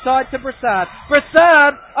it right side to Brassard.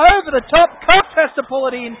 Brassard over the top. Cox has to pull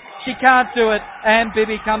it in. She can't do it, and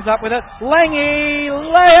Bibby comes up with it. Lange,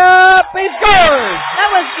 layup is good! That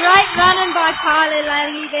was great running by Kylie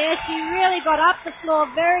Lange there. She really got up the floor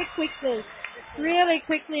very quickly.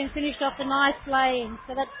 And finished off a nice lane,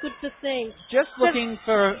 so that's good to see. Just looking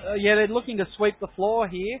for, they're looking to sweep the floor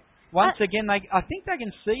here. Once again, I think they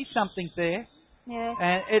can see something there. Yeah.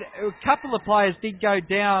 And a couple of players did go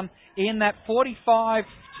down in that 45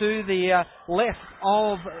 to the left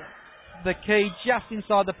of the key, just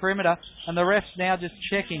inside the perimeter, and the refs now just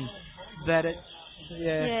checking that it's...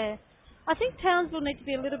 Yeah. I think Townsville need to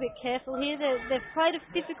be a little bit careful here. They've played a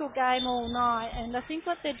physical game all night, and I think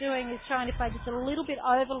what they're doing is trying to play just a little bit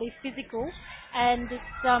overly physical, and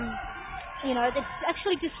it's it's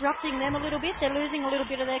actually disrupting them a little bit. They're losing a little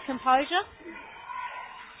bit of their composure.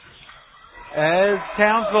 As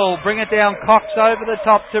Townsville bring it down, Cox over the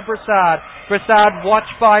top to Brassard. Brassard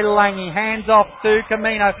watched by Lange, hands off to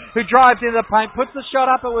Camino, who drives into the paint, puts the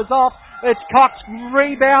shot up, it was off. It's Cox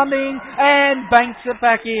rebounding and banks it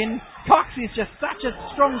back in. Cox is just such a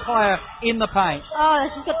strong player in the paint.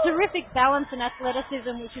 Oh, she's got terrific balance and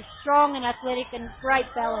athleticism, which is strong and athletic and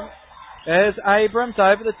great balance. As Abrams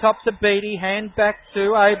over the top to Beattie, hand back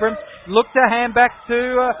to Abrams, look to hand back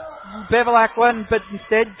to Bevilacqua, but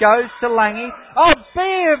instead goes to Lange. Oh,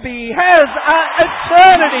 Bibby has an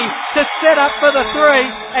eternity to set up for the three,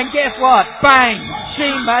 and guess what? Bang! She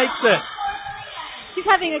makes it. She's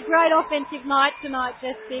having a great offensive night tonight,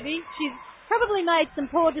 Jess Bibby. She's probably made some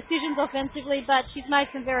poor decisions offensively, but she's made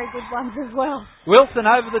some very good ones as well. Wilson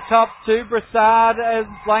over the top to Brassard as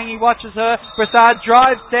Lange watches her. Brassard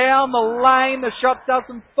drives down the lane. The shot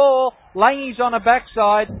doesn't fall. Lange's on her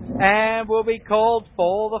backside and will be called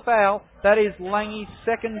for the foul. That is Lange's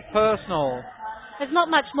second personal. There's not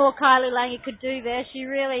much more Kylie Lange could do there. She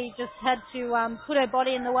really just had to put her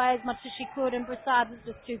body in the way as much as she could, and Brassard was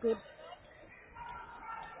just too good.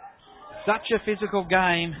 Such a physical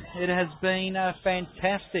game. It has been a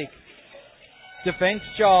fantastic defence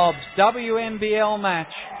jobs WNBL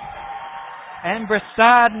match. And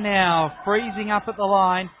Brassard now freezing up at the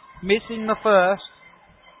line, missing the first.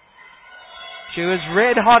 She was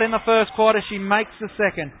red hot in the first quarter. She makes the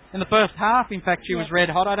second. In the first half, in fact, she was red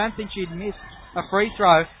hot. I don't think she'd missed a free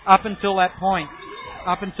throw up until that point.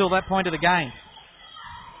 Up until that point of the game.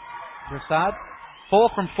 Brassard,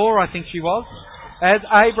 4 from 4, I think she was. As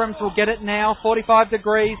Abrams will get it now, 45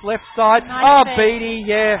 degrees, left side. Nice Beattie,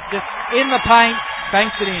 just in the paint,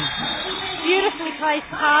 banks it in. Beautifully placed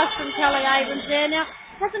pass from Kelly Abrams there. Now,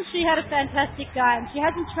 hasn't she had a fantastic game? She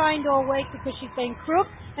hasn't trained all week because she's been crook,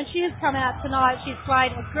 and she has come out tonight. She's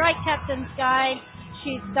played a great captain's game.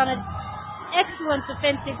 She's done a excellent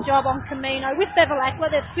defensive job on Camino. With Bevilacqua,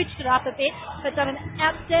 they've switched it up a bit, but done an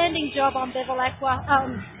outstanding job on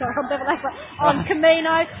on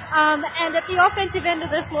Camino. And at the offensive end of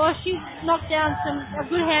the floor, she's knocked down a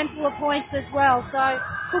good handful of points as well. So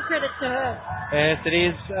full credit to her. Yes, it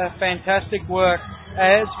is fantastic work.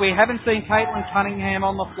 As we haven't seen Caitlin Cunningham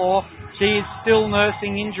on the floor, she is still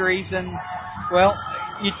nursing injuries, and well,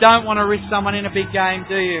 you don't want to risk someone in a big game,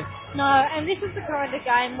 do you? No, and this is the kind of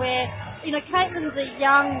game where, Caitlin's a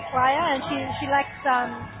young player and she lacks, I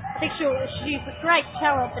think she's a great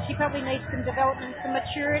talent, but she probably needs some development, some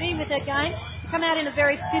maturity with her game. To come out in a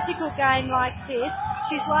very physical game like this,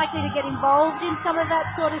 she's likely to get involved in some of that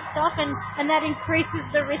sort of stuff, and that increases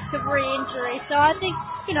the risk of re-injury. So I think,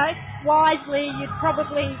 wisely, you'd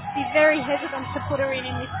probably be very hesitant to put her in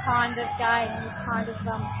this kind of game, in this kind of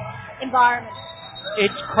environment.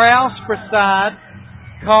 It's Krause, Brassard,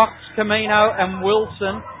 Cox, Camino and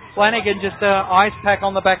Wilson. Flanagan just an ice pack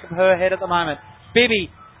on the back of her head at the moment.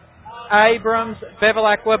 Bibby, Abrams,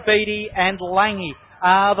 Bevilacqua, Beattie and Lange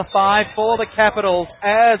are the 5 for the Capitals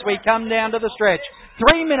as we come down to the stretch.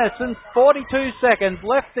 3 minutes and 42 seconds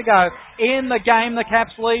left to go in the game. The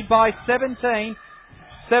Caps lead by 17,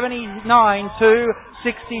 79 to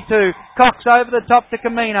 62. Cox over the top to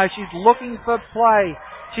Camino. She's looking for play.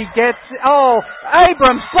 She gets...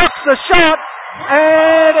 Abrams blocks the shot.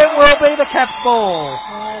 And it will be the Caps ball.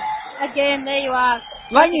 Again, there you are.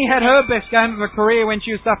 Lange had her best game of her career when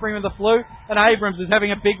she was suffering with the flu, and Abrams is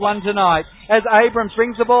having a big one tonight. As Abrams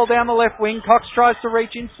brings the ball down the left wing, Cox tries to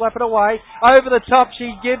reach in, slap it away. Over the top,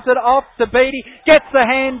 she gives it off to Beattie, gets the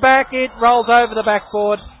hand back, it rolls over the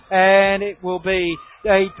backboard, and it will be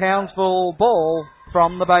a Townsville ball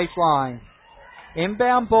from the baseline.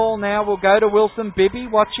 Inbound ball now will go to Wilson. Bibby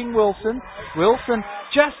watching Wilson. Wilson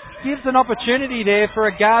just gives an opportunity there for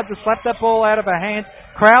a guard to slap that ball out of her hands.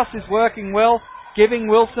 Krause is working well, giving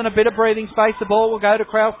Wilson a bit of breathing space. The ball will go to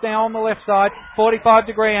Krause now on the left side,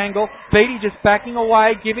 45-degree angle. Beattie just backing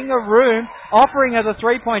away, giving her room, offering her the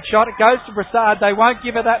three-point shot. It goes to Brassard. They won't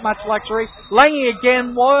give her that much luxury. Lange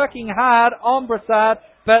again working hard on Brassard,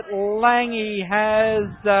 but Lange has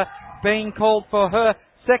been called for her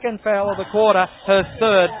second foul of the quarter, her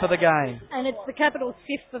third for the game. And it's the Capitals'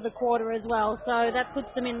 5th of the quarter as well, so that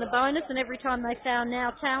puts them in the bonus, and every time they foul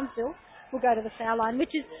now, Townsville will go to the foul line,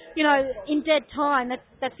 which is, in dead time,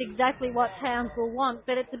 that's exactly what Townsville want,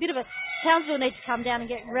 but it's a bit of a... Townsville needs to come down and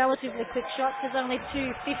get relatively quick shots. There's only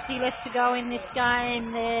 2:50 left to go in this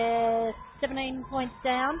game. They're 17 points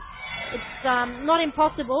down. It's not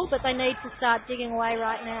impossible, but they need to start digging away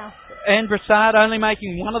right now. And Brassard only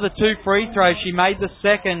making one of the 2 free throws. She made the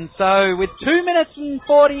second. So with 2 minutes and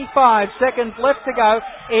 45 seconds left to go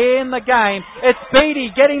in the game, it's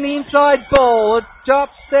Beattie getting the inside ball. It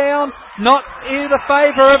drops down, not in the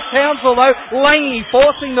favour of Townsville though. Lange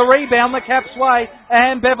forcing the rebound the Caps' way,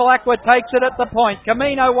 and Bevilacqua takes it at the point.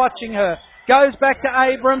 Camino watching her. Goes back to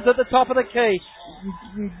Abrams at the top of the key.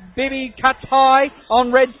 Bibby cuts high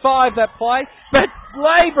on red 5 that play, but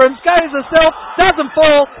Abrams goes herself, doesn't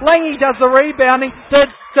fall. Lange does the rebounding. The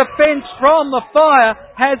defence from the Fire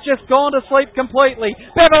has just gone to sleep completely.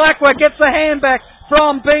 Bevilacqua gets the hand back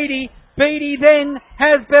from Beattie. Beattie then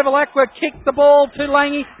has Bevilacqua kick the ball to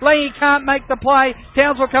Lange. Lange can't make the play.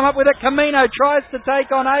 Towns will come up with it. Camino tries to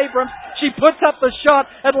take on Abrams. She puts up the shot.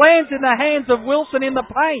 It lands in the hands of Wilson in the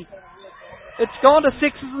paint. It's gone to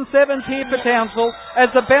 6s and 7s here for Townsville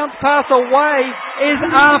as the bounce pass away is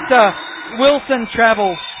after Wilson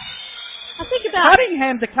travels. I think about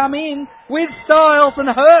Cunningham to come in with Styles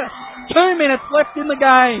and Hurst. 2 minutes left in the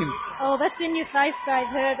game. Oh, that's in your face,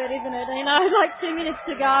 Dave Herbert, isn't it? Like 2 minutes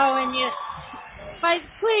to go and you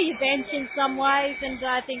clear your bench in some ways, and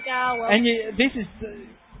I think, And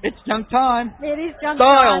it's junk time. It is junk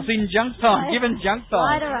Styles time. In junk time, given junk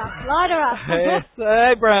time. Light her up. Yes,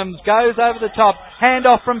 Abrams goes over the top.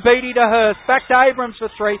 Handoff from Beattie to Hurst. Back to Abrams for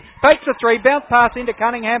 3. Fakes a 3. Bounce pass into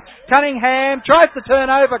Cunningham. Cunningham tries to turn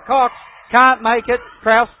over Cox. Can't make it.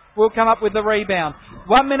 Krause will come up with the rebound.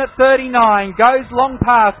 1 minute 39. Goes long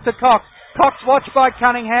pass to Cox. Cox watched by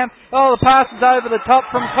Cunningham. The pass is over the top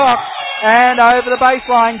from Cox. And over the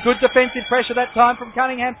baseline. Good defensive pressure that time from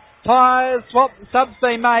Cunningham. Sub's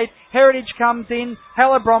been made. Heritage comes in.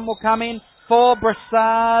 Hellebron will come in for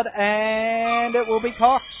Brassard, and it will be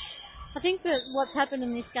Cox. I think that what's happened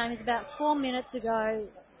in this game is about 4 minutes ago,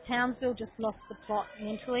 Townsville just lost the plot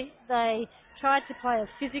mentally. They tried to play a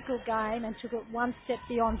physical game and took it one step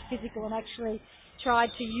beyond physical and actually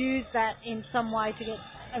tried to use that in some way to get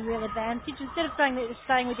a real advantage. Instead of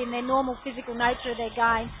staying within their normal physical nature of their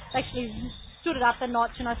game, they actually stood it up a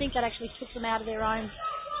notch, and I think that actually took them out of their own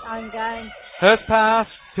game. Hurst pass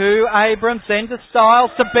to Abrams, then to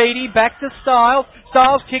Styles, to Beattie, back to Styles.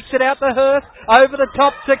 Styles kicks it out to Hurst, over the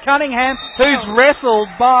top to Cunningham, who's wrestled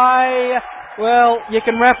by, well, you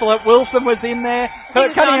can raffle it. Wilson was in there.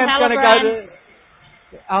 Cunningham's going to go to...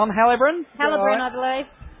 Halibran? Halibran, I believe.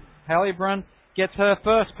 Halibran gets her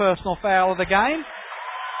first personal foul of the game.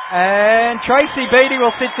 And Tracy Beattie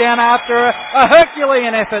will sit down after a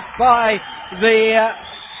Herculean effort by the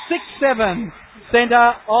 6'7"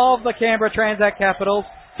 centre of the Canberra Transact Capitals.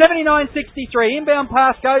 79-63. Inbound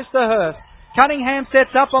pass goes to Hurst. Cunningham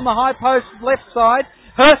sets up on the high post left side.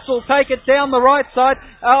 Hurst will take it down the right side.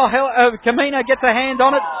 Camino gets a hand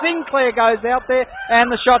on it. Sinclair goes out there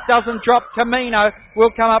and the shot doesn't drop. Camino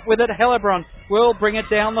will come up with it. Hellebrand will bring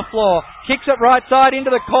it down the floor. Kicks it right side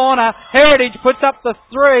into the corner. Heritage puts up the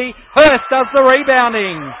 3. Hurst does the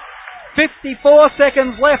rebounding. 54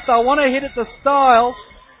 seconds left. I want to hit it to Styles.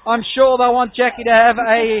 I'm sure they want Jackie to have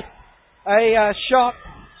a shot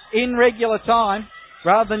in regular time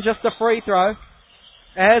rather than just a free throw.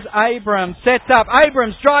 As Abrams sets up.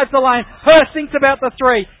 Abrams drives the lane. Hurst thinks about the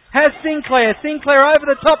 3. Has Sinclair. Sinclair over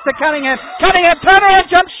the top to Cunningham. Cunningham,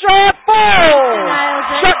 turnaround, jump shot, ball!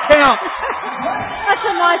 Shot count. That's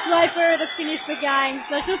a nice way for her to finish the game.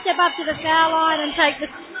 So she'll step up to the foul line and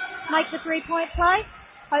make the 3-point play,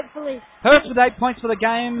 hopefully. Hurst with 8 points for the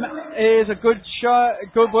game is a good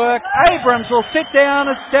good work. Abrams will sit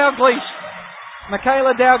down as Dalglish.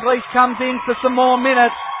 Michaela Dalglish comes in for some more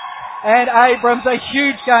minutes. And Abrams, a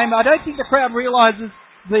huge game. I don't think the crowd realises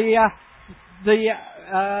the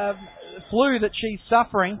flu that she's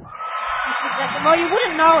suffering. Exactly. Well, you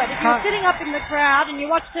wouldn't know it. If you're sitting up in the crowd and you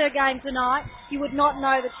watched her game tonight, you would not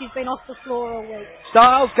know that she's been off the floor all week.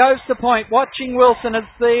 Styles goes to point, watching Wilson as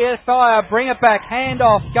the Fire bring it back. Hand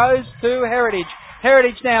off, goes to Heritage.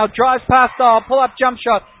 Heritage now drives past Style, pull-up jump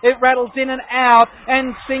shot. It rattles in and out,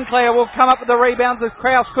 and Sinclair will come up with the rebounds as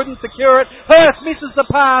Krause couldn't secure it. Hurst misses the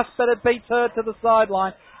pass, but it beats her to the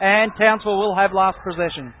sideline, and Townsville will have last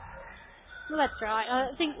possession. Well, that's right.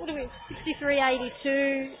 I think,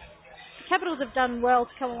 63-82. The Capitals have done well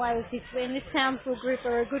to come away with this win. This Townsville group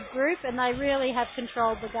are a good group, and they really have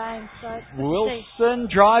controlled the game. So Wilson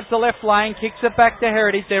drives the left lane, kicks it back to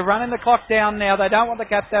Heritage. They're running the clock down now. They don't want the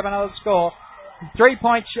Caps to have another score.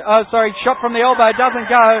 3-point, shot from the elbow doesn't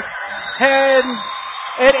go. And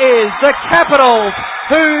it is the Capitals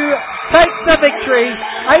who take the victory,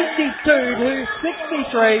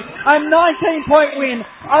 82-63, a 19-point win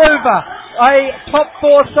over a top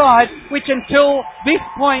 4 side, which until this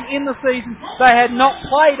point in the season, they had not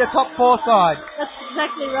played a top 4 side. That's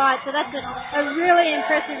exactly right. So that's a really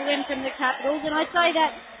impressive win from the Capitals. And I say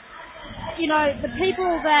that, you know, the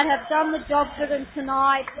people that have done the job for them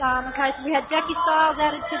tonight, so we had Jackie Styles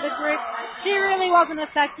added to the group. She really wasn't a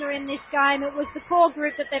factor in this game. It was the core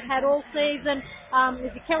group that they've had all season. It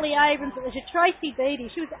was your Kelly Abrams, it was your Tracy Beattie.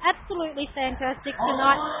 She was absolutely fantastic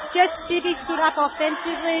tonight. Jess Bibby stood up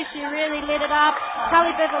offensively. She really lit it up.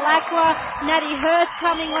 Kelly Bevilacqua, Natty Hurst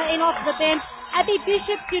coming in off the bench. Abby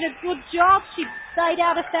Bishop did a good job. She stayed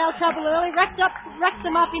out of foul trouble early, racked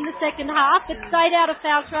them up in the second half, but stayed out of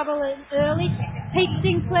foul trouble early. Pete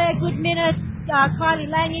Sinclair, good minutes. Kylie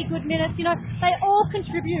Lange, good minutes. You know, they all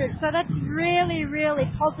contributed, so that's really, really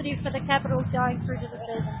positive for the Capitals going through to the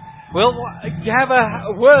season. We'll have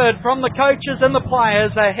a word from the coaches and the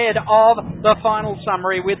players ahead of the final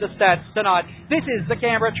summary with the stats tonight. This is the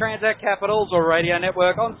Canberra Transact Capitals Radio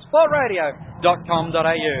Network on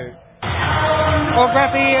sportradio.com.au. Well,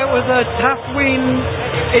 Graffy, it was a tough win.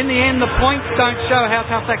 In the end, the points don't show how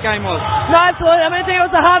tough that game was. No, absolutely. I mean, I think it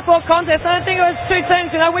was a hard-fought contest. I don't think it was two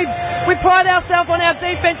teams. You know, we pride ourselves on our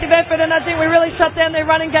defensive effort, and I think we really shut down their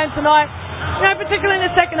running game tonight. You know, particularly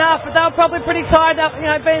in the second half, but they were probably pretty tired up, you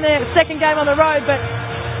know, being their second game on the road. But,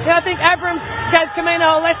 you know, I think Abrams gave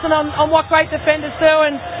Camino a lesson on what great defenders do,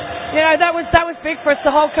 and, you know, that was big for us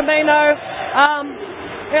to hold Camino.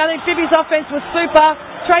 You know, I think Bibby's offense was super.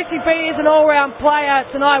 Tracy Beattie is an all-round player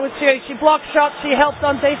tonight, was huge. She blocked shots, she helped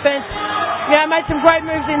on defense. Yeah, made some great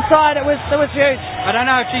moves inside. It was huge. I don't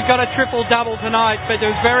know if she's got a triple-double tonight, but it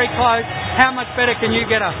was very close. How much better can you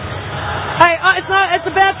get her? Hey, it's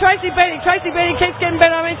about Tracy Beattie. Tracy Beattie keeps getting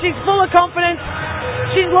better. I mean, she's full of confidence.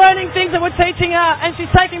 She's learning things that we're teaching her, and she's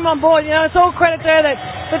taking them on board. You know, it's all credit to her that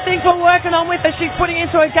the things we're working on with her, she's putting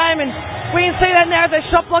into her game, and we can see that now as her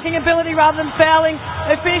shot blocking ability rather than fouling.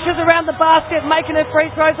 Her finishes around the basket, making her free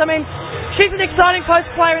throws. I mean, she's an exciting post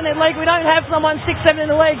player in the league. We don't have someone 6'7" in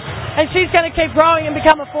the league, and she's going to keep growing and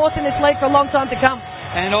become a force in this league for a long time to come.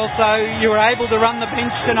 And also, you were able to run the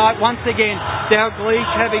bench tonight once again.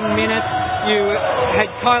 Dalglish having minutes. you had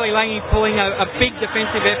Kylie Lange pulling a big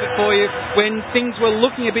defensive effort for you when things were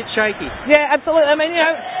looking a bit shaky. Yeah, absolutely. I mean,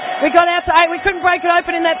 we got out to 8. We couldn't break it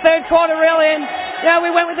open in that third quarter, really. And,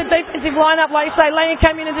 we went with the defensive lineup. Like you say, Lange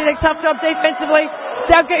came in and did a tough job defensively.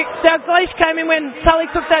 Dalglish came in when Tully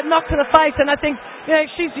took that knock to the face. And I think,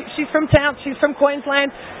 she's from Towns. She's from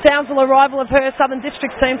Queensland. Townsville, a rival of her Southern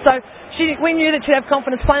District team. So we knew that she'd have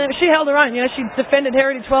confidence playing. But she held her own. She defended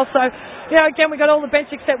Heritage well. So, again, we got all the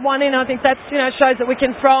bench except one in. I think that, shows that we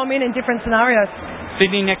can throw them in different scenarios.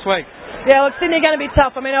 Sydney next week. Yeah, look, Sydney are going to be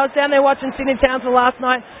tough. I mean, I was down there watching Sydney Townsville last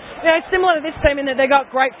night. It's similar to this team in that they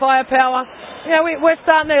got great firepower. We're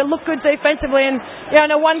starting to look good defensively, and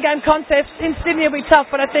in a one-game contest in Sydney will be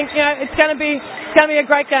tough. But I think it's going to be a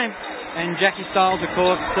great game. And Jackie Stiles, of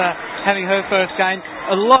course, having her first game,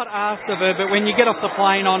 a lot asked of her. But when you get off the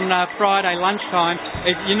plane on Friday lunchtime,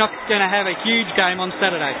 you're not going to have a huge game on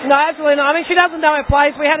Saturday. No, absolutely not. I mean, she doesn't know her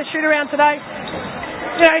plays. We had a shoot around today.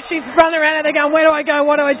 She's running around and they're going, where do I go?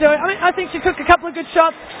 What do I do? I mean, I think she took a couple of good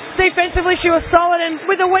shots. Defensively, she was solid, and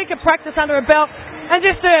with a week of practice under her belt, and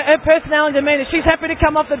just her personality and demeanour, she's happy to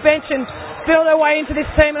come off the bench and build her way into this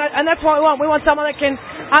team, and that's what we want. We want someone that can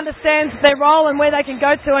understand their role and where they can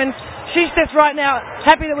go to, and she's just right now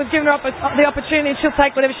happy that we've given her the opportunity, and she'll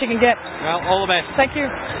take whatever she can get. Well, all the best. Thank you.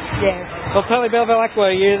 Yeah. Well, Tully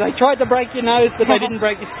Belval-Acqua, they tried to break your nose, but they didn't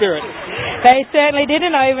break your spirit. They certainly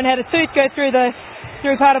didn't. I even had a tooth go through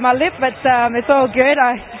part of my lip, but it's all good.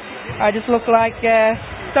 I just look like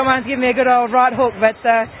someone's giving me a good old right hook, but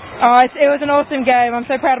it was an awesome game. I'm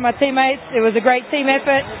so proud of my teammates. It was a great team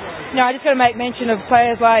effort. I just got to make mention of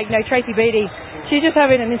players like Tracy Beattie. She's just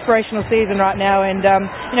having an inspirational season right now, and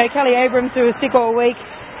Kelly Abrams, who was sick all week,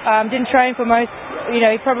 didn't train for most. He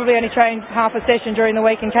probably only trained half a session during the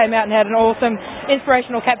week and came out and had an awesome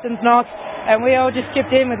inspirational captain's knock, and we all just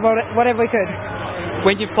chipped in with whatever we could.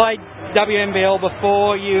 When you played WNBL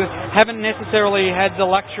before, you haven't necessarily had the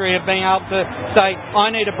luxury of being able to say,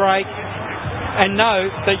 I need a break, and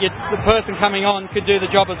know that the person coming on could do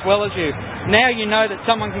the job as well as you. Now you know that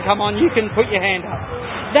someone can come on, you can put your hand up.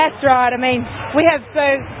 That's right. I mean, we have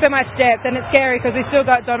so much depth, and it's scary because we've still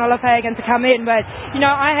got Donna Lopagan to come in, but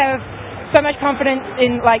I have so much confidence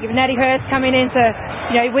in, if Natty Hurst coming in to,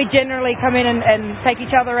 we generally come in and take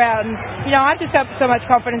each other out, and I've just got so much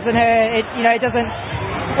confidence in her. It doesn't.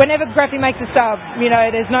 Whenever Graffy makes a sub,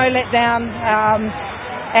 there's no letdown,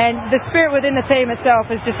 and the spirit within the team itself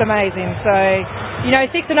is just amazing. So,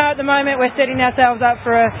 6-0 at the moment, we're setting ourselves up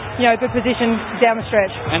for a good position down the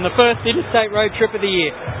stretch. And the first interstate road trip of the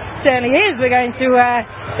year. Certainly is. We're going to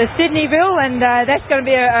the Sydneyville, and that's going to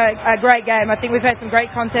be a great game. I think we've had some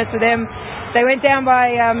great contests with them. They went down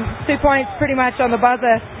by 2 points pretty much on the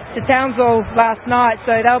buzzer to Townsville last night,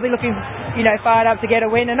 so they'll be looking fired up to get a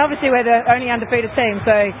win, and obviously we're the only undefeated team,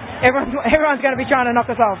 so everyone's going to be trying to knock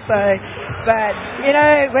us off. So, but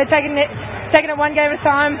we're taking it one game at a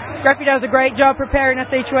time. Graffy does a great job preparing us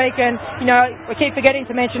each week, and we keep forgetting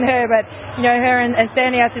to mention her, but her and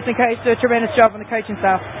Stanley, our assistant coach, do a tremendous job on the coaching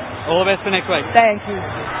staff. All the best for next week. Thank you.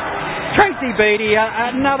 Tracy Beattie,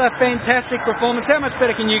 another fantastic performance. How much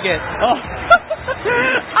better can you get? Oh.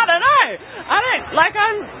 I don't know.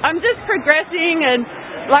 I'm just progressing, and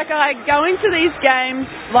I go into these games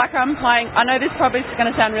like I'm playing. I know this probably is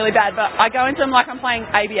going to sound really bad, but I go into them like I'm playing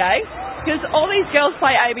ABA, because all these girls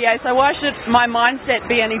play ABA, so why should my mindset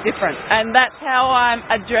be any different? And that's how I'm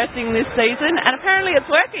addressing this season, and apparently it's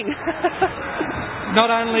working.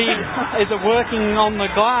 Not only is it working on the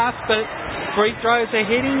glass, but free throws are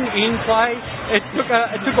hitting in play. It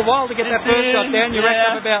took a while to get that first shot down. You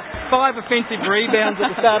racked up about 5 offensive rebounds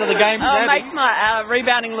at the start of the game. Oh, it makes my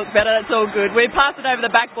rebounding look better. That's all good. We pass it over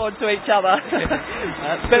the backboard to each other.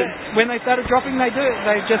 But when they started dropping, they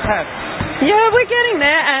just have. Yeah, we're getting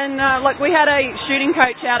there. And we had a shooting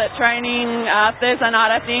coach out at training Thursday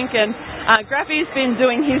night, I think, and Graffy's been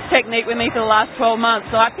doing his technique with me for the last 12 months,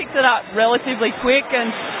 so I picked it up relatively quick,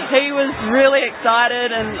 and he was really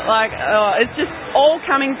excited, and it's just all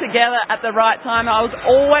coming together at the right time. I was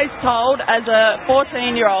always told as a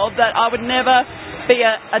 14-year-old that I would never be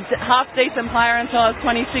a half-decent player until I was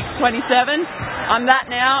 26, 27. I'm that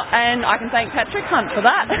now, and I can thank Patrick Hunt for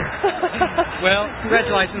that. Well,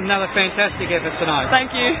 congratulations, another fantastic effort tonight.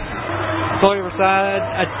 Thank you. Claudia Brassard,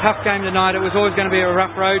 a tough game tonight. It was always going to be a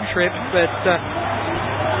rough road trip, but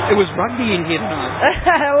it was rugby in here tonight.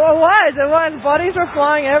 Well, it was. Bodies were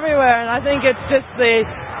flying everywhere, and I think it's just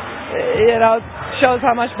shows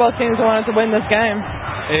how much both teams wanted to win this game.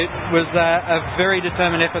 It was a very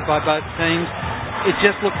determined effort by both teams. It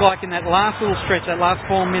just looked like in that last little stretch, that last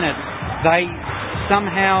 4 minutes, they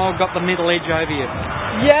somehow got the middle edge over you.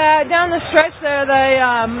 Yeah, down the stretch there,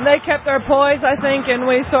 they kept their poise, I think, and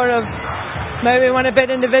we sort of maybe went a bit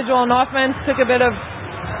individual on offense, took a bit of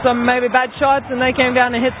some maybe bad shots, and they came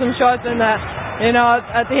down and hit some shots, and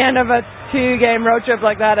at the end of a 2-game road trip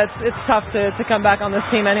like that, it's tough to come back on this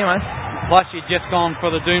team anyway. Plus, you'd just gone for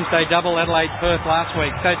the Doomsday double Adelaide-Perth last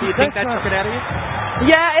week, so do you think that took it out of you?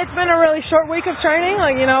 Yeah, it's been a really short week of training.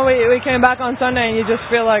 Like, we came back on Sunday and you just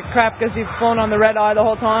feel like crap because you've flown on the red eye the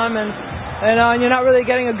whole time, and you're not really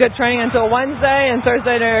getting a good training until Wednesday, and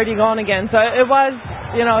Thursday they're already gone again. So it was,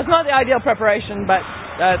 it's not the ideal preparation, but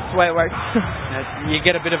that's the way it works. You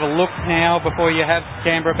get a bit of a look now before you have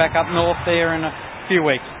Canberra back up north there in a few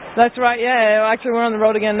weeks. That's right, yeah. Actually, we're on the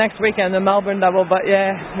road again next weekend, the Melbourne double, but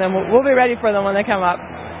yeah, then we'll be ready for them when they come up.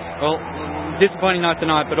 Well, disappointing night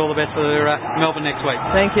tonight, but all the best for Melbourne next week.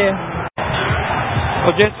 Thank you.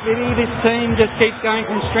 Well, Jess Biddy, this team just keeps going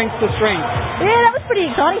from strength to strength. Yeah, that was pretty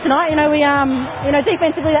exciting tonight. We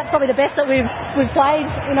defensively, that's probably the best that we've played.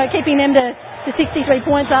 Keeping them to 63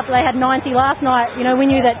 points after they had 90 last night. We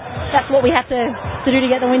knew that's what we had to do to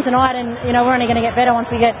get the win tonight, and we're only going to get better once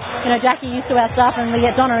we get Jackie used to our stuff and we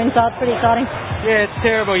get Donna in, so it's pretty exciting. Yeah, it's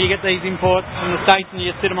terrible. You get these imports from the States and you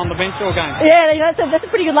sit them on the bench all game. Yeah, that's a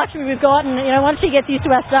pretty good luxury we've got, and once she gets used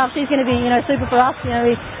to our stuff, she's going to be super for us.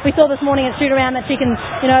 We saw this morning at shoot around that she can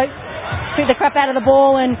shoot the crap out of the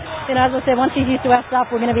ball, and as I said, once she's used to our stuff,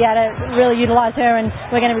 we're going to be able to really utilise her, and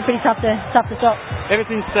we're going to be pretty tough to stop. Ever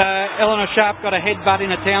since Eleanor Sharp got a headbutt in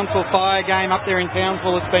a Townsville Fire game up there in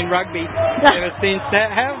Townsville, it's been rugby ever since.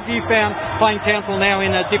 How have you found playing Townsville now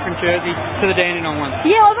in a different jersey to the Dandenong one?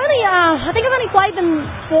 Yeah, I think I've only played them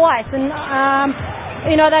twice, and I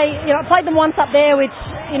played them once up there, which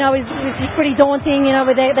is pretty daunting,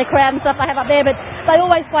 with their crowd and stuff they have up there, but they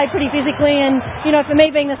always play pretty physically, and for me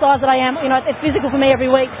being the size that I am, it's physical for me every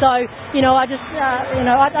week, so I just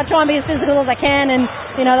I try and be as physical as I can, and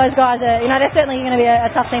those guys are they're certainly going to be a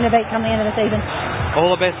tough team to beat come the end of the season.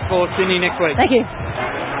 All the best for Sydney next week. Thank you.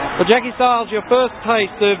 Well, Jackie Stiles, your first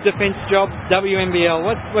taste of defence jobs, WNBL.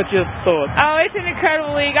 What's your thoughts? Oh, it's an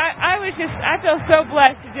incredible league. I feel so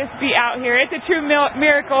blessed to just be out here. It's a true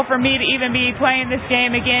miracle for me to even be playing this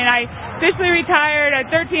game again. I officially retired. I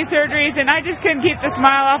had 13 surgeries, and I just couldn't keep the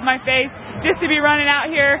smile off my face just to be running out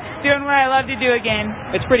here doing what I love to do again.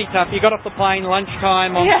 It's pretty tough. You got off the plane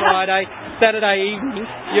lunchtime on Friday, Saturday evening.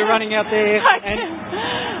 You're running out there.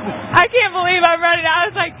 I can't believe I'm running out. I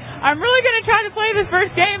was like, I'm really going to try to play this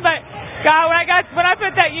first game, but God, when I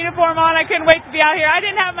put that uniform on, I couldn't wait to be out here. I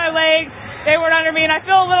didn't have my legs. They weren't under me, and I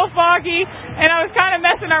feel a little foggy, and I was kind of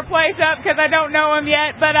messing our plays up because I don't know them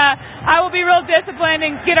yet, but I will be real disciplined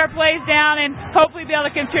and get our plays down and hopefully be able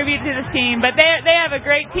to contribute to this team. But they have a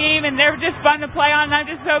great team, and they're just fun to play on, and I'm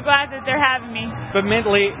just so glad that they're having me. But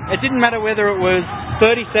mentally, it didn't matter whether it was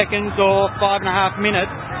 30 seconds or 5.5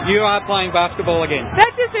 minutes, you are playing basketball again.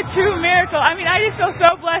 That's just a true miracle. I mean, I just feel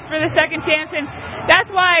so blessed for the second chance, and that's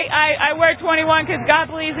why I wear 21, because God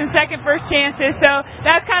believes in second, first chances. So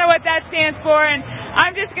that's kind of what that stands for, and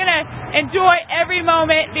I'm just going to enjoy every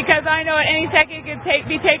moment because I know at any second it could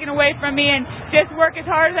be taken away from me, and just work as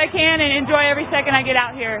hard as I can and enjoy every second I get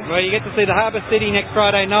out here. Well, you get to see the Harbour City next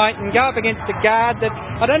Friday night and go up against a guard that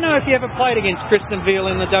I don't know if you ever played against Kristen Veal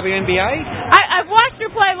in the WNBA. I've watched her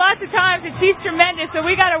play lots of times, and she's tremendous, so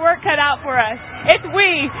we got our work cut out for us.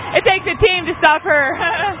 It takes a team to stop her.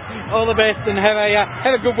 All the best, and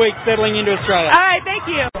have a good week settling into Australia. All right, thank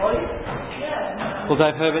you. Well,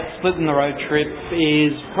 Dave Herbert, splitting the road trip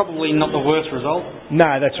is probably not the worst result. No,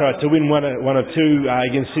 that's right. To win one of two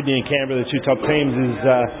against Sydney and Canberra, the two top teams, is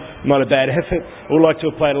not a bad effort. We'd like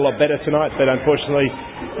to have played a lot better tonight, but unfortunately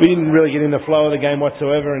we didn't really get in the flow of the game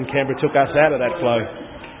whatsoever, and Canberra took us out of that flow.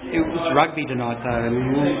 It was rugby tonight, though.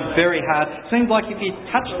 Very hard. Seemed like if you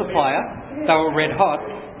touched the player, they were red hot.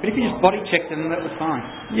 But if you just body checked them, that was fine.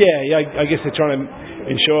 Yeah, I guess they're trying to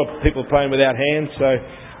ensure people playing without hands, so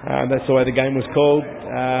that's the way the game was called.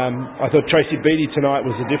 I thought Tracy Beattie tonight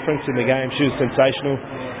was the difference in the game. She was sensational.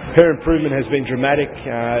 Her improvement has been dramatic.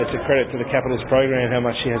 It's a credit to the Capitals program how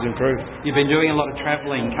much she has improved. You've been doing a lot of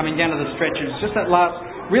travelling, coming down to the stretches. Just that last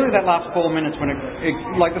 4 minutes when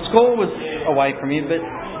the score was away from you, but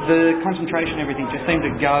the concentration, everything just seemed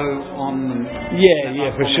to go on them. Yeah,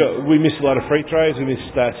 for sure. We missed a lot of free throws. We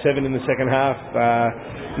missed 7 in the second half.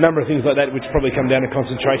 A number of things like that, which probably come down to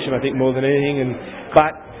concentration, I think, more than anything.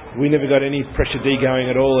 But we never got any pressure D going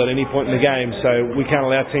at all at any point in the game, so we can't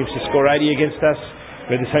allow teams to score 80 against us.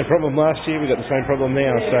 We had the same problem last year. We've got the same problem now,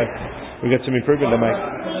 so we've got some improvement to make.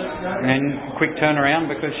 And quick turnaround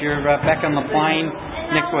because you're back on the plane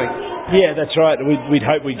next week. Yeah, that's right. We'd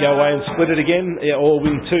hope we'd go away and split it again, or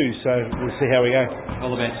win 2, so we'll see how we go. All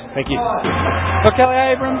the best. Thank you. Well, Kelly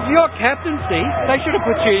Abrams, your captaincy, they should have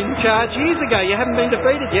put you in charge years ago. You haven't been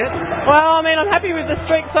defeated yet. Well, I mean, I'm happy with the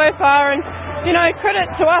streak so far, and, you know, credit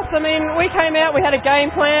to us. I mean, we came out, we had a game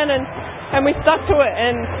plan, and we stuck to it.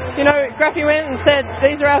 And, you know, Graffy went and said,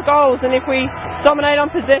 these are our goals, and if we dominate on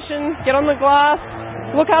possession, get on the glass,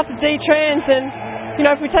 look after D-Trans, and, you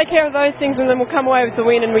know, if we take care of those things, then we'll come away with the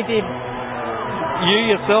win, and we did.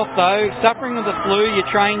 You yourself, though, suffering with the flu, you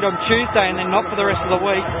trained on Tuesday and then not for the rest of the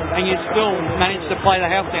week, and you still managed to play the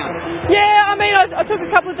house down. Yeah, I mean, I took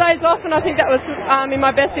a couple of days off, and I think that was in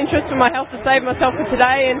my best interest for my health to save myself for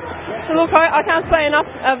today. And so, look, I can't say enough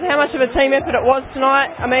of how much of a team effort it was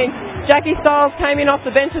tonight. I mean, Jackie Stiles came in off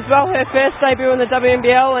the bench as well, her first debut in the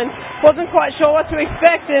WNBL, and wasn't quite sure what to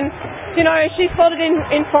expect. And, you know, she slotted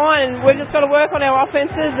in fine, and we've just got to work on our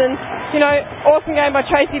offences. And, you know, awesome game by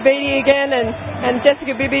Tracy Beattie again, and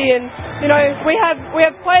Jessica Bibby, and, you know, we have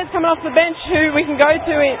players coming off the bench who we can go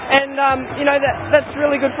to, and you know, that's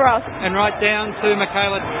really good for us. And right down to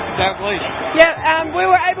Michaela Dalglish. Yeah, we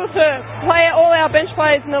were able to play all our bench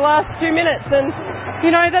players in the last 2 minutes, and,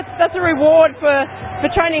 you know, that's a reward for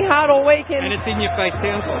training hard all week. And it's in your face,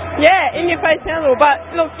 Townsville. Yeah, in your face, Townsville.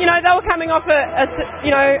 But look, you know, they were coming off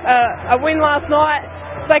a win last night.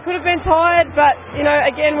 They could have been tired, but, you know,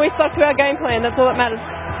 again, we stuck to our game plan. That's all that matters.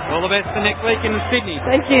 All the best for next week in Sydney.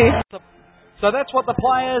 Thank you. So that's what the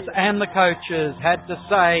players and the coaches had to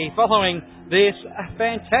say following this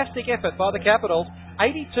fantastic effort by the Capitals,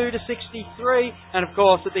 82-63. And, of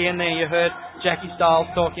course, at the end there you heard Jackie Stiles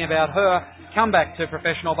talking about her comeback to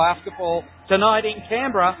professional basketball tonight in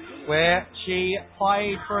Canberra, where she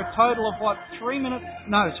played for a total of, 3 minutes?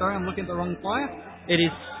 No, sorry, I'm looking at the wrong player. It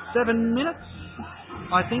is 7 minutes.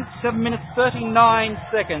 I think 7 minutes 39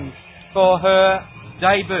 seconds for her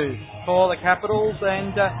debut for the Capitals,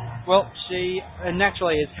 and she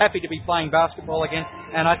naturally is happy to be playing basketball again.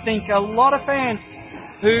 And I think a lot of fans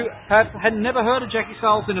who had never heard of Jackie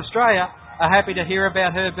Stiles in Australia are happy to hear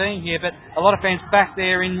about her being here, but a lot of fans back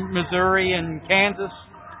there in Missouri and Kansas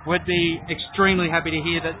would be extremely happy to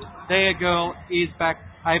hear that their girl is back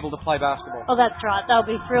able to play basketball. Oh, that's right. They'll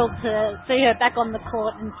be thrilled to see her back on the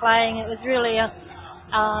court and playing. It was really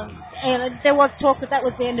and there was talk that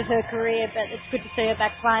was the end of her career, but it's good to see her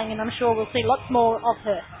back playing, and I'm sure we'll see lots more of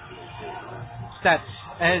her. Stats,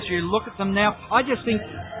 as you look at them now, I just think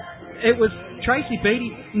it was Tracy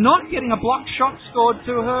Beattie not getting a blocked shot scored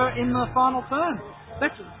to her in the final turn.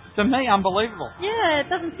 That's, to me, unbelievable. Yeah, it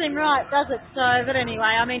doesn't seem right, does it? So, but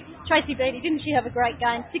anyway, I mean, Tracy Beattie, didn't she have a great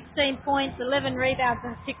game? 16 points, 11 rebounds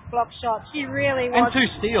and 6 block shots. She really was. And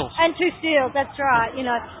 2 steals. And 2 steals, that's right. You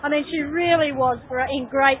know, I mean, she really was in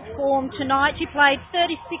great form tonight. She played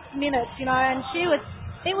 36 minutes, you know, and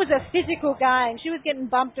it was a physical game. She was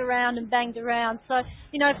getting bumped around and banged around. So,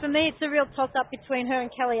 you know, for me, it's a real toss-up between her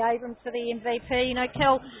and Kelly Abrams for the MVP. You know,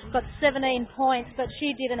 Kel got 17 points, but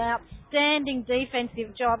she did an outstanding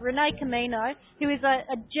defensive job. Renee Camino, who is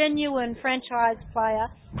a genuine franchise player,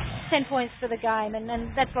 10 points for the game, and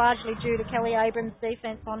that's largely due to Kelly Abrams'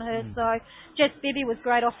 defence on her. So Jess Bibby was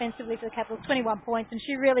great offensively for the Capitals, 21 points, and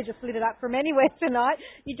she really just lit it up from anywhere tonight.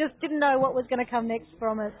 You just didn't know what was going to come next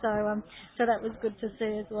from her, so that was good to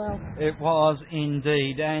see as well. It was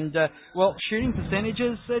indeed, and shooting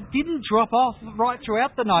percentages didn't drop off right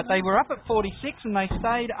throughout the night. They were up at 46, and they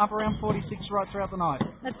stayed up around 46 right throughout the night.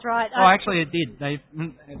 That's right. Oh, actually, it did.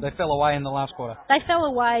 They fell away in the last quarter. They fell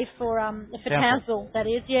away for Townsville, that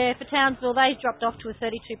is. Yeah, for Townsville, they dropped off to a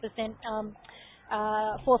 32%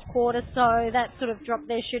 fourth quarter, so that sort of dropped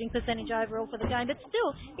their shooting percentage overall for the game. But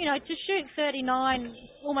still, you know, to shoot 39,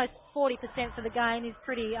 almost 40% for the game is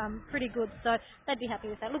pretty good, so they'd be happy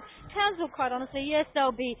with that. Look, Townsville, quite honestly, yes,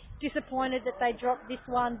 they'll be disappointed that they dropped this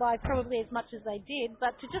one by probably as much as they did,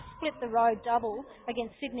 but to just split the road double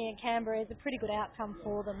against Sydney and Canberra is a pretty good outcome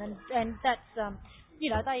for them, and that's,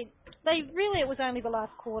 you know, they really, it was only the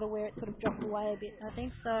last quarter where it sort of dropped away a bit, I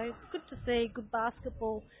think. So it's good to see good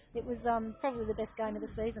basketball. It was probably the best game of the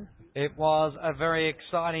season. It was a very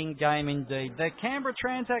exciting game indeed. The Canberra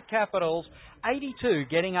Transact Capitals, 82,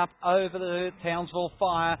 getting up over the Townsville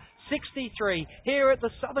Fire, 63 here at the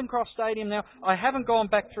Southern Cross Stadium. Now, I haven't gone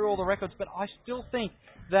back through all the records, but I still think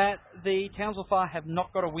that the Townsville Fire have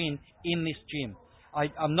not got a win in this gym.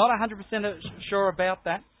 I'm not 100% sure about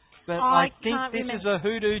that. But I think this is a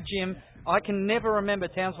hoodoo gym I can never remember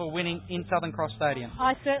Townsville winning in Southern Cross Stadium.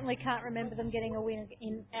 I certainly can't remember them getting a win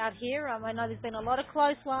out here. I know there's been a lot of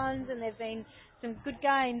close ones and there've been some good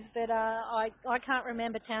games, but I can't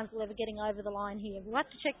remember Townsville ever getting over the line here. We'll have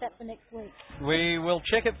to check that for next week. We will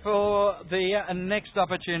check it for the next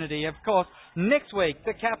opportunity. Of course, next week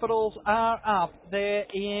the Capitals are up there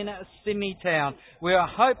in Sydney Town. We are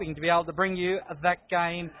hoping to be able to bring you that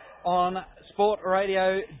game on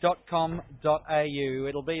sportradio.com.au.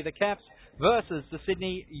 It'll be the Caps versus the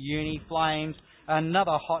Sydney Uni Flames.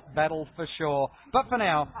 Another hot battle for sure. But for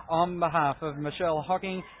now, on behalf of Michelle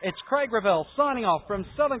Hocking, it's Craig Revell signing off from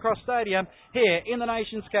Southern Cross Stadium here in the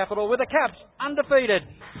nation's capital with the Caps undefeated.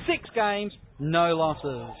 6 games, no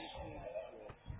losses.